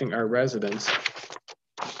protecting our residents.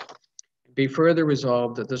 Be further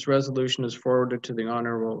resolved that this resolution is forwarded to the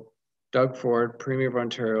Honourable Doug Ford, Premier of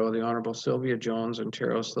Ontario, the Honourable Sylvia Jones,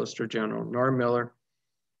 Ontario Solicitor General, Norm Miller,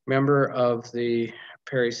 member of the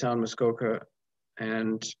Parry Sound Muskoka,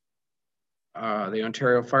 and the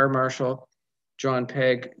Ontario Fire Marshal, John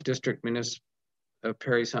Pegg, District of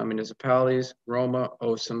Parry Sound Municipalities, Roma,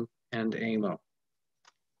 Osum, and AMO.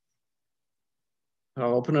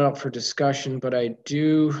 I'll open it up for discussion, but I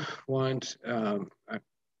do want a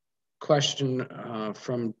question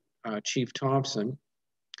from Chief Thompson.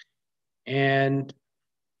 And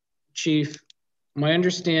Chief, my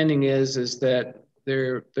understanding is that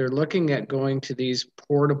they're looking at going to these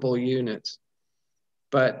portable units,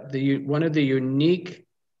 but one of the unique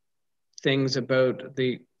things about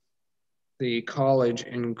the college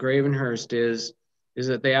in Gravenhurst is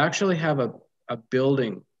that they actually have a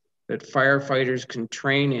building that firefighters can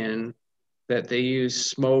train in, that they use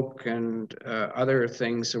smoke and other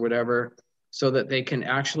things or whatever, so that they can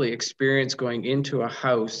actually experience going into a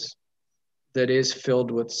house that is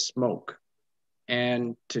filled with smoke,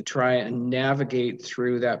 and to try and navigate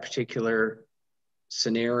through that particular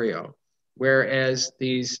scenario. Whereas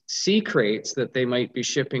these sea crates that they might be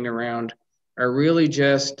shipping around are really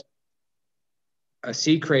just a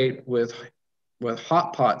sea crate with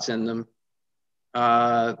hot pots in them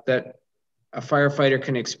that a firefighter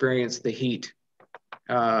can experience the heat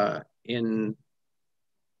in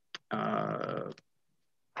a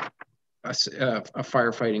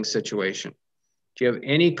firefighting situation. Do you have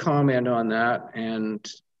any comment on that and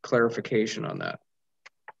clarification on that?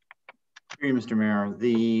 Mr. Mayor,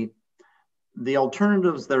 the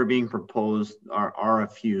alternatives that are being proposed are a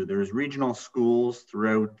few. There's regional schools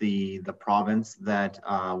throughout the province that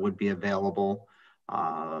would be available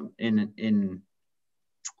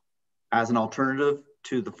as an alternative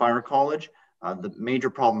to the fire college. The major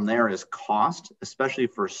problem there is cost, especially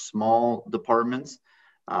for small departments.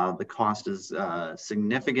 The cost is going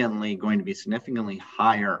to be significantly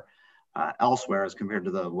higher elsewhere as compared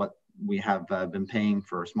to what we have been paying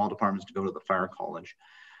for small departments to go to the fire college.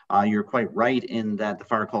 You're quite right in that the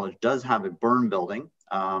fire college does have a burn building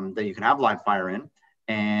that you can have live fire in,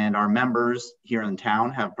 and our members here in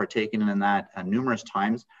town have partaken in that numerous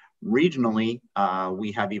times. Regionally,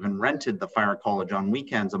 we have even rented the fire college on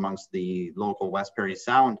weekends amongst the local West Parry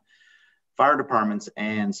Sound fire departments,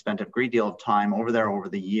 and spent a great deal of time over there over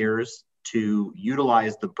the years to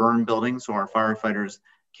utilize the burn building so our firefighters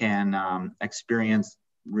can experience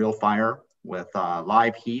real fire with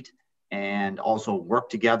live heat, and also work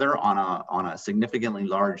together on a significantly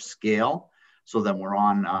large scale, so that we're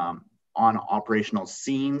on operational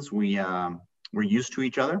scenes. We're used to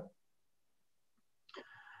each other.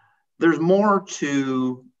 There's more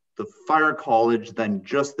to the fire college than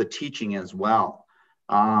just the teaching as well.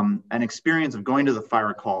 An experience of going to the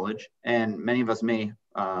fire college, and many of us may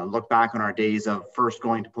look back on our days of first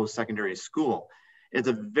going to post-secondary school. It's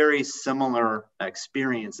a very similar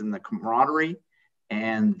experience in the camaraderie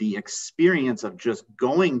and the experience of just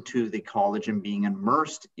going to the college and being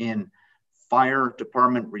immersed in fire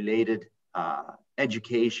department related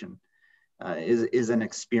education is an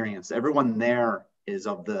experience. Everyone there is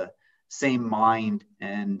of the same mind,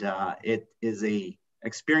 and it is a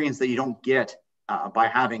experience that you don't get by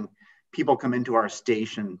having people come into our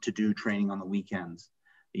station to do training on the weekends.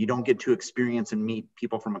 You don't get to experience and meet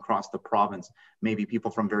people from across the province, maybe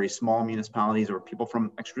people from very small municipalities or people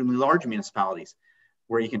from extremely large municipalities,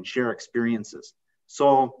 where you can share experiences.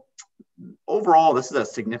 So overall, this is a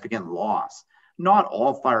significant loss. Not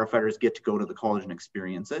all firefighters get to go to the college and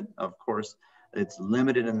experience it. Of course, it's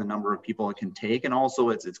limited in the number of people it can take. And also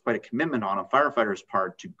it's quite a commitment on a firefighter's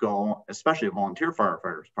part to go, especially a volunteer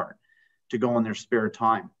firefighter's part, to go in their spare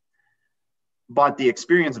time. But the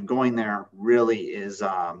experience of going there really is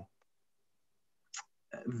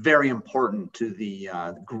very important to the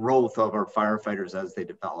growth of our firefighters as they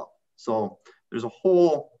develop. So there's a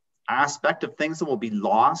whole aspect of things that will be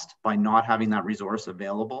lost by not having that resource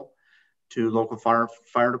available to local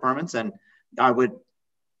fire departments. And I would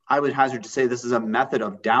hazard to say this is a method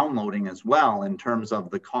of downloading as well in terms of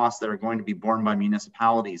the costs that are going to be borne by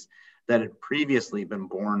municipalities that had previously been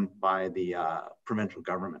borne by the provincial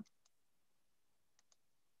government.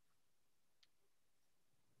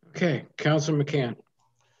 Okay, Councillor McCann.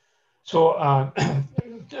 So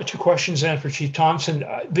two questions then for Chief Thompson.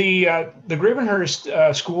 The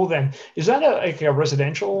Gravenhurst School then, is that like a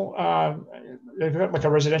residential, like a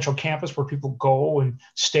residential campus where people go and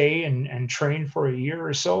stay and train for a year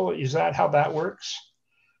or so? Is that how that works?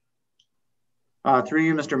 Through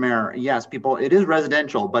you, Mr. Mayor, yes, it is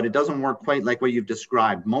residential, but it doesn't work quite like what you've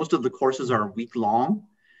described. Most of the courses are a week long,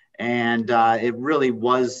 and it really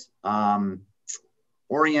was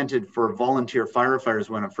oriented for volunteer firefighters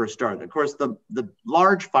when it first started. Of course, the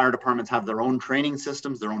large fire departments have their own training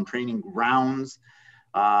systems, their own training grounds,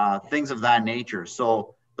 things of that nature.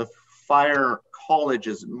 So the fire college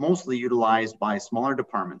is mostly utilized by smaller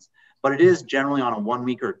departments, but it is generally on a 1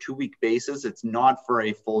 week or 2 week basis. It's not for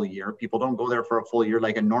a full year. People don't go there for a full year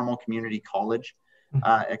like a normal community college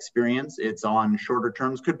experience. It's on shorter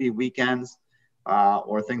terms, could be weekends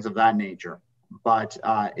or things of that nature. But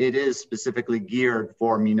it is specifically geared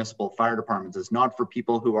for municipal fire departments. It's not for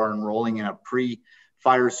people who are enrolling in a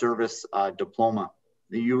pre-fire service diploma.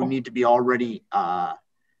 You need to be already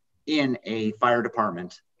in a fire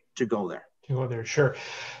department to go there. To go there, sure.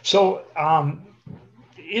 So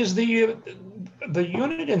is the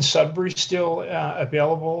unit in Sudbury still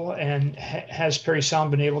available, and has Parry Sound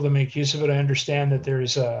been able to make use of it? I understand that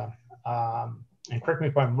there's a and correct me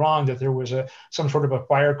if I'm wrong, that there was some sort of a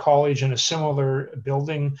fire college in a similar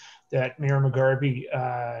building that Mayor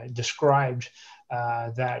McGarvey described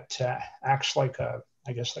that acts like a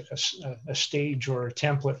stage or a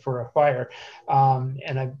template for a fire.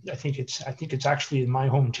 And I think it's actually in my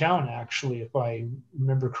hometown, actually, if I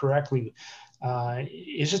remember correctly.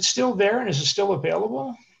 Is it still there, and is it still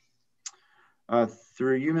available?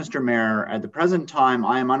 Through you, Mr. Mayor, at the present time,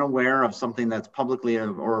 I am unaware of something that's publicly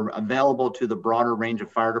or available to the broader range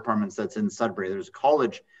of fire departments that's in Sudbury. There's a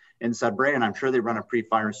college in Sudbury, and I'm sure they run a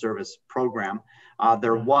pre-fire service program.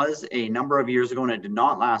 There was a number of years ago, and it did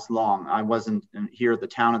not last long. I wasn't here at the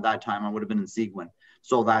town at that time. I would have been in Seguin.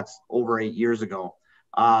 So that's over 8 years ago.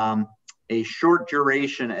 A short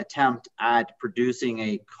duration attempt at producing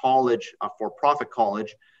a college, a for-profit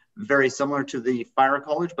college, very similar to the fire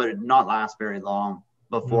college, but it did not last very long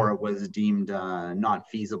before it was deemed not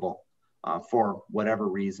feasible for whatever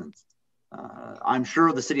reasons. I'm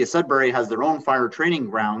sure the city of Sudbury has their own fire training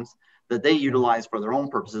grounds that they utilize for their own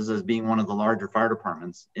purposes as being one of the larger fire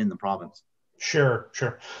departments in the province. Sure.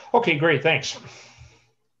 Okay, great, thanks.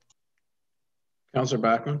 Councillor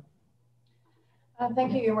Bachman.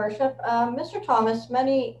 Thank you, Your Worship. Mr.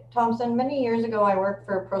 Thompson, many years ago, I worked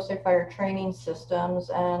for ProSafe Fire Training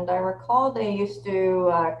Systems, and I recall they used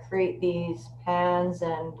to create these pans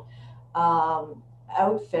and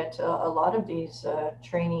outfit a lot of these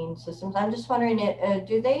training systems. I'm just wondering,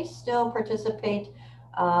 do they still participate,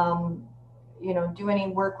 do any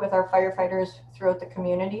work with our firefighters throughout the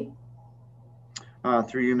community?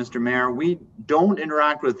 Through you, Mr. Mayor, we don't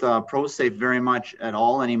interact with ProSafe very much at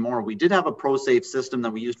all anymore. We did have a ProSafe system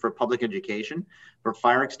that we used for public education for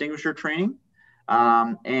fire extinguisher training.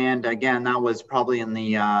 And again, that was probably in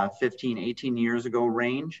the 15, 18 years ago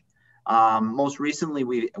range. Most recently,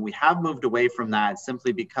 we have moved away from that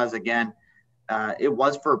simply because, again, it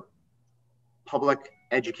was for public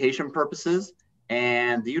education purposes,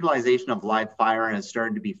 and the utilization of live fire has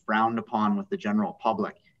started to be frowned upon with the general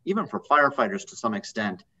public. Even for firefighters, to some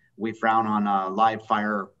extent, we frown on live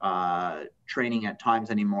fire training at times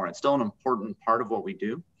anymore. It's still an important part of what we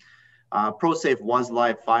do. ProSafe was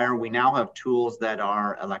live fire. We now have tools that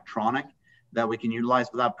are electronic that we can utilize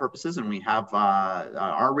for that purposes, and we have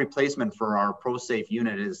our replacement for our ProSafe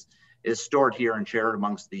unit is stored here and shared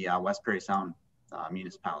amongst the West Parry Sound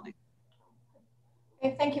municipality.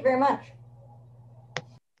 Okay, thank you very much.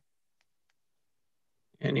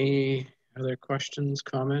 Any other questions,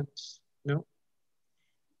 comments? No?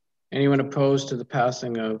 Anyone opposed to the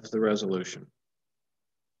passing of the resolution?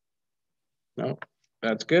 No,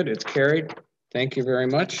 that's good. It's carried. Thank you very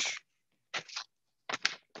much.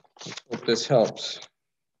 Let's hope this helps.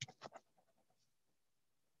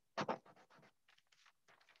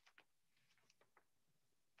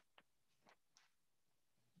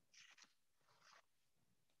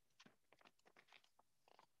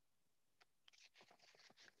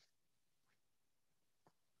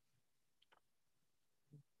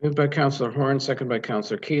 Moved by Councillor Horn, second by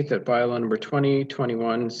Councillor Keith, that bylaw number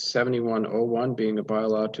 2021-7101, being a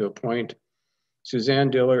bylaw to appoint Suzanne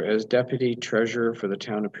Diller as Deputy Treasurer for the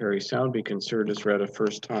town of Parry Sound, be considered as read a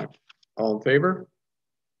first time. All in favor?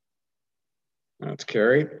 That's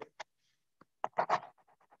carried.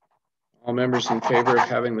 All members in favor of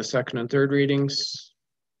having the second and third readings?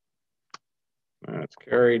 That's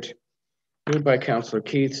carried. Moved by Councillor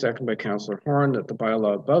Keith, second by Councillor Horn, that the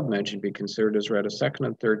bylaw above mentioned be considered as read a second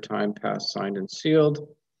and third time, passed, signed, and sealed.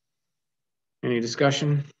 Any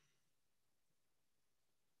discussion?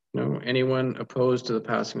 No. Anyone opposed to the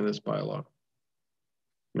passing of this bylaw?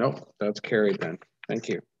 Nope, that's carried then. Thank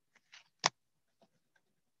you.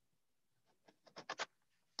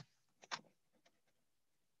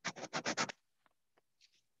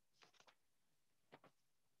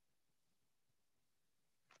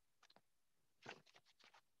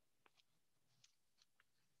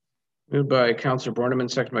 Moved by Councillor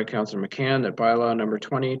Borneman, second by Councillor McCann, that bylaw number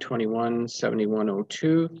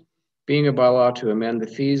 2021-7102, being a bylaw to amend the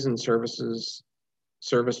fees and service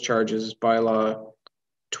charges bylaw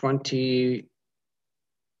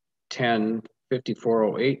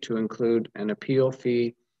 2010-5408 to include an appeal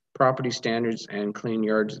fee, property standards and clean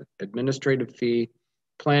yards administrative fee,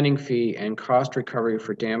 planning fee, and cost recovery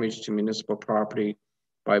for damage to municipal property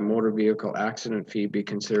by motor vehicle accident fee be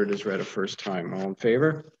considered as read a first time. All in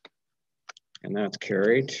favor? And that's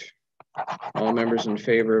carried. All members in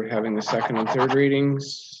favor of having the second and third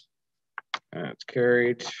readings? That's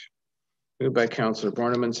carried. Moved by Councillor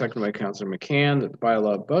Borneman, second by Councillor McCann, that the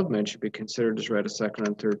bylaw above mentioned be considered as read a second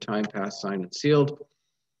and third time, passed, signed, and sealed.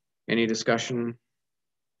 Any discussion?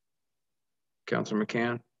 Councillor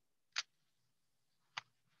McCann.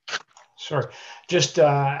 Sorry, just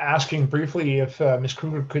asking briefly if Ms.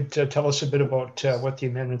 Kruger could tell us a bit about what the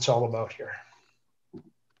amendment's all about here.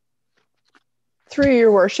 Through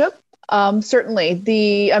your worship, certainly.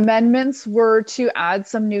 The amendments were to add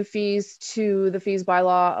some new fees to the fees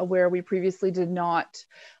bylaw where we previously did not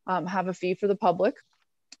have a fee for the public.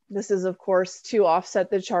 This is, of course, to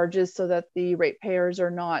offset the charges so that the ratepayers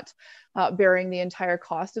are not bearing the entire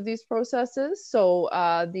cost of these processes. So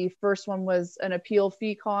the first one was an appeal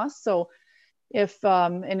fee cost. So if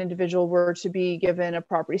an individual were to be given a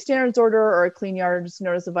property standards order or a clean yards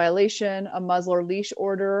notice of violation, a muzzle or leash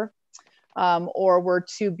order, or were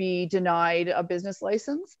to be denied a business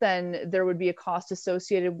license, then there would be a cost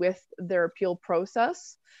associated with their appeal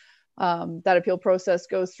process. That appeal process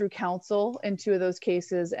goes through council in 2 of those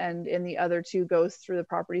cases, and in the other 2 goes through the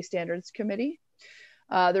Property Standards Committee.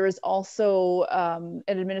 There is also an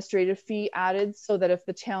administrative fee added so that if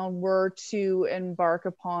the town were to embark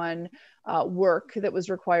upon work that was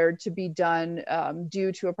required to be done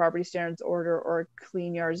due to a property standards order or a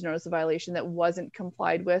clean yards notice of violation that wasn't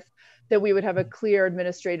complied with, that we would have a clear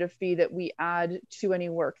administrative fee that we add to any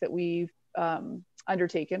work that we've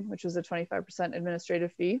undertaken, which was a 25%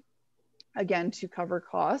 administrative fee, again, to cover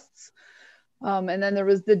costs. And then there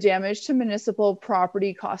was the damage to municipal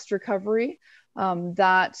property cost recovery.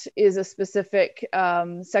 That is a specific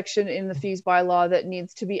section in the fees bylaw that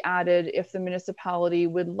needs to be added if the municipality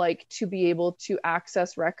would like to be able to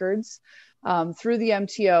access records through the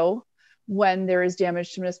MTO when there is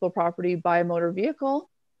damage to municipal property by a motor vehicle.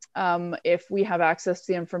 If we have access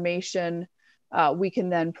to the information, we can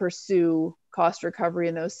then pursue cost recovery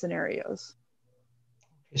in those scenarios.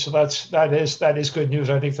 So that is good news.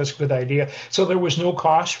 I think that's a good idea. So there was no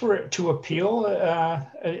cost for it to appeal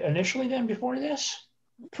initially then before this?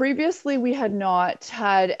 Previously, we had not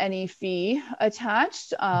had any fee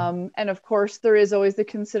attached. And of course, there is always the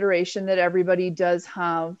consideration that everybody does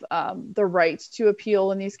have the right to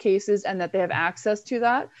appeal in these cases and that they have access to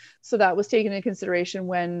that. So that was taken into consideration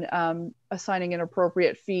when assigning an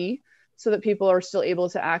appropriate fee so that people are still able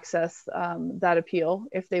to access that appeal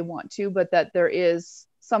if they want to, but that there is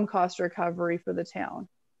some cost recovery for the town.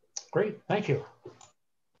 Great, thank you.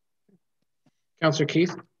 Councillor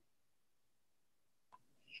Keith.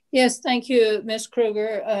 Yes, thank you, Ms.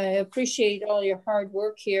 Kruger. I appreciate all your hard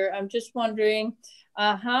work here. I'm just wondering,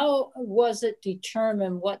 how was it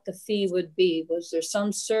determined what the fee would be? Was there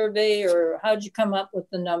some survey, or how did you come up with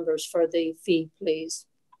the numbers for the fee, please?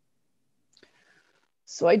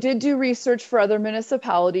 So I did do research for other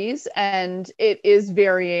municipalities, and it is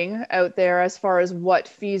varying out there as far as what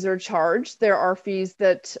fees are charged. There are fees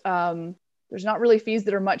that, there's not really fees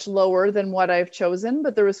that are much lower than what I've chosen,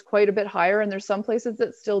 but there was quite a bit higher, and there's some places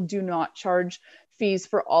that still do not charge fees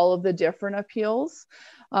for all of the different appeals.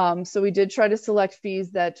 So we did try to select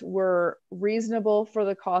fees that were reasonable for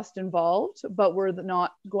the cost involved, but were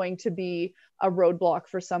not going to be a roadblock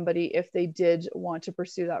for somebody if they did want to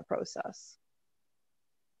pursue that process.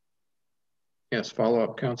 Yes, follow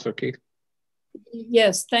up, Councillor Keith.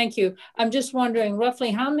 Yes, thank you. I'm just wondering,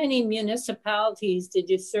 roughly how many municipalities did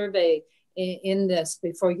you survey in this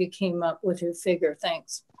before you came up with your figure?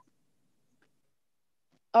 Thanks.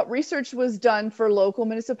 Research was done for local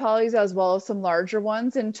municipalities as well as some larger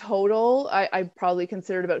ones. In total, I probably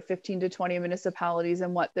considered about 15 to 20 municipalities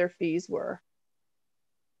and what their fees were.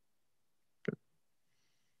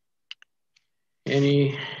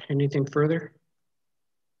 Anything further?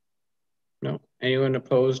 No. Anyone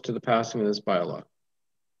opposed to the passing of this bylaw?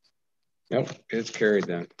 Nope, it's carried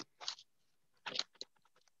then.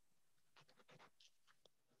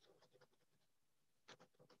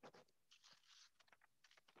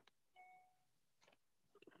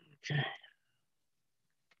 Okay.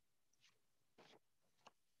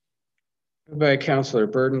 Moved by Councillor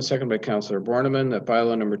Burden, second by Councillor Borneman, that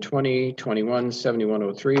bylaw number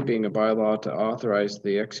 2021-7103 being a bylaw to authorize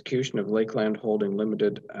the execution of Lakeland Holding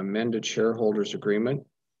Limited amended shareholders agreement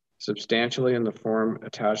substantially in the form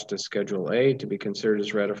attached to Schedule A to be considered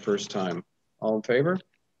as read a first time. All in favor?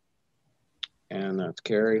 And that's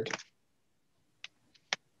carried.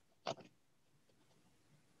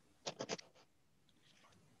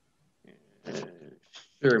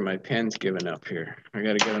 Sure, my pen's giving up here. I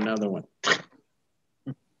got to get another one.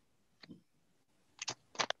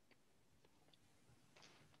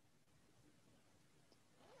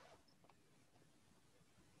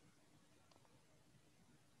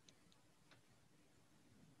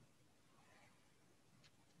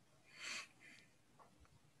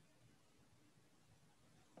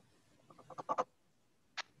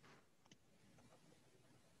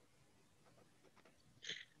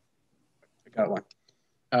 I got one.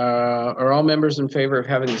 Are all members in favor of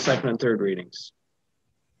having the second and third readings?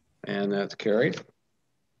 And that's carried.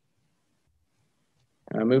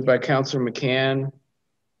 Moved by Councillor McCann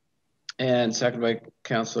and second by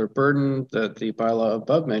Councillor Burden that the bylaw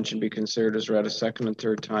above mentioned be considered as read a second and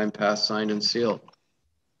third time, passed, signed, and sealed.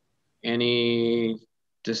 Any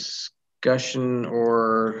discussion,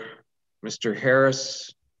 or Mr.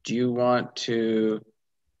 Harris, do you want to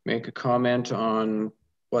make a comment on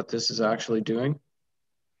what this is actually doing?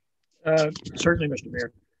 Certainly, Mr.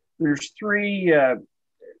 Mayor. There's three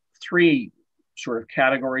sort of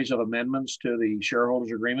categories of amendments to the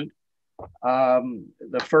shareholders agreement.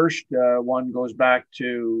 The first one goes back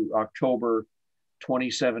to October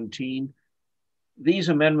 2017. These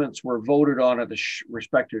amendments were voted on at the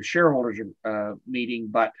respective shareholders meeting,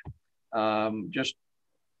 but just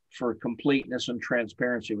for completeness and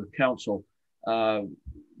transparency with council,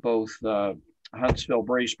 both Huntsville,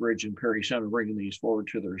 Bracebridge, and Parry Sound are bringing these forward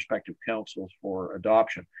to the respective councils for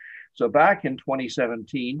adoption. So back in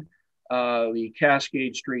 2017, the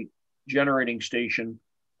Cascade Street generating station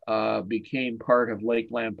became part of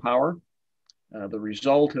Lakeland Power. The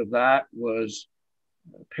result of that was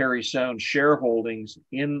Parry Sound shareholdings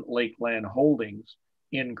in Lakeland Holdings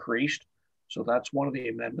increased. So that's one of the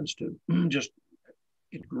amendments to just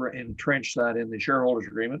entrench that in the shareholders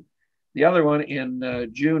agreement. The other one, in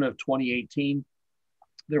June of 2018,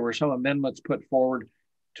 there were some amendments put forward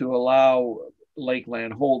to allow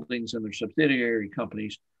Lakeland Holdings and their subsidiary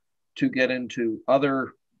companies to get into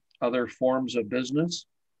other forms of business,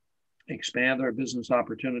 expand their business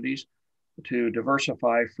opportunities, to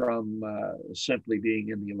diversify from simply being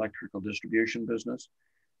in the electrical distribution business.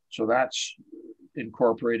 So that's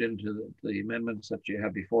incorporated into the amendments that you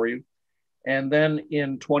have before you. And then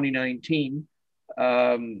in 2019,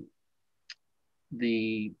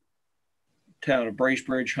 the town of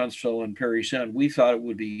Bracebridge, Huntsville, and Parry Sound, we thought it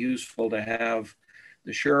would be useful to have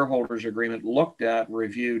the shareholders agreement looked at,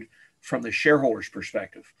 reviewed from the shareholders'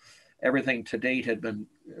 perspective. Everything to date had been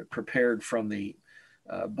prepared from the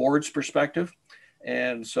board's perspective.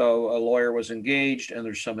 And so a lawyer was engaged, and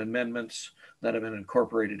there's some amendments that have been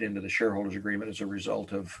incorporated into the shareholders agreement as a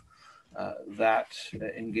result of that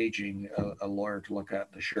engaging a lawyer to look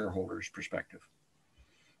at the shareholders' perspective.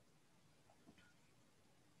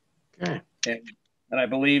 Okay. And I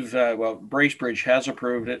believe, well, Bracebridge has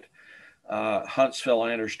approved it. Huntsville,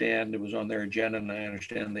 I understand it was on their agenda, and I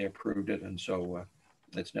understand they approved it. And so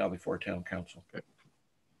it's now before town council. Okay.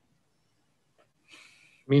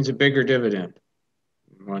 Means a bigger dividend.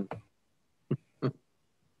 One.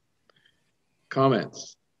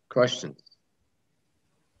 Comments, questions?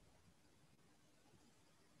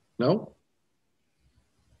 No?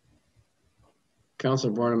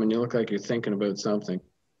 Councilor Borneman, you look like you're thinking about something.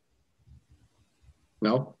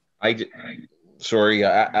 No? Sorry,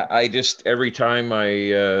 I just, every time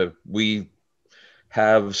we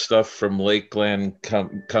have stuff from Lakeland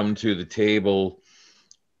come to the table,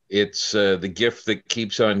 it's the gift that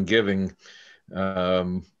keeps on giving.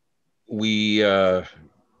 we,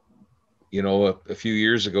 you know, a few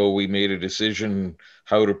years ago, we made a decision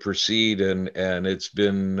how to proceed, and it's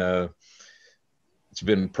been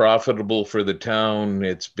profitable for the town.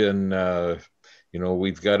 It's been, you know,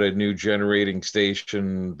 we've got a new generating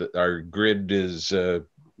station. Our grid is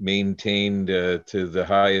maintained to the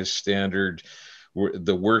highest standard.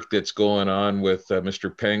 The work that's going on with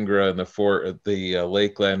Mr. Pengra and the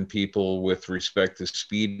Lakeland people with respect to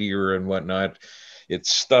Speedier and whatnot,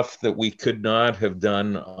 it's stuff that we could not have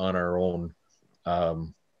done on our own.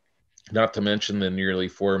 Not to mention the nearly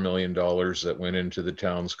 $4 million that went into the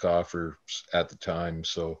town's coffers at the time.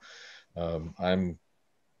 So I'm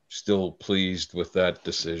still pleased with that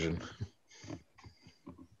decision.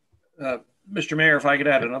 Mr. Mayor, if I could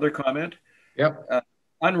add another comment. Yep.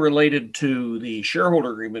 Unrelated to the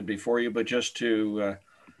shareholder agreement before you, but just to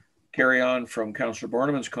carry on from Councillor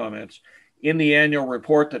Borneman's comments. In the annual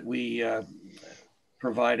report that we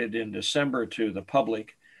provided in December to the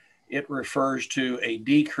public, it refers to a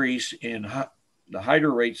decrease in the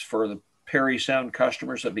hydro rates for the Parry Sound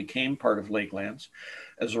customers that became part of Lakelands.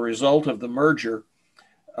 As a result of the merger,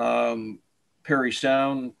 Parry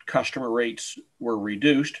Sound customer rates were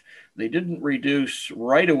reduced. They didn't reduce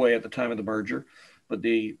right away at the time of the merger, but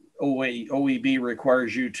the OEB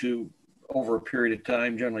requires you to, over a period of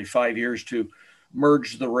time, generally 5 years, to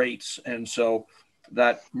merge the rates. And so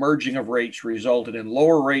that merging of rates resulted in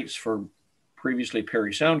lower rates for previously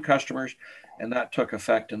Parry Sound customers, and that took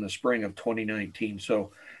effect in the spring of 2019.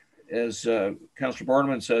 So as Councillor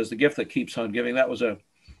Borneman says, the gift that keeps on giving, that was a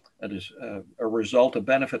result, a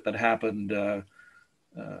benefit that happened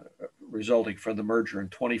resulting from the merger in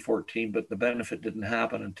 2014, but the benefit didn't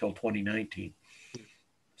happen until 2019.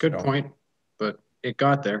 Good point, but it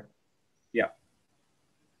got there. Yeah.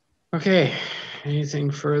 Okay, anything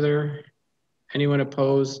further? Anyone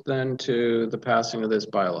opposed then to the passing of this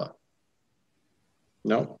bylaw?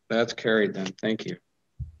 No, that's carried then. Thank you.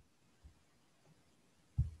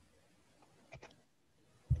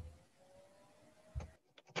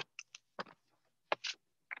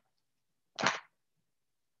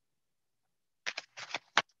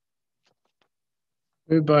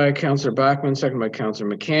 Moved by Councillor Bachman, second by Councillor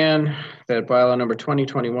McCann, that bylaw number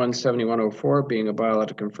 2021-7104, being a bylaw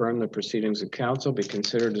to confirm the proceedings of council, be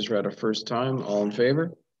considered as read a first time. All in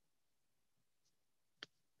favor?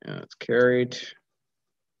 Yeah, it's carried.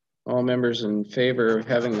 All members in favor of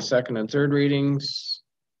having the second and third readings?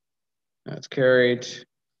 That's carried.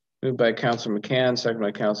 Moved by Councillor McCann, second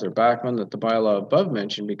by Councillor Bachman, that the bylaw above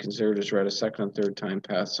mentioned be considered as read a second and third time,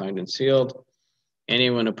 passed, signed, and sealed.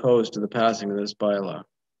 Anyone opposed to the passing of this bylaw?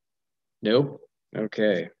 Nope.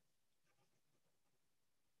 Okay.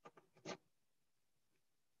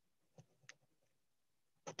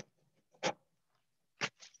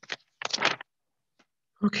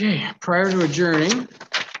 Okay, prior to adjourning, I'd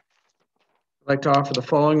like to offer the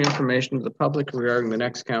following information to the public regarding the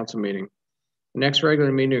next council meeting. The next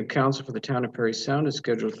regular meeting of council for the town of Parry Sound is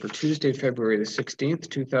scheduled for Tuesday, February the 16th,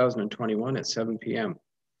 2021 at 7 p.m.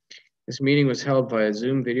 This meeting was held via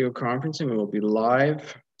Zoom video conferencing and will be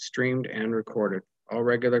live streamed and recorded. All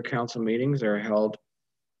regular council meetings are held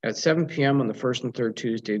at 7 p.m. on the first and third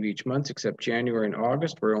Tuesday of each month, except January and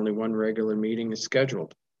August, where only one regular meeting is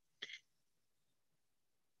scheduled.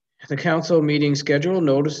 The council meeting schedule,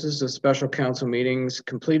 notices of special council meetings,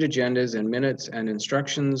 complete agendas and minutes, and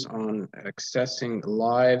instructions on accessing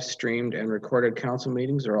live streamed and recorded council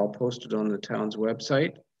meetings are all posted on the town's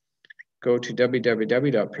website. Go to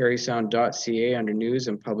www.parrysound.ca under news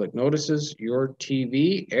and public notices. Your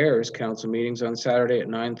TV airs council meetings on Saturday at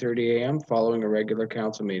 9:30 a.m. following a regular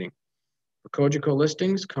council meeting. For Cogeco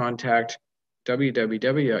listings, contact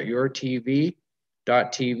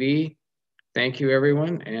www.yourtv.tv. Thank you,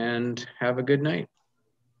 everyone, and have a good night.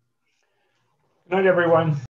 Good night, everyone.